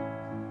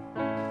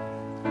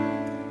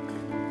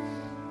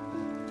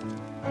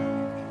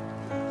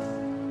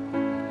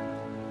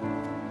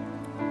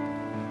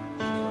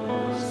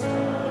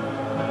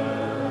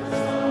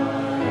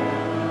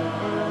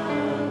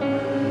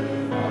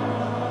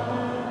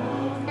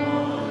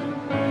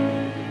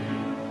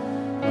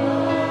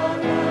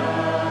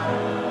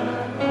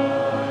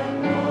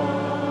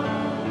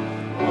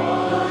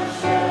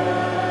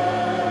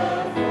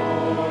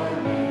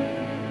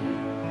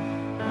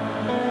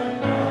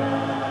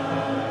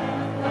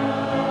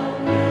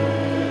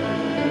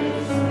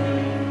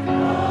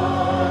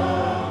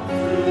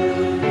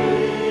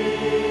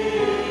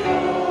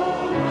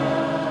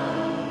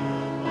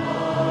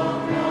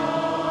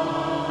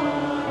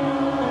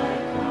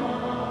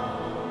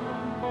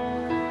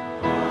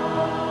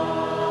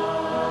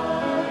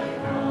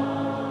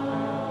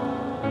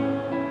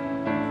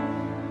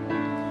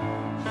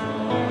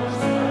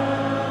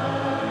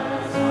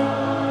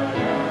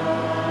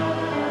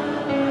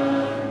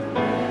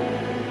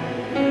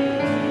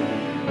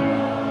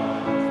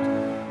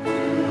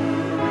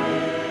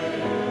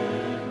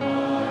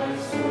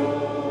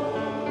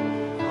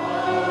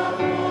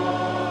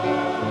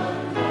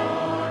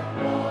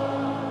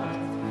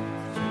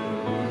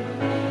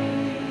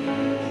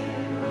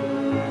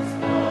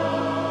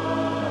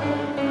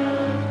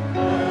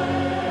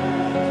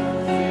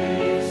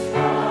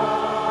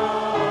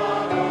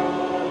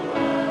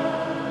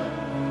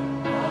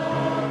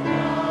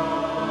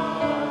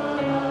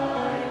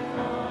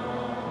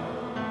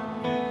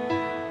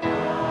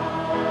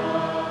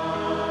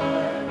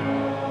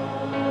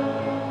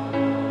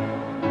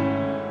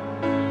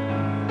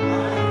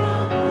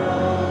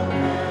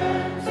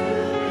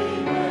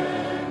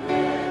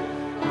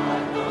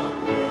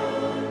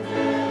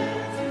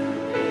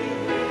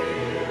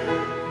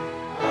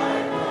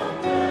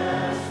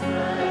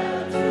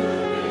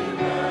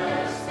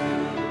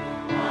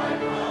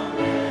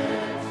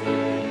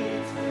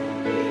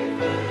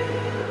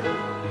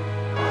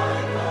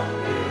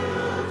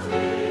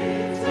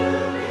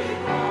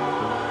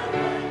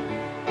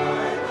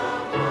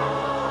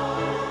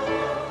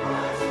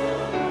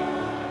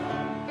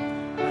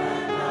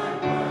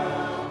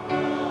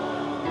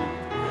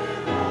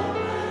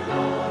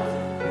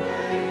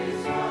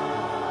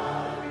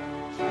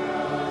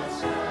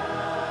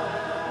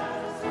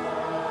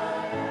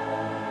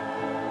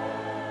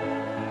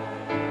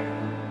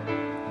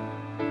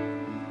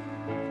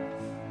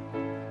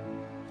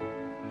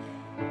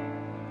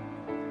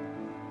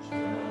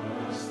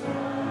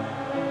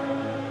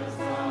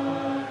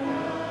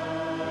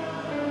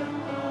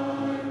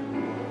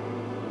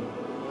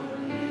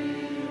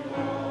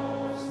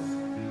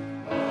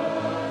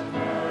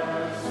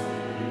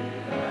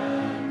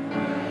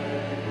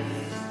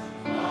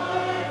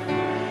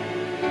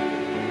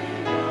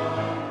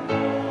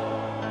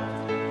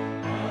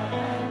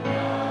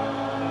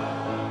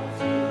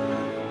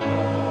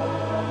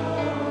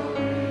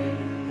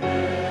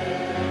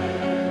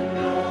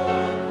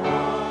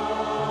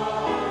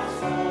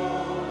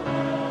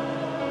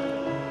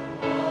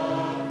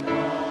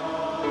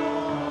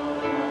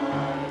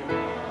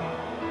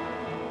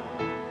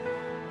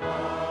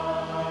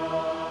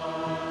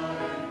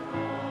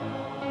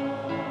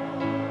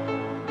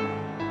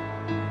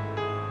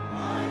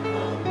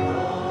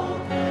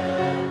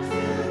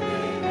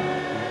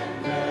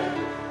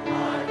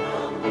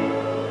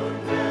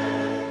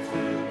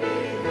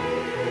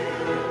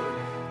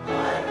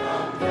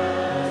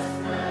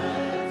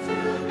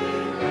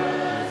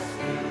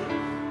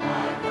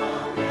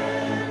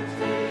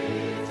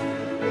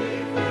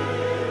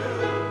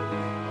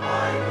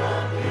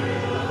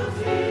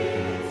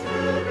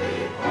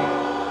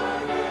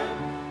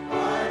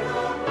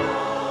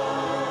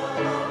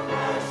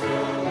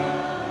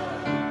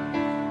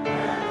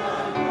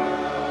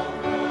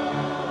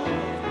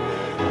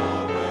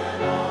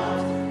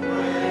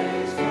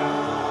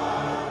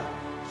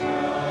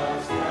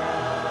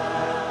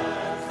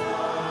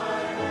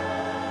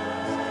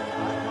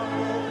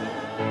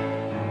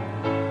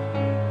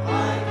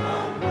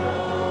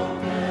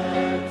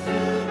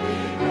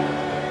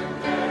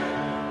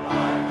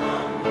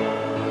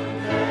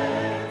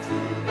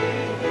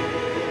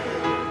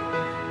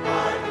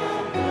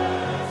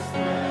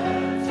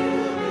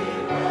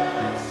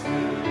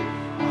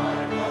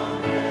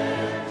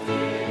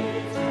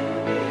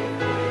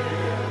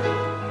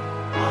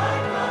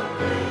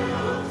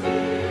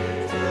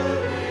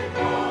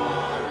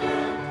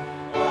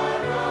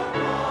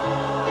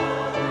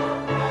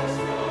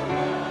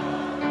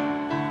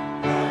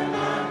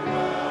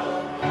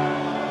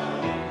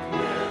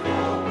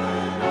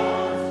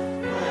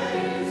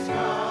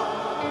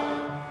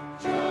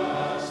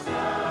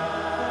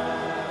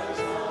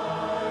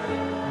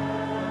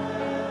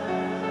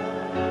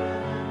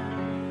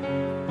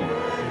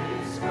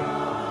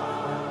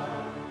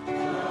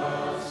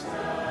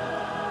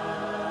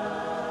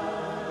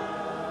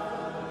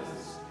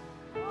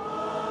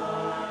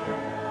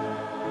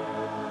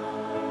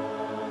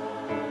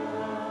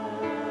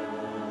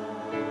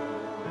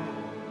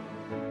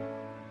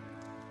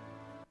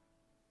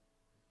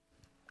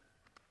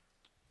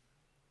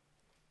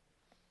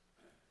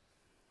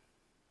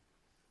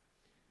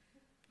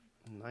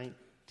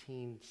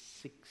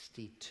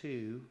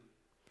 1962,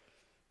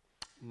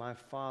 my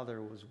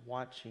father was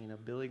watching a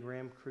Billy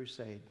Graham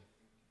crusade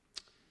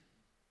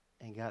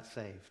and got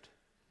saved.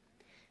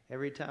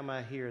 Every time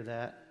I hear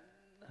that,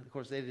 of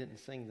course they didn't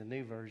sing the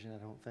new version, I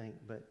don't think,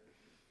 but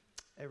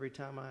every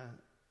time I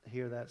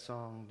hear that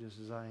song, Just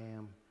As I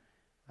Am,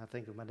 I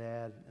think of my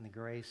dad and the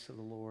grace of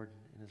the Lord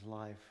in his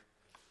life.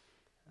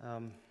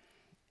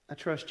 I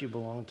trust you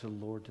belong to the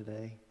Lord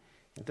today.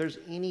 If there's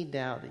any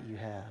doubt that you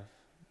have,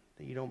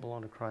 that you don't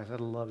belong to Christ, I'd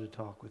love to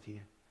talk with you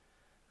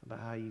about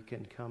how you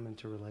can come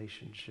into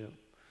relationship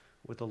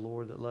with the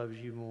Lord that loves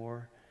you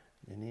more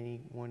than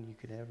anyone you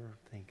could ever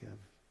think of.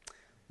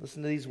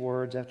 Listen to these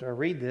words. After I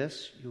read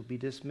this, you'll be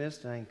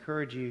dismissed. I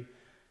encourage you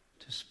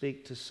to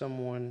speak to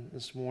someone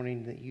this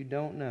morning that you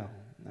don't know,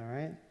 all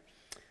right?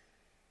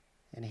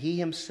 And he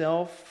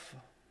himself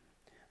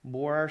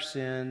bore our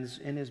sins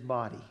in his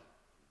body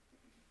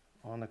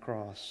on the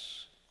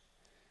cross.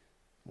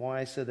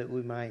 Why? So that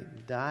we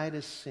might die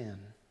to sin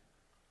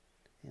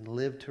and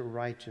live to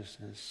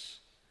righteousness.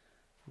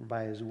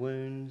 By his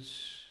wounds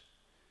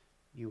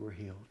you were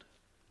healed.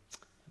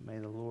 May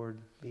the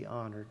Lord be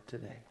honored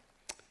today.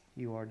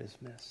 You are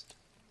dismissed.